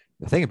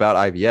 The thing about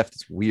IVF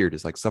that's weird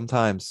is like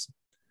sometimes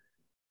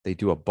they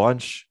do a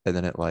bunch and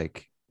then it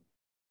like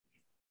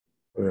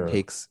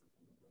takes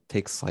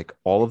like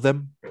all of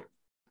them.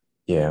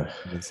 Yeah.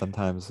 And then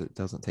sometimes it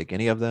doesn't take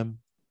any of them.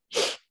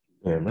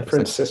 Yeah, my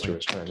friend's sister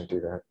was trying to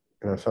do that.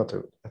 And I thought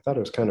it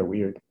was kind of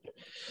weird.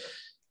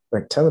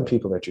 Like telling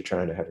people that you're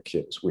trying to have a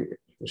kid is weird.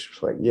 It's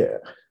just like, yeah,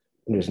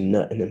 I'm just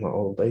nutting in my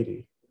old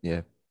lady.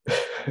 Yeah.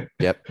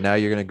 Yep. Now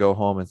you're gonna go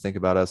home and think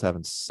about us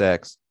having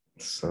sex.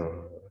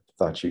 So I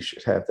thought you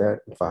should have that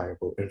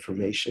viable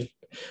information.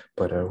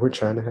 But we're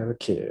trying to have a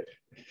kid.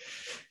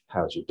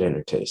 How's your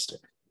dinner tasting?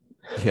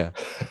 Yeah.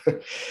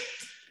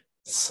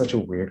 Such a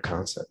weird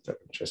concept that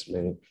just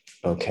made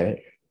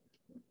okay.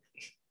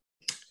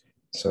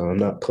 So I'm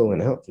not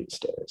pulling out these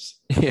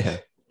days. Yeah.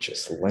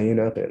 Just laying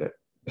up in it.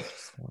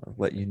 Just want to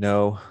let you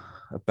know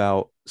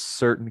about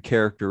certain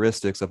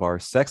characteristics of our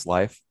sex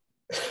life.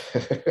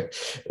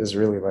 It's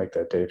really like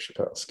that Dave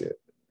Chappelle skit,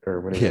 or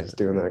when he was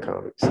doing that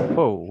comedy. So,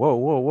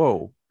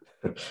 whoa.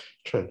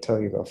 Trying to tell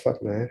you about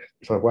fucking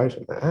my wife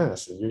in the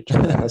ass, and you're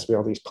trying to ask me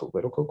all these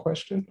political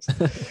questions.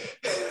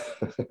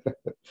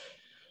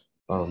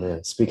 Oh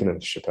man, speaking of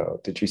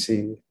Chappelle, did you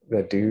see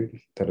that dude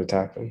that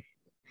attacked him?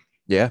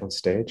 Yeah, on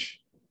stage.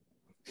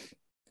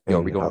 Yo,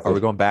 are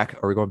we going back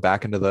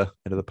into the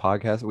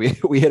podcast?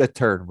 We hit a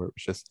turn where it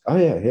was just. Oh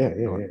yeah.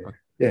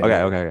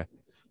 Okay.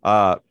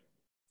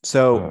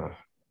 So.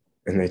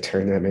 And they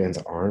turned that man's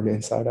arm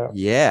inside out.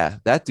 Yeah,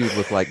 that dude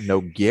looked like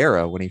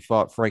Nogueira when he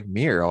fought Frank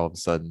Mir. All of a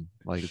sudden,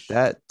 like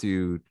that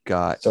dude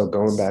got. So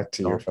going back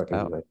to your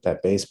fucking like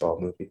that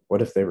baseball movie,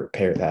 what if they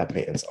repair that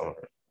man's arm?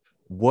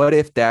 What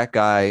if that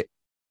guy?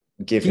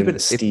 Give him the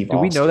Steve Austin.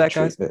 Do we know that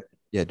guy? Treatment.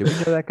 Yeah, do we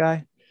know that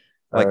guy?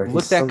 Like,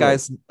 look that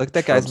guy's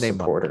name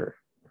supporter.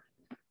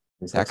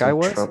 He's that guy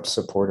was Trump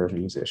supporter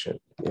musician.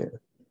 Yeah.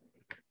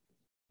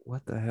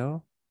 What the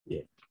hell?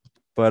 Yeah.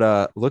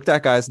 But look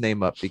that guy's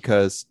name up,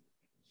 because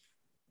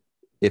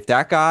if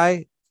that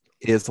guy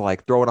is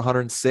like throwing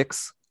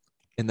 106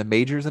 in the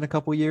majors in a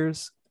couple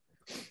years,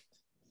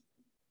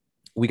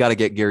 we got to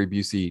get Gary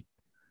Busey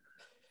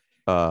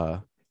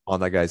on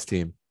that guy's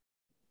team.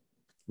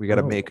 We got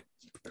to make,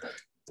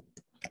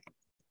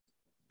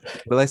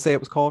 what did I say it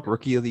was called?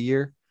 Rookie of the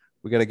Year.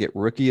 We got to get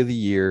Rookie of the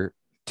Year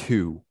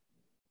 2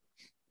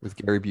 with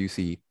Gary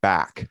Busey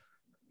back.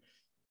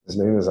 His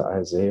name is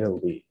Isaiah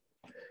Lee.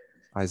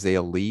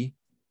 Isaiah Lee.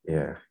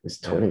 Yeah, he's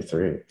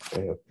 23.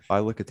 Yeah. If I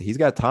look at he's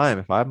got time.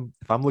 If I'm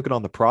looking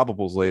on the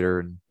probables later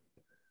and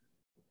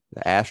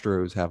the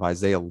Astros have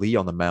Isaiah Lee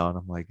on the mound,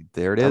 I'm like,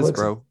 there it That is, looks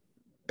bro.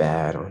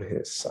 bad on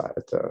his side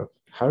though.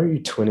 How are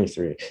you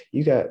 23?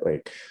 You got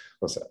like,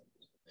 what's that?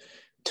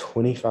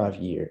 25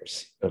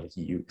 years of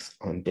youth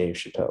on Dave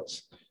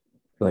Chappelle's.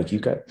 Like, you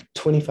got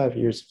 25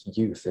 years of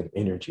youth and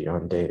energy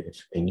on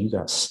Dave, and you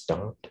got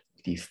stomped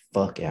the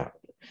fuck out.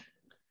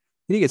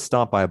 He did get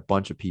stomped by a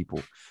bunch of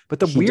people. But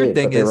the He weird did,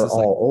 thing but they were is all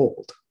like,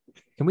 old.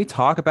 can we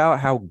talk about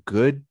how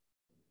good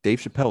Dave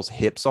Chappelle's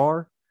hips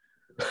are?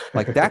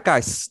 Like, that guy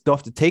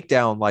stuffed a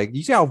takedown. Like,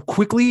 you see how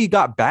quickly he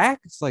got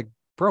back? It's like,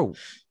 bro,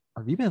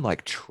 have you been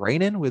like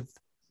training with?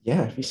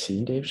 Yeah, have you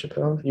seen Dave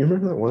Chappelle? You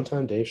remember that one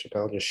time Dave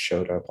Chappelle just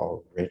showed up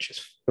all ripped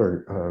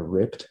for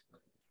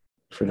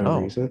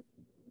no reason?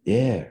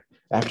 Yeah.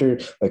 After,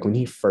 like, when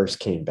he first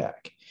came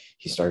back,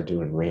 he started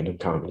doing random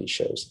comedy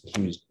shows.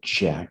 He was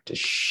jacked as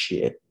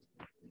shit.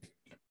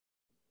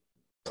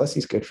 Plus,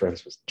 he's good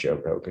friends with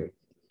Joe Rogan.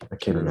 I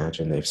can't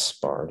imagine they've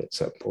sparred at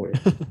some point.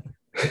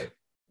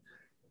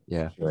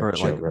 Yeah, like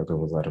Joe Rogan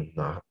would let him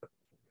not.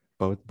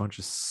 Both bunch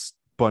of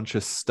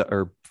stuff,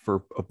 or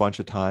for a bunch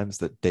of times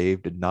that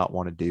Dave did not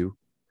want to do.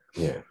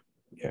 Yeah,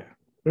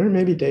 or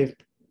maybe Dave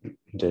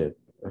did.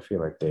 I feel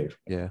like Dave.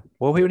 Yeah.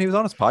 Well, when he was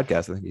on his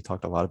podcast, I think he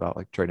talked a lot about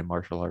like training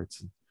martial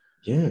arts.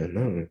 Yeah,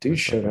 no, dude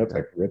showed up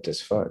like ripped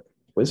as fuck.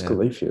 Wiz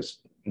Khalifa's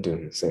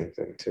doing the same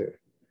thing too.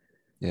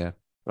 Yeah,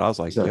 but I was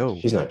like,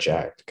 he's not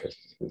jacked because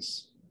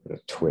he's a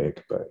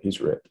twig, but he's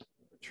ripped.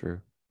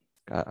 True.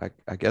 I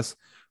guess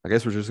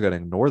we're just gonna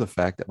ignore the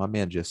fact that my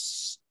man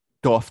just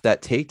stuffed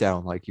that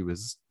takedown like he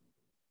was.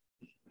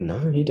 No,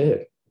 he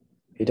did.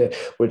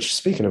 Which,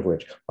 speaking of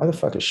which, why the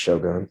fuck is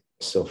Shogun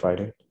still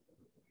fighting?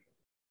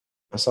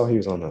 I saw he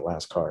was on that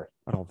last card.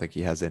 I don't think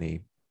he has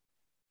anything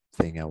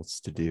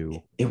else to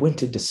do. It went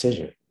to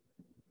decision.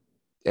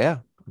 Yeah.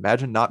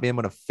 Imagine not being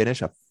able to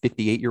finish a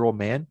 58-year-old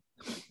man.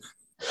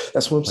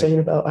 That's what I'm saying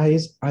about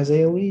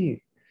Isaiah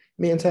Lee.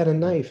 Man's had a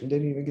knife and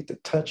didn't even get to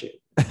touch it.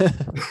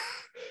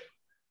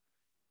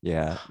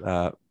 Yeah.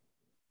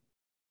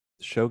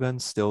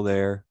 Shogun's still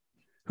there.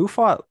 Who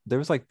fought? There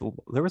was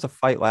a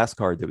fight last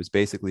card that was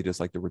basically just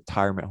like the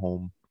retirement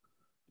home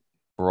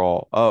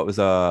brawl. Oh, it was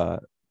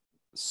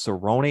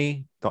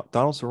Cerrone.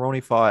 Donald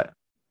Cerrone fought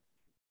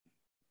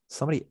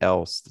somebody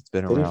else that's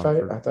been around. Did he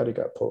fight? I thought he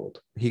got pulled.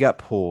 He got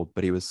pulled,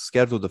 but he was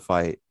scheduled to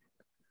fight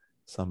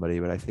somebody,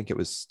 but I think it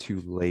was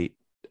too late.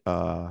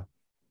 I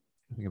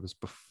think it was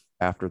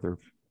after their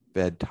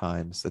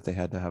bedtimes that they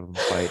had to have him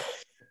fight,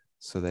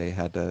 so they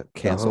had to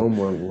cancel. The home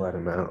won't let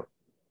him out.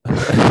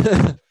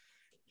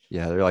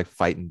 Yeah, they're like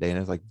fighting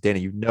Dana. It's like, Dana,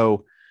 you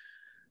know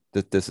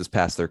that this is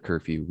past their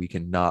curfew. We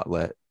cannot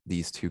let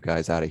these two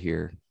guys out of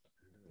here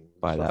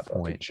by that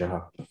point.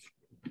 Job.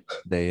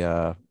 They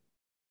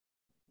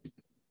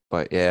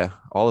but yeah,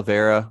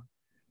 Oliveira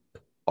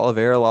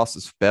lost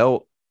his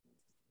belt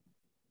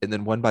and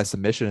then won by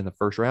submission in the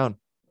first round.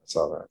 I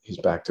saw that. He's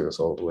back to his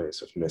old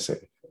ways of missing.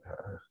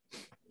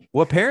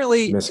 Well,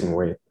 apparently missing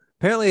weight.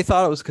 Apparently they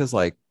thought it was because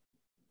like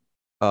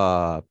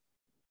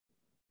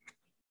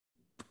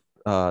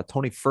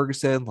Tony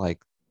Ferguson like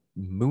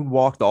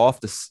moonwalked off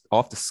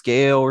the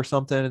scale or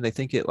something, and they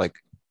think it like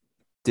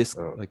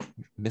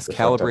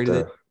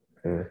miscalibrated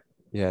it.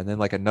 Yeah, and then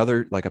like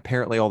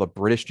apparently all the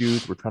British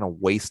Jews were trying to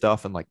weigh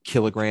stuff in like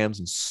kilograms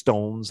and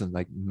stones and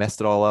like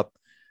messed it all up.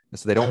 And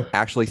so they don't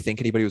actually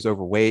think anybody was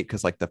overweight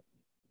because like the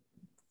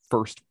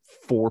first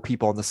 4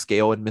 people on the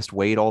scale had missed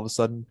weight all of a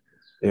sudden.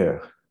 Yeah.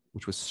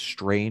 Which was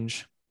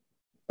strange.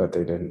 But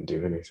they didn't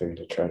do anything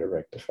to try to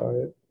rectify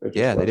it. They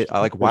did.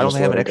 Why don't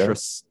they have an extra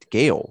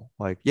scale?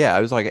 Like, yeah,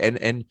 I was like,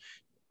 and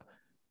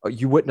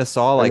you wouldn't have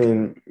saw like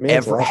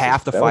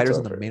half the fighters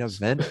in the main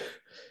event.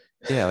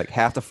 Yeah, like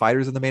half the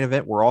fighters in the main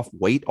event were off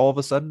weight all of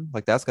a sudden.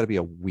 Like, that's got to be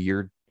a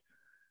weird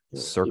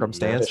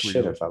circumstance.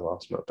 Shit, if I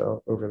lost my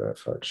belt over that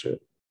fuck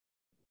shit.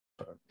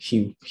 But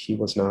he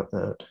was not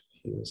that.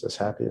 He was as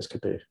happy as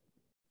could be.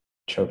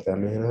 Choked that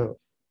man out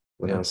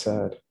when I was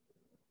sad.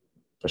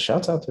 But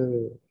shouts out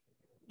to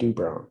Du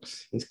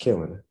Bronx. He's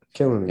killing it.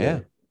 Killing it. Yeah,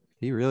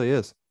 he really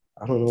is.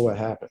 I don't know what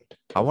happened.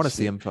 I want to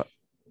see him.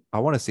 I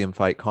want to see him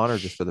fight Connor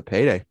just for the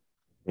payday.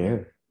 Yeah,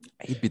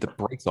 he'd beat the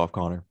brakes off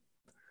Connor.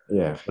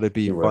 Yeah, but it'd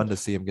be fun to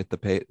see him get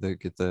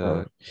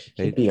the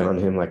he'd be on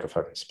him like a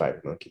fucking spider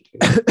monkey.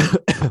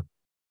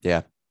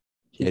 Yeah,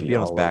 he'd be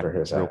on his back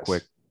real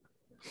quick.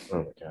 Oh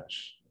my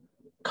gosh,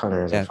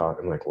 Connor hasn't fought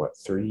in like what,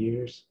 3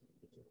 years?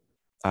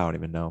 I don't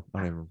even know. I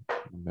don't even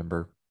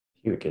remember.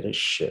 He would get his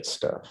shit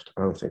stuffed.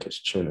 I don't think his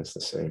chin is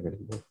the same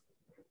anymore.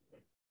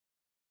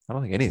 I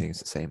don't think anything's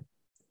the same.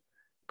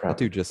 That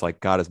Probably. dude just like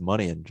got his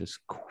money and just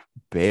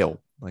bailed.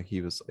 Like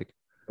he was like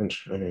I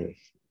mean,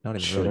 not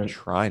even really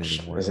trying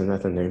anymore. Isn't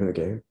that the name of the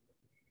game?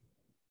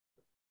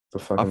 The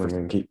fuck am I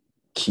going to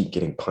keep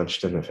getting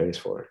punched in the face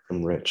for?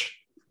 I'm rich.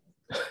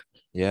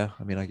 Yeah,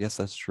 I mean, I guess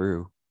that's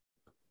true.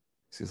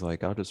 He's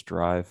like, I'll just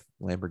drive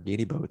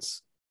Lamborghini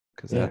boats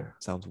because that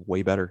sounds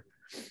way better.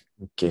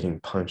 Getting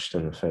punched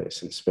in the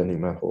face and spending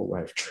my whole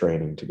life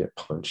training to get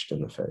punched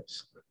in the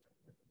face.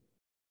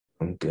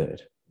 I'm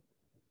good.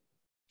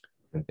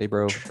 Hey,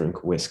 bro.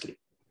 Drink whiskey.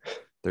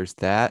 There's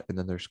that, and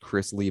then there's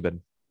Chris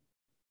Lieben.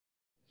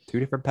 Two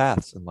different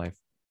paths in life.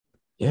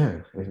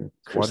 Yeah, and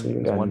Chris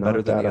Lieben got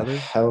knocked out a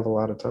hell of a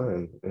lot of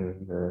time,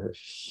 and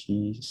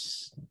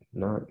he's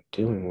not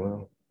doing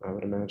well, I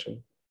would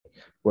imagine.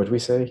 What did we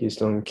say? He's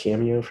done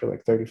Cameo for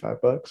like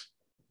 $35 or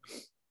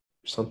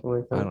something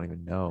like that. I don't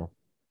even know.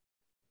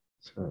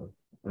 So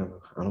I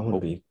don't want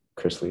to be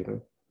Chris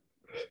Lieben.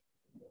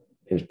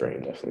 His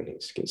brain definitely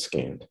needs to get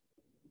scanned.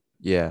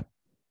 Yeah.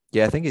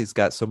 Yeah, I think he's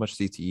got so much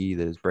CTE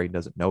that his brain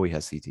doesn't know he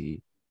has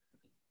CTE.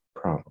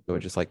 Probably. So it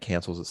just like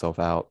cancels itself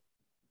out.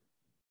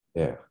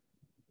 Yeah.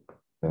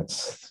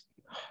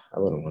 I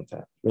wouldn't want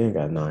that. Man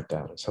got knocked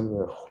out in some of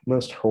the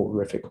most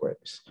horrific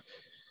ways.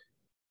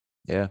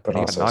 Yeah, but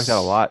he got knocked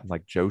out a lot.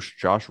 Like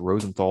Josh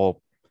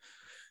Rosenthal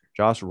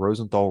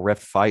ref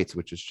fights,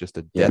 which is just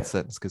a death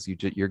sentence because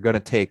you're gonna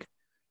take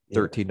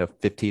 13 to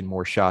 15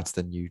 more shots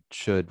than you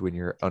should when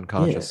you're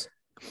unconscious.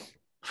 Yeah.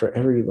 For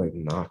every like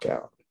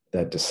knockout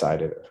that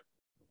decided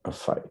a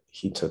fight,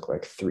 he took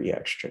like 3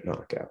 extra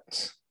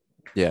knockouts.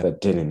 Yeah, that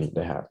didn't need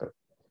to happen.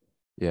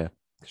 Yeah,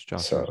 because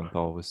Josh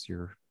Rosenthal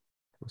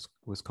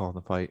was calling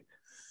the fight.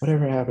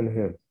 Whatever happened to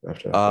him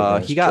after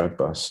that? He got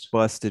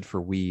busted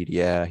for weed.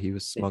 Yeah, he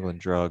was smuggling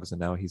drugs, and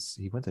now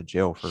he went to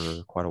jail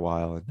for quite a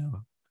while. And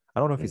now I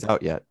don't know if he's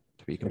out yet.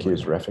 To be he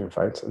was reffing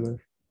fights in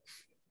there.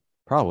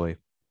 Probably.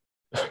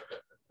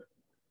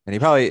 And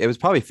it was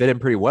probably fit in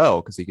pretty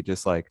well because he could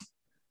just like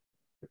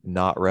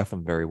not ref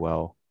them very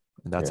well,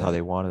 and that's how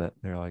they wanted it.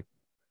 They're like,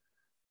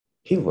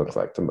 he looked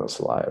like the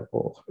most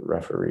liable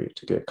referee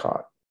to get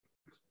caught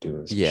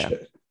doing some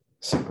shit.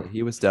 So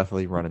he was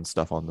definitely running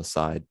stuff on the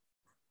side.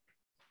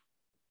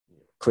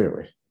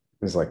 Clearly, it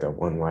was like that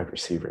one wide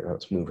receiver that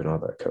was moving all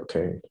that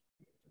cocaine.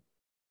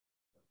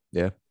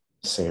 Yeah,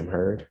 Sam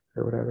Hurd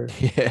or whatever.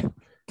 Yeah,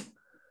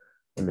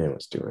 the man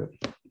was doing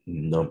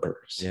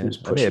numbers. Yeah, he was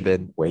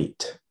pushing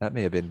weight. That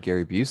may have been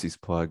Gary Busey's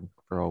plug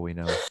for all we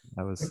know.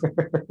 That was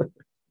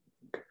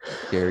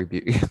Gary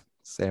Busey.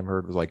 Sam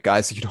Hurd was like,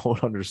 guys, you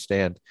don't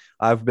understand.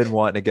 I've been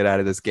wanting to get out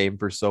of this game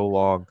for so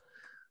long.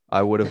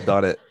 I would have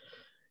done it.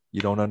 You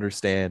don't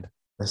understand.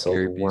 I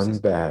sold one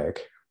bag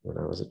when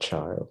I was a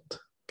child,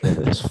 and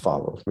it just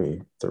followed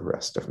me the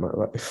rest of my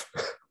life.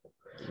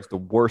 It was the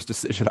worst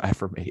decision I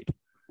ever made,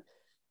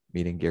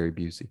 meeting Gary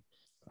Busey.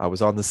 I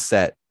was on the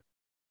set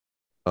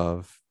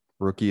of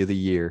Rookie of the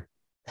Year.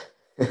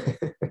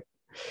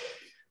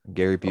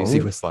 Gary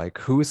Busey was like,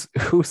 who's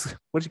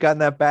what you got in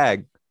that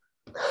bag?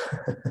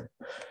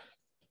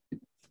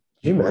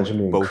 Can you imagine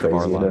being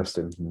crazy enough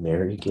to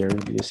marry Gary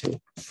Busey?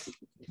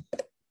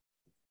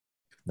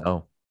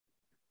 No.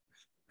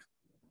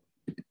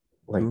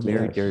 Like, who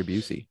married Gary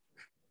Busey?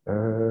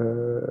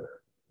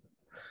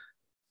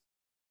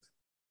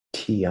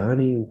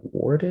 Tiani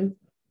Warden?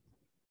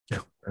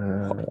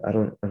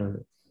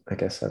 I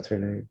guess that's her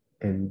name.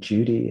 And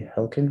Judy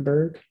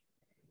Helkenberg.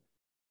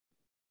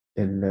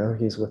 And now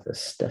he's with a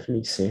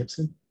Stephanie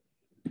Sampson.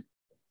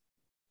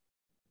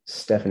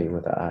 Stephanie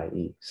with an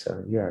IE,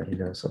 so you already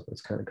know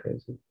something's kind of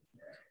crazy.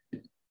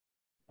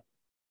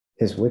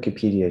 His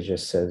Wikipedia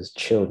just says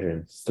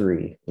children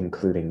 3,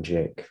 including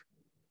Jake.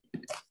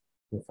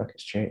 Who the fuck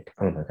is Jake?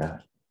 Oh my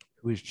god.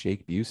 Who is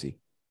Jake Busey?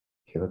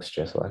 He looks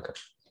just like him,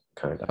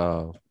 kind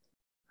of.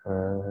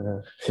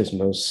 Oh. His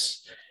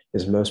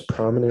most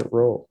prominent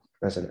role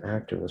as an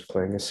actor was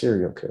playing a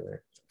serial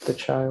killer, the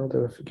child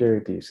of Gary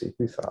Busey.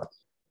 Who thought?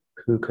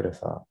 Who could have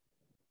thought?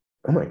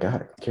 Oh my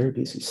god, Gary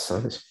Busey's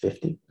son is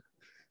 50?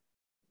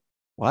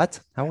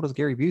 What? How old is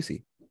Gary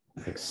Busey?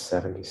 Like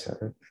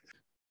 77.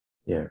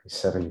 Yeah, he's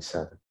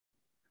 77.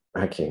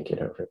 I can't get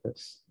over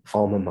this.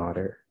 Alma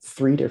mater,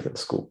 3 different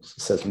schools.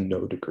 It says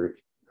no degree.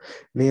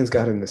 Man's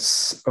got into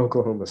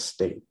Oklahoma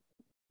State.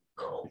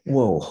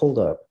 Whoa, hold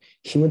up.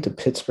 He went to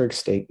Pittsburgh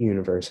State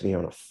University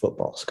on a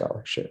football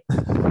scholarship.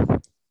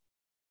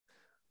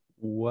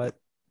 What?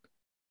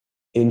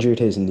 Injured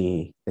his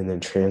knee and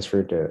then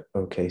transferred to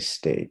OK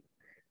State,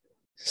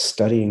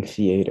 studying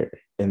theater,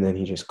 and then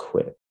he just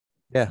quit.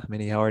 Yeah, I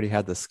mean, he already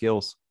had the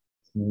skills.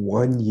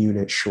 1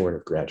 unit short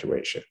of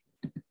graduation.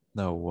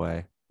 No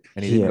way.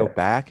 And he didn't go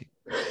back?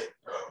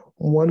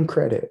 1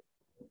 credit.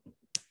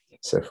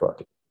 So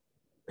fuck it.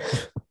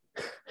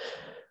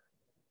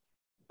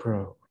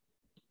 Bro,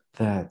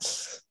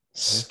 that's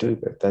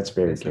stupid. That's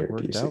very Gary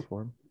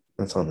Busey.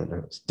 That's on the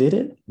nose. Did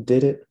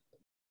it?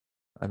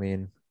 I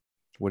mean,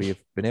 would he have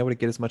been able to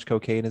get as much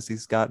cocaine as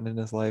he's gotten in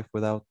his life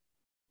without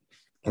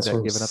He's That's what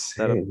I'm giving up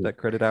saying. that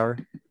credit hour.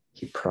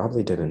 He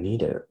probably didn't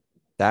need it.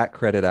 That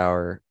credit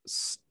hour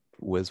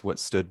was what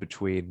stood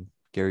between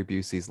Gary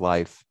Busey's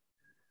life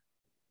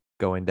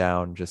going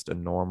down just a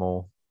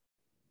normal,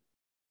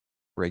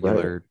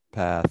 regular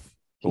path,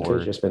 He could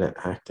have or just been an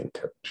acting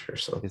coach or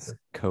something. his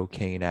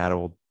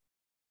cocaine-addled,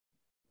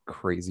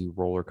 crazy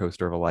roller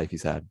coaster of a life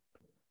he's had.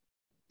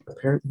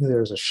 Apparently, there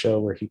was a show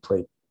where he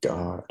played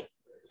God.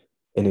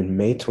 And in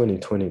May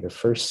 2020, the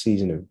first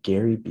season of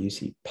Gary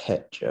Busey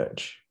Pet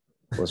Judge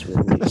was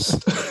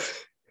released,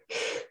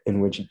 in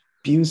which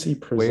Busey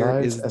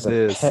presides as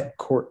a pet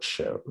court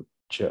show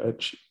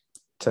judge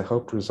to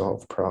help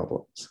resolve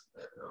problems.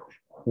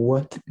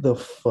 What the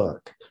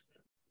fuck?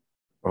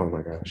 Oh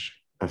my gosh,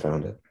 I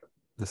found it.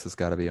 This has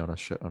got to be on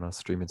a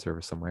streaming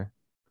service somewhere.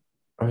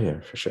 Oh yeah,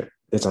 for sure.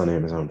 It's on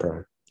Amazon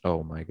Prime.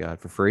 Oh my God,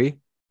 for free?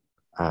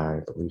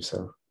 I believe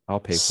so. I'll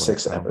pay for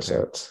 6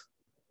 episodes.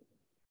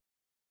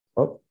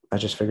 Oh, I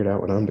just figured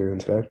out what I'm doing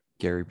today.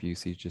 Gary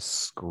Busey just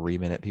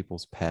screaming at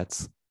people's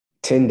pets.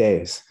 10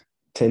 days.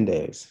 10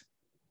 days.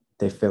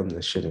 They filmed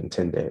this shit in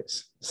 10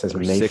 days. It says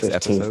May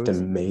 15th to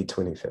May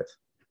 25th,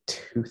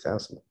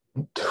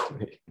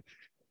 2020.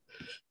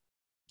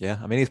 Yeah,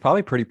 I mean, he's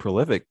probably pretty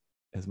prolific.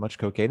 As much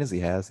cocaine as he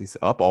has, he's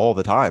up all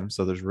the time.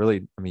 So there's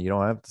really, I mean, you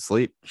don't have to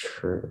sleep.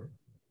 True.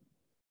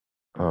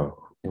 Oh,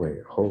 wait,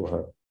 hold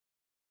up.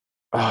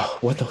 Oh,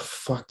 what the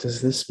fuck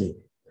does this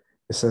mean?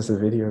 It says the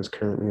video is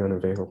currently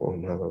unavailable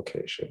in my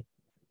location.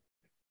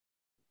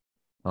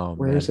 Oh,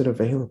 Where is it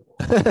available?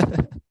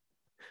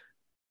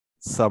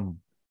 Some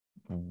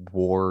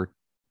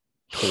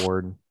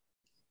war-torn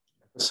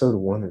Episode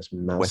 1 is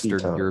Mousy Western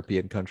Talk.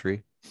 European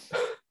country.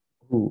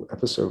 Ooh,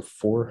 episode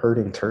 4,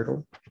 Herding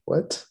Turtle.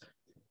 What?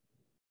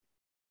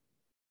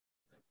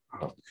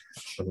 Oh,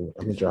 I'm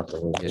gonna drop the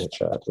link in the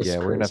chat.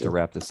 We're gonna have to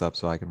wrap this up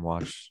so I can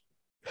watch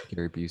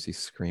Gary Busey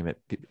scream at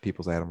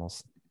people's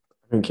animals.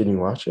 I mean, can you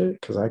watch it?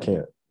 Because I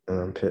can't, and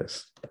I'm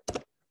pissed. I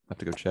have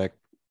to go check.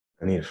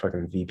 I need a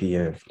fucking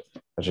VPN.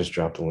 I just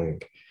dropped the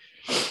link.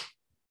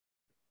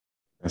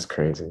 That's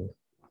crazy.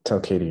 Tell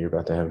Katie you're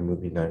about to have a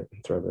movie night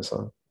and throw this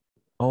on.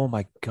 Oh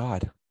my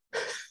God.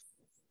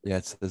 Yeah,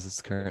 it says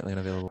it's currently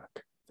unavailable.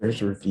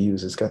 There's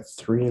reviews. It's got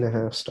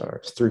 3.5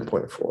 stars,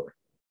 3.4.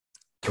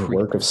 A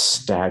work of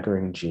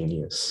staggering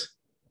genius.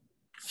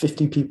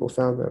 50 people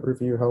found that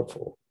review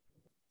helpful.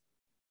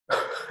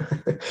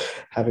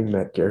 Having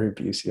met Gary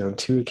Busey on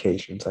 2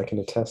 occasions, I can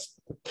attest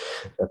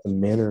that the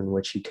manner in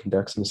which he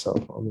conducts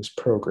himself on this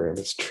program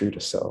is true to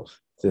self.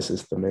 This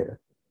is the man.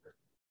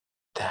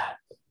 That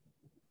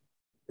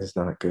is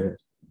not good.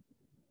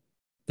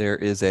 There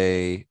is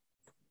a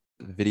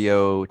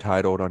video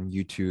titled on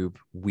YouTube,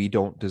 "We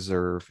Don't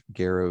Deserve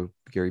Gary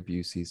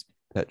Busey's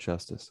Pet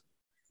Justice."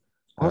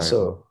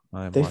 Also,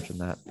 I'm watching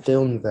that.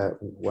 Filmed that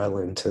well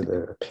into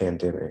the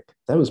pandemic.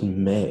 That was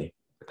May.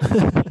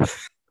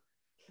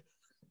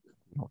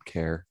 I don't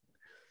care.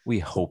 We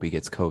hope he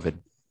gets COVID.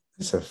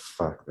 So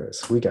fuck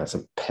this. We got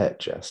some pet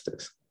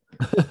justice.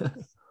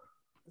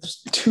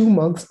 Just 2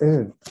 months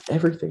in,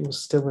 everything was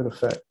still in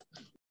effect.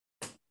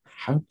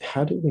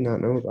 How did we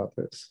not know about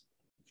this?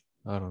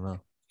 I don't know.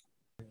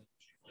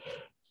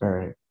 All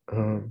right.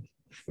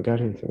 We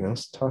got anything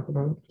else to talk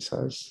about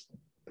besides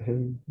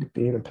him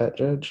being a pet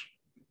judge?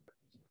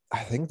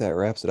 I think that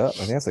wraps it up. I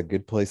think that's a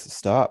good place to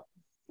stop.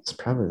 It's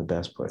probably the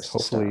best place.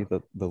 Hopefully,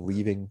 the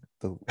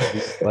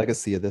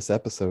legacy of this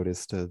episode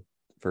is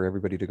for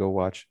everybody to go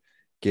watch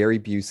Gary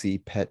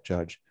Busey Pet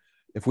Judge.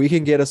 If we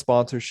can get a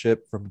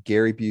sponsorship from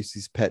Gary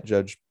Busey's Pet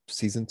Judge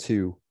season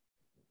 2,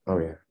 oh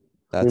yeah,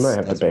 we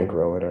might have to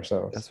bankroll it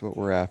ourselves. That's what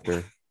we're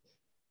after.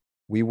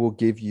 We will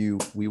give you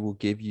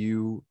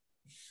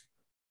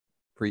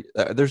free.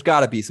 There's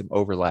got to be some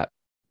overlap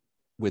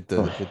with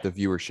the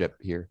viewership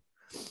here.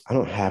 I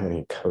don't have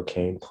any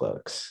cocaine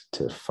plugs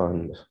to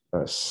fund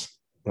us,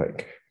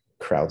 like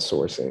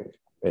crowdsourcing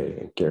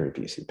a Gary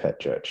Busey Pet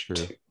Judge.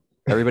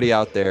 Everybody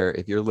out there,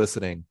 if you're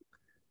listening,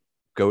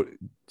 go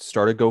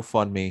start a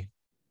GoFundMe.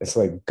 It's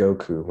like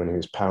Goku when he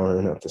was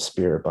powering up the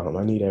spirit bomb.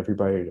 I need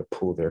everybody to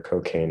pool their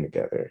cocaine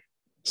together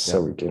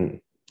so we can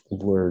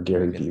lure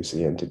Gary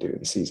Busey into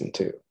doing season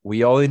 2.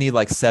 We only need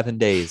like 7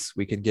 days.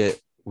 We can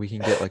get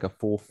like a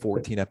full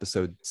 14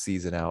 episode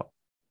season out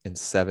in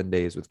 7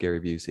 days with Gary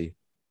Busey.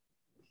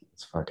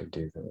 Let's fucking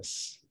do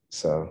this.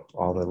 So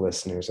all the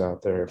listeners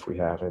out there, if we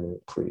have any,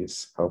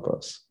 please help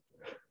us.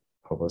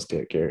 Help us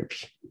get Gary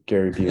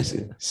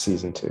Busey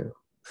season 2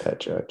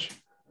 Pet Judge.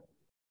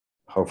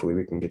 Hopefully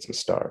we can get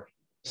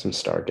some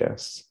star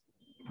guests.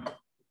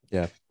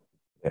 Yeah.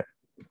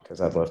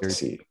 Because I'd love to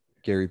see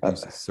Gary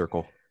Busey's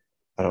circle.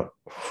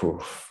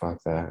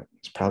 Fuck that.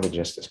 It's probably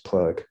just his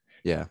plug.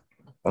 Yeah.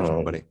 There's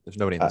nobody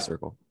in the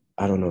circle.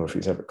 I don't know if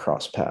he's ever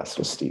crossed paths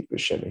with Steve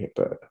Buscemi,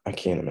 but I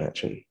can't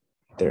imagine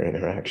their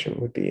interaction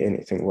would be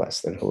anything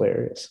less than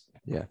hilarious.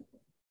 Yeah.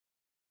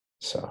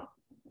 So,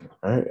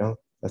 all right, y'all.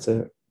 That's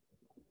it.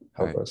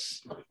 Help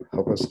us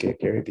get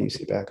Gary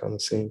Busey back on the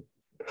scene.